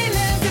these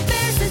feelings. If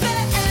this is the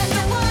end,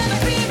 I wanna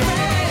be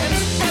friends.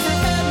 As I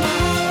felt my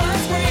heart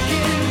was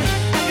breaking,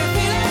 I could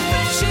feel our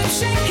friendship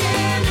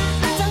shaking.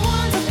 As I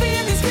want to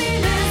feel these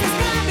feelings, this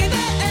can't be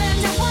the end.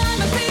 I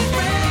wanna be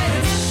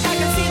friends. I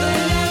can see the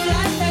love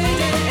light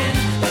fading,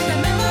 but the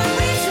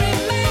memories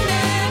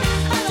remaining.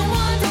 I don't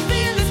want to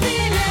feel these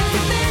feelings.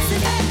 If this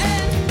is the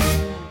end.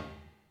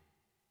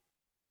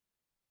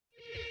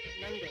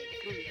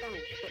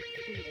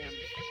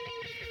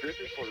 This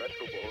is for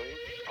Electro Boy.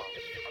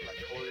 I'm like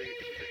totally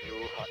this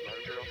new hot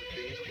manager on the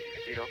scene,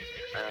 you know.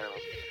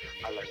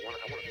 I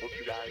want to book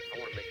you guys. I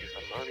want to make you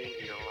some money,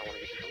 you know. I want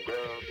to get you some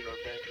girls, you know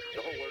what I'm saying?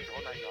 The whole works, the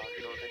whole 9 yards,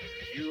 you know what I'm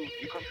saying?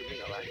 You come to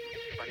me, all right?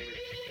 My name is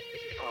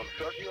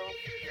Sergio,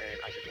 and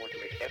I just want to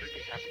make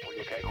everything happen for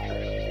you, okay?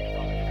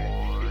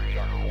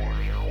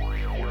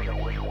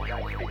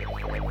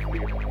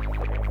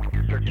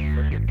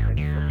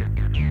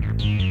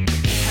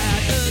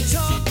 Had a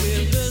talk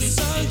with the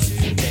sun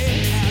today.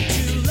 Had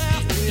to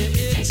laugh when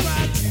it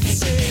tried to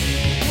say,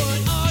 "What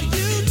are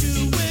you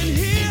doing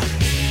here?"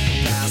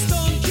 Passed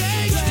on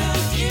gate.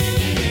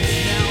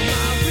 Now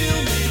my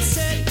real name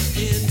set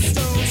in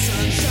stone.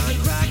 Sunshine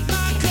cracked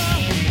my car.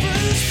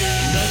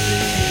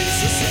 Nothing is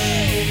the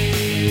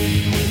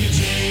same when you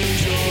change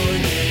your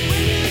name.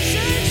 When you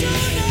change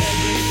your name,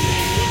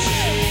 everything will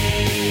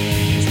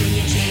change.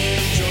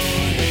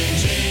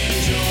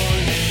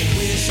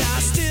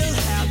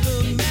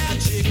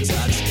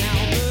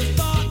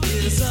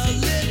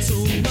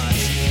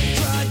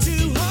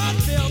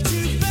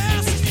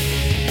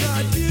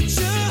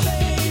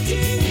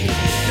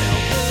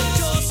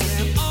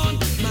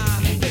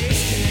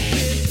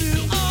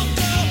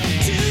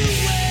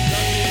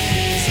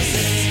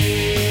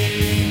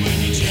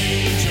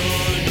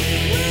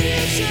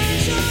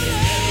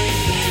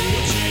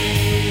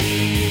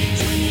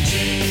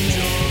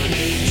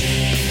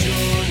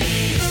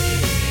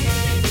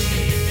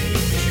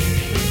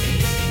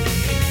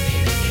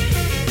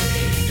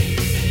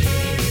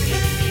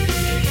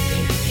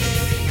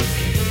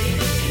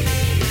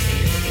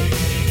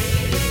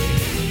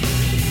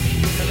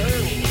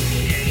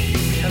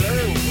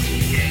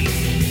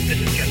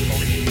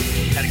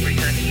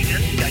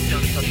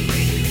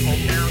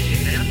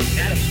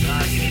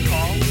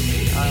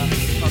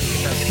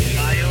 getting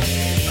bio,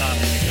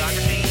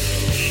 photography,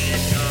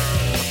 and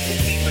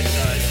we'll meet with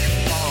Jim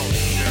Paul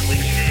either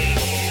later today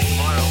or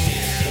tomorrow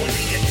once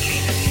he gets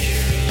changes.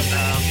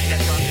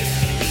 That process is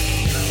going to be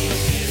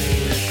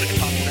as quick as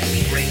possible. That's going to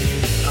be great.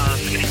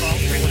 Give me a call,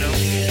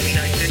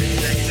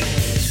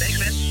 310-396-96. Thanks,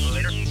 man.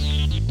 Later.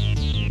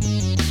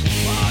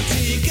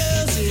 Party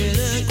girls in a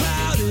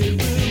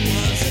crowded room.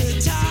 Once a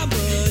time,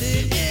 but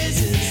it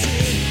isn't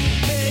soon.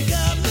 Make a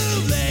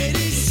move,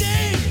 ladies,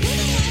 sing.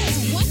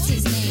 What's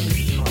his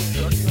name?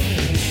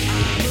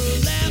 I'm a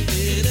lamp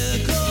in a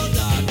cold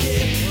dark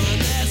cave, one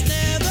that's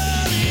never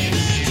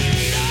even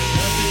turned on.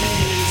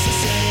 Nothing is the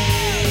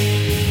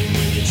same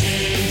when you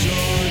change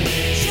your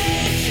name.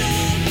 Change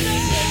your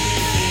name.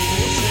 Everything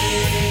will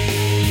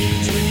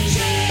change when you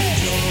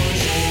change your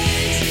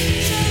name.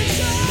 Change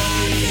your name.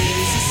 Nothing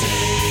is the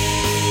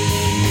same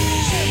when you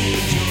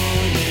change your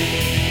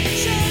name.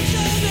 Change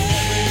your name.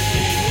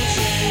 Everything will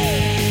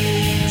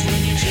change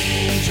when you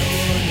change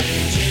your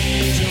name.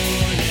 Change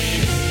your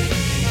name.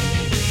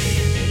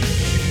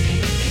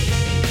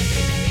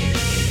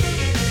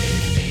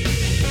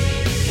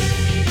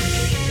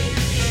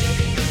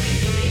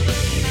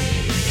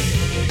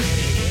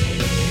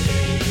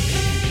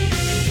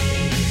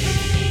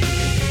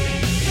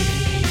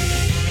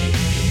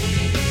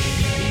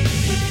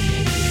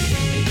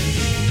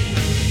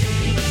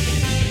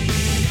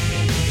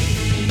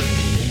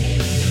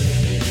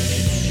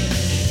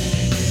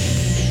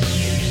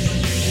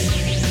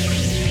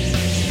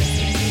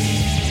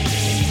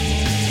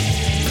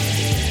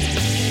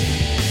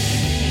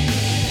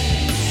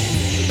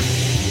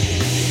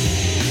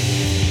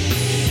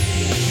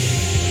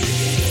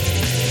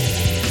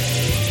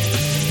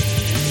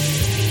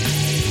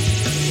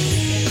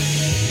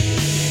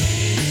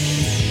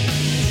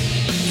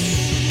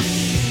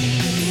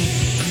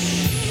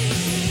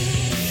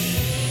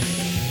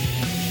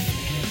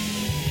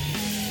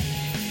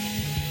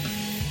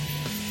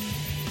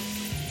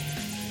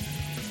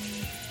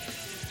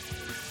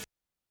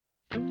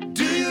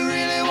 Do you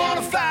really want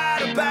to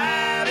fight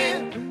about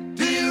it?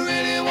 Do you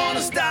really want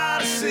to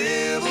start a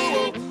civil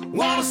war?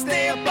 Want to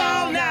stay up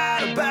all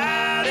night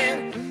about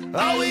it?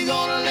 Are we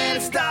gonna let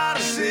it start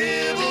a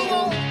civil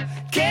war?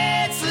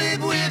 Can't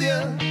sleep with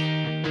you.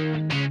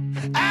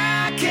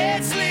 I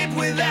can't sleep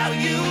without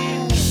you.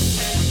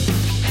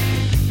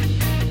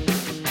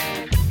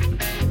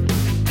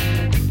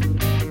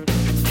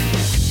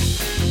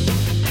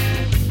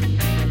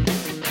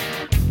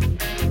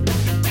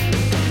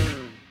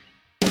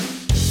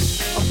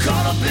 I'm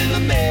caught up in the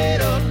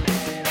middle.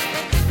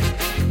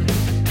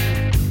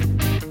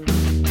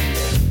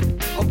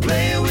 I'm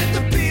playing with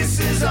the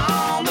pieces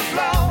on the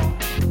floor.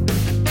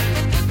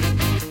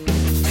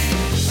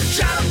 I'm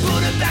trying to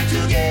put it back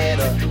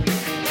together.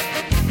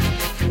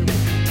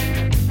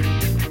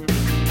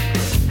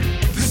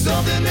 There's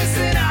something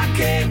missing, I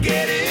can't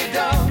get it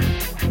done.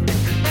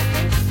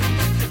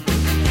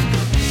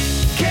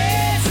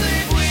 Can't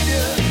sleep with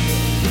you.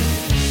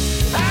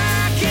 I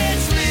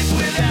can't sleep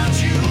without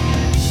you.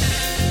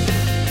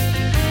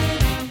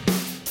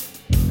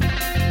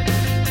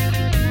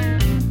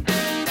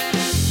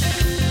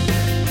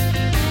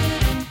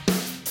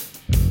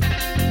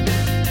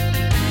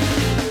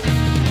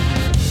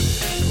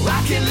 I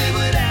can't live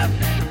without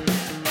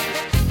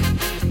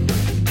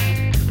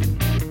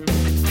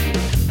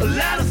a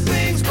lot of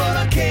things, but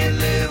I can't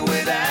live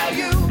without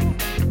you.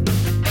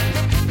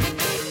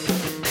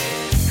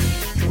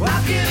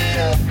 I'll give it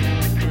up.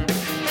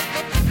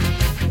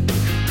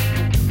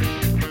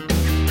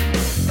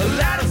 A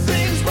lot of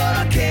things, but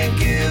I can't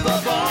give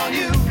up on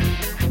you.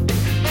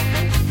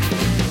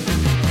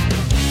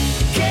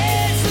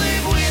 Can't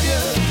sleep with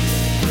you.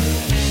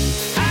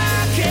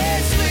 I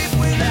can't sleep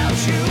without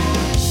you.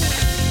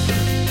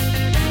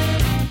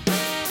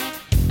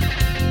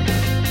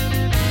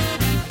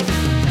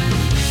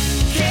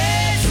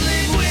 Can't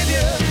sleep with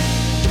you.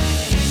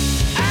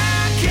 I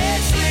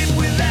can't sleep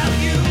without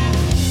you.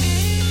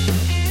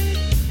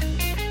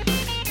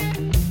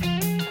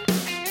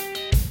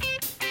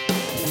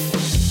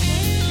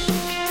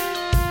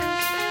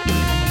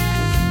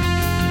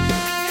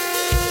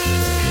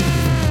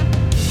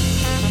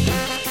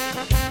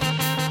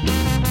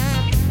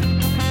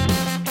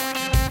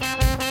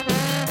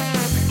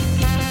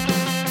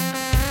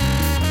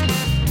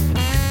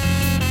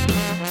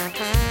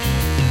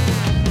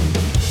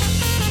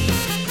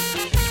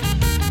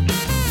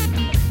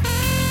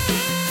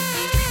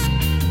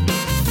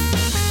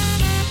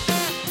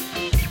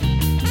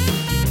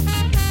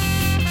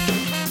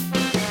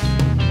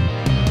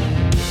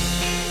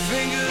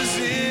 Fingers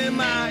in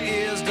my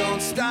ears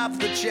don't stop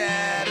the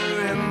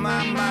chatter in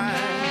my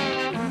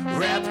mind.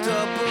 Wrapped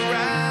up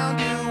around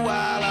you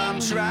while I'm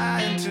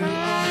trying to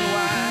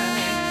unwind.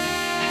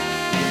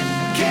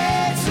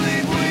 Can't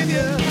sleep with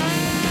you.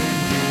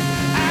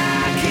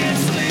 I can't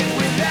sleep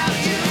without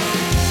you.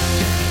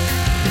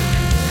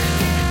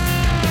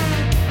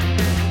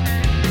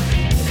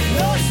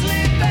 No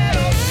sleep at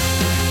all.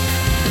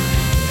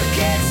 I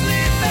can't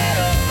sleep at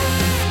all.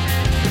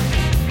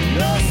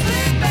 No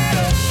sleep at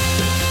all.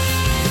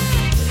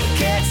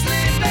 Can't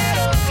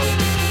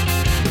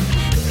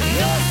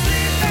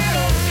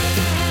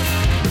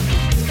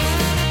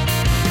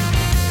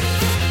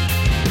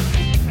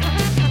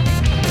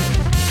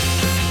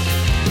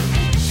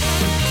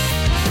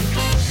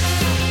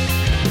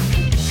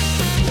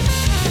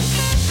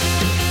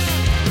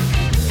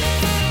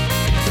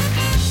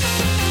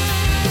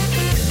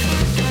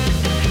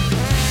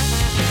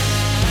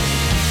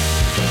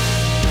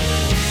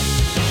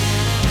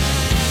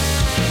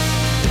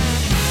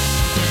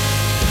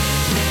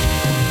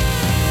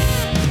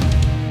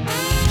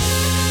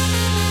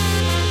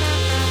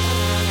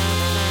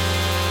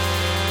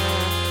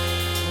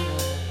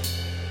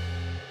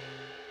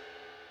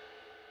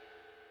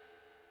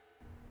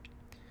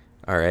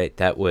Alright,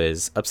 that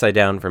was Upside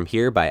Down From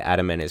Here by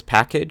Adam and His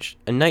Package,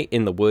 A Night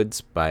in the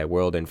Woods by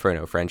World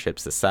Inferno Friendship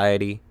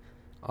Society,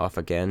 Off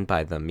Again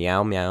by the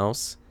Meow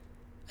Meows,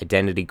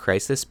 Identity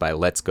Crisis by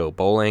Let's Go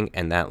Bowling,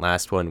 and that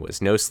last one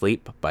was No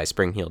Sleep by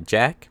Spring-Heeled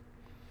Jack.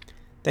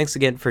 Thanks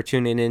again for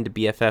tuning in to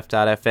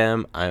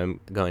BFF.FM. I'm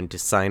going to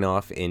sign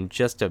off in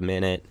just a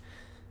minute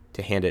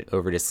to hand it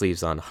over to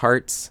Sleeves on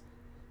Hearts.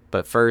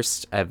 But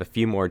first, I have a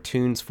few more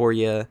tunes for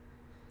you.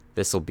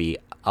 This will be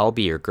I'll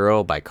Be Your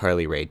Girl by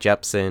Carly Rae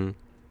Jepsen,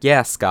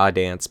 Yeah, Ska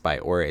Dance by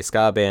Ore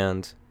Ska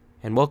Band,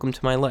 and Welcome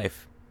to My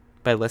Life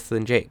by Less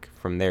Than Jake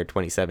from their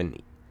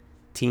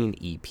 2017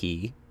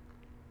 EP,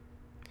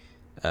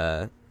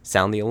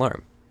 Sound the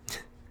Alarm.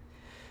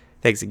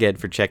 Thanks again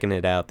for checking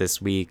it out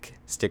this week.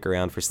 Stick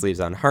around for Sleeves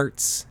on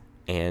Hearts,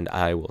 and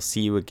I will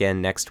see you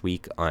again next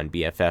week on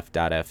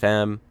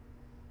BFF.FM.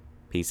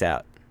 Peace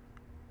out.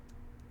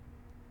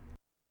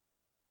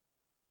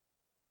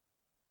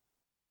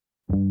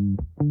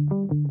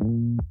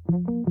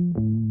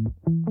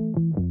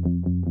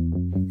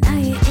 Now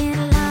you're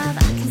in love,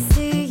 I can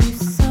see you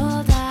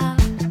sold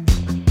out.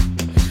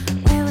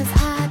 Where was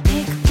I?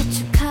 Big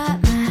picture cut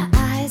my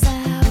eyes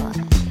out.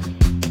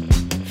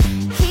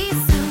 He's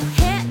so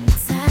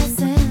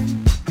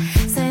hypnotizing.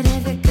 Said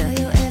every girl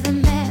you ever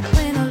met,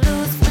 win or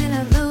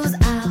lose,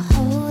 I'll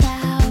hold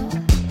out.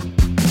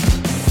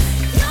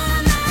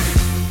 You're my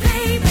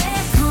baby,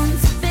 come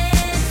to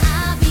bed,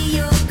 I'll be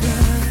your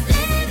girl.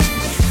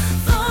 Living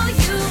for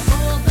you.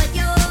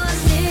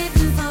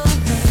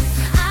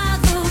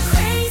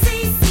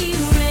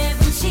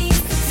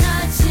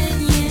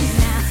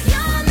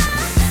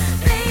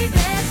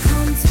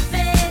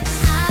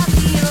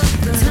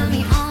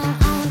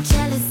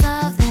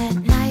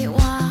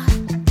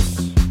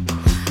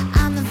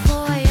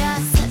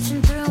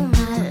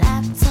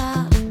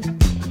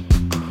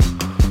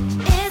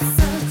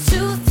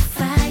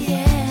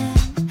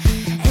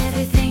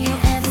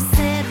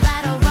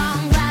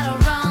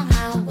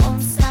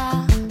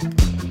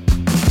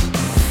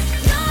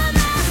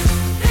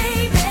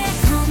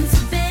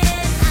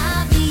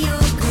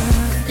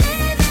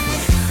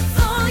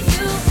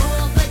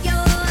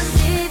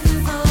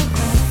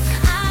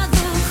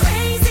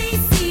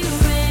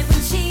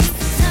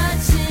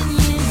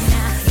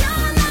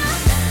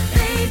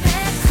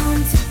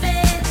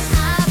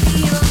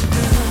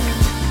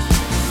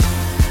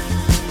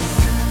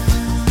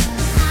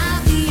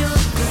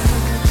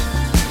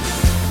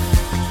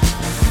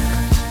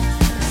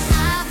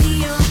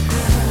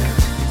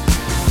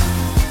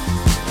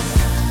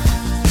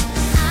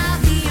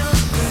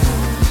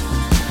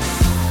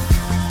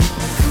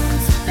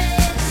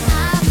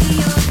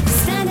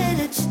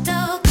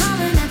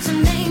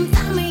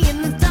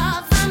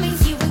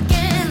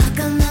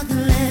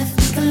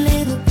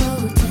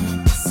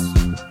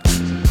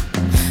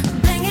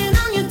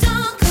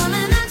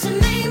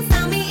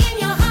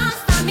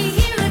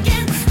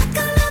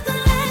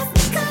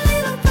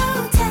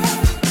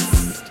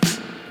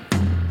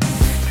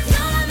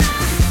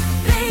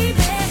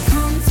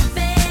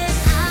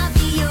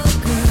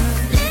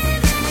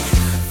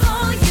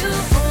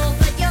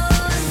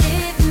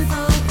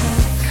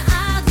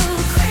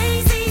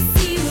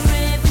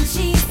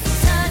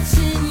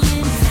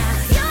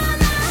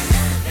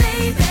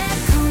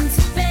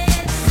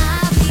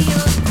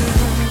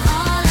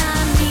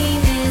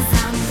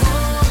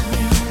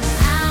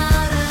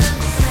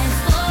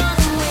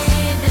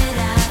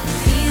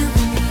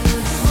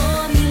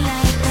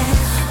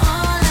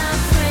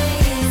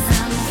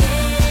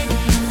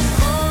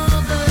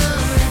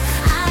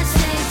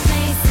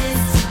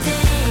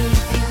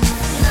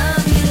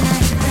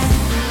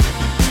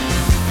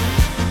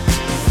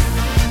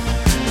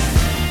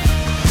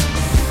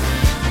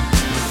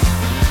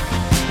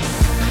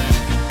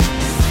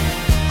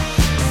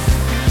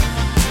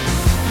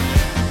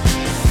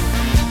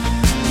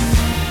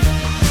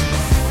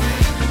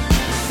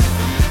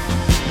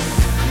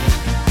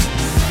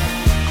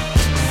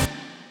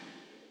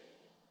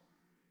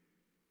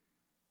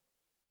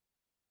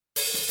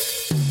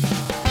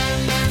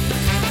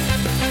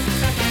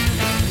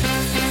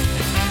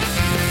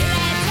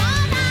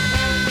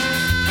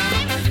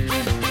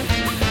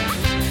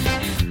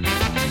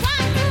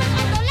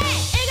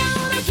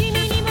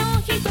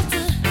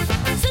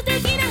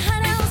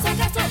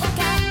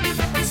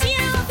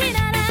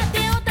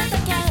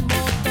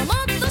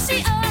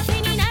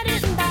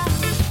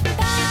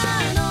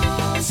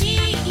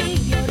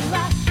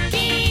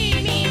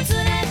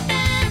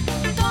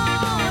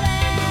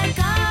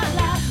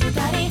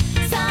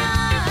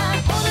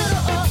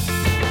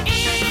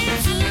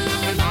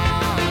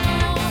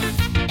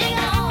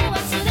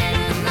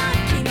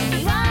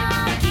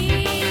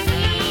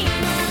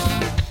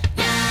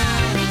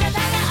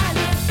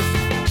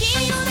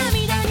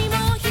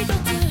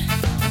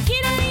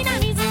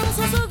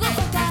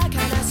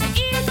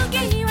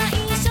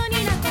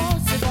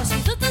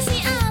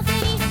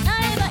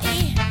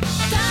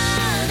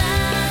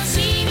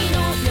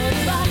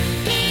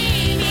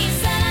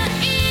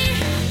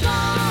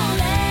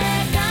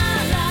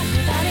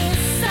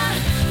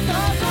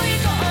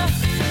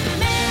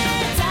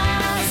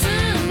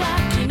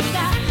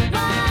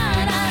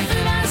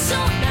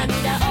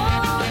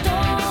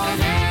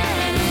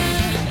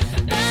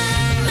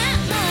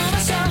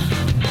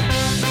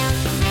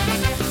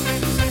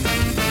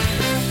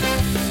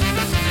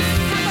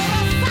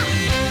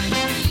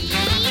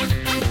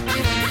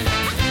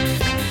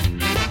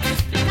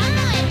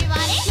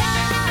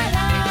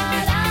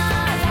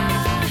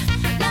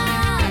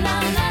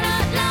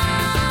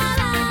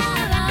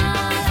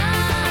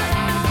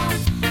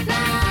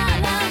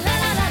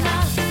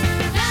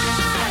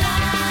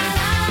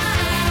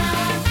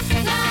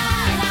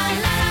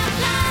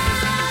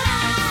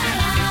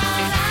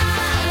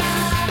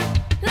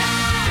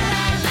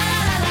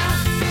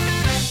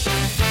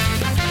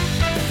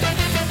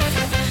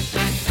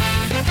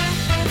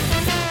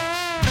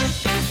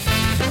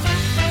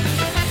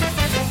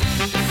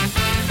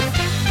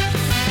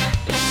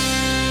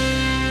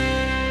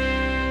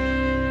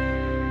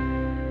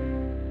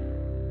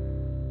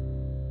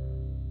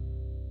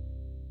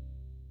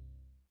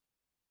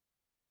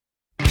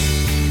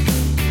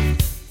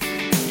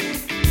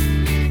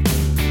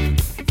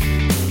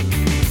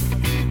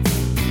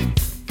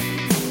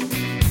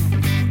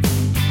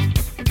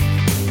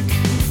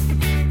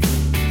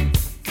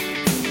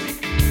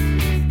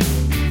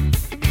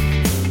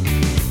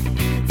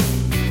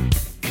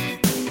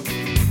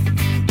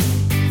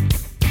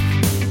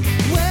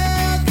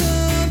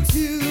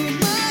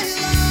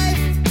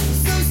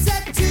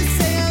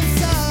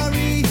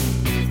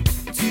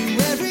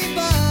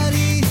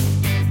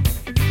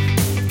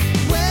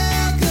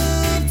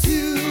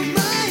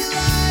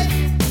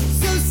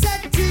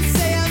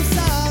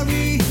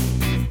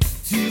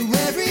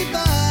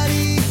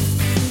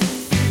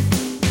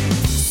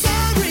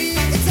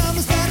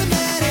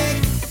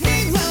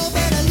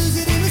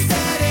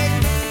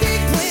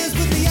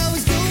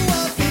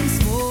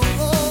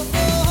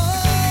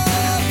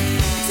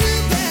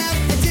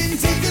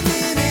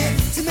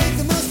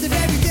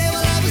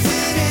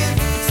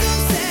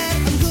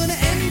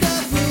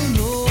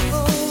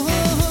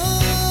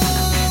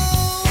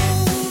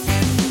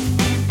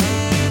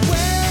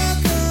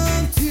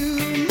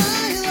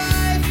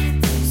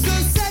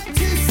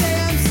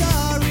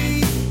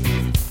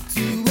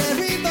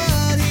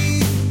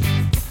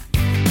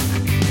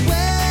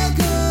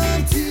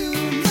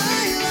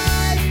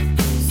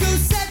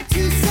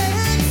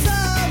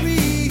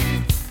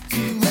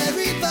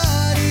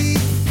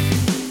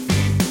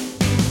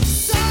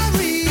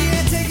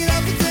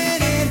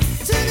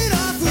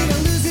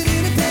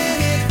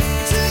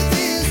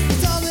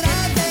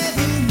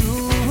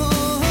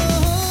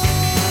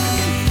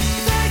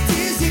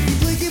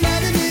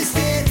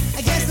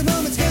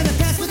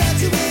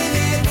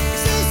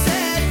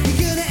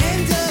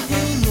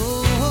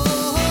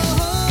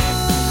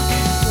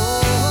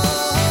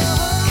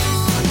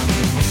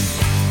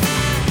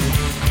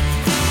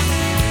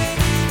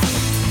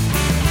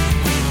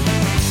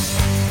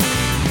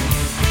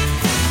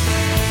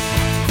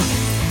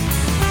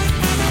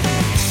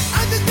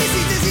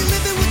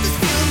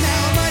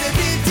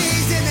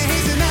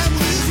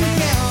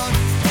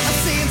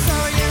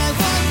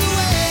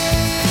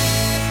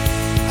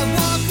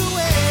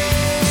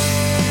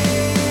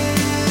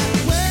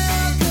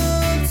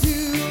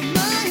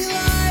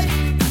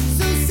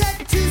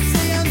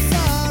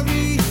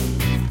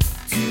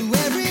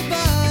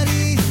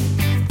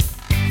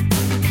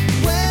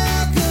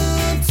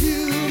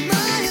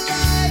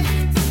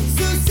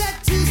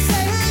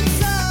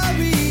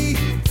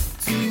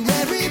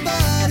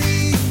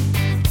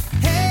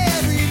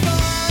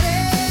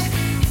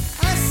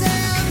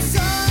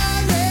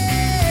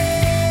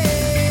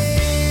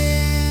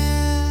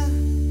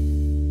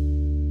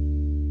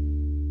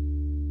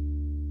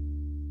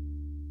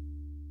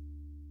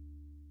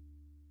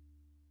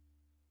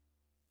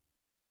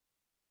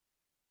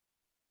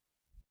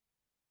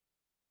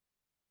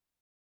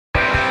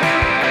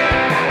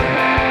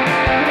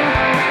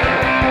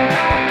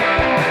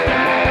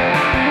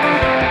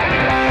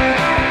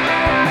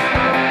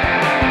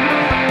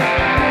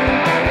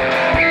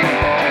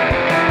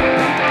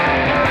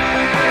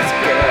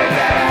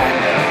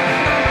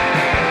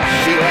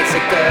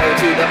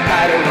 to the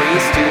pottery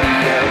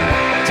studio.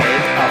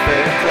 Take off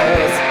her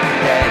clothes,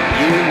 then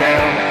you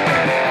know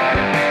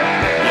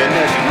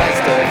she likes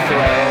to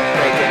throw.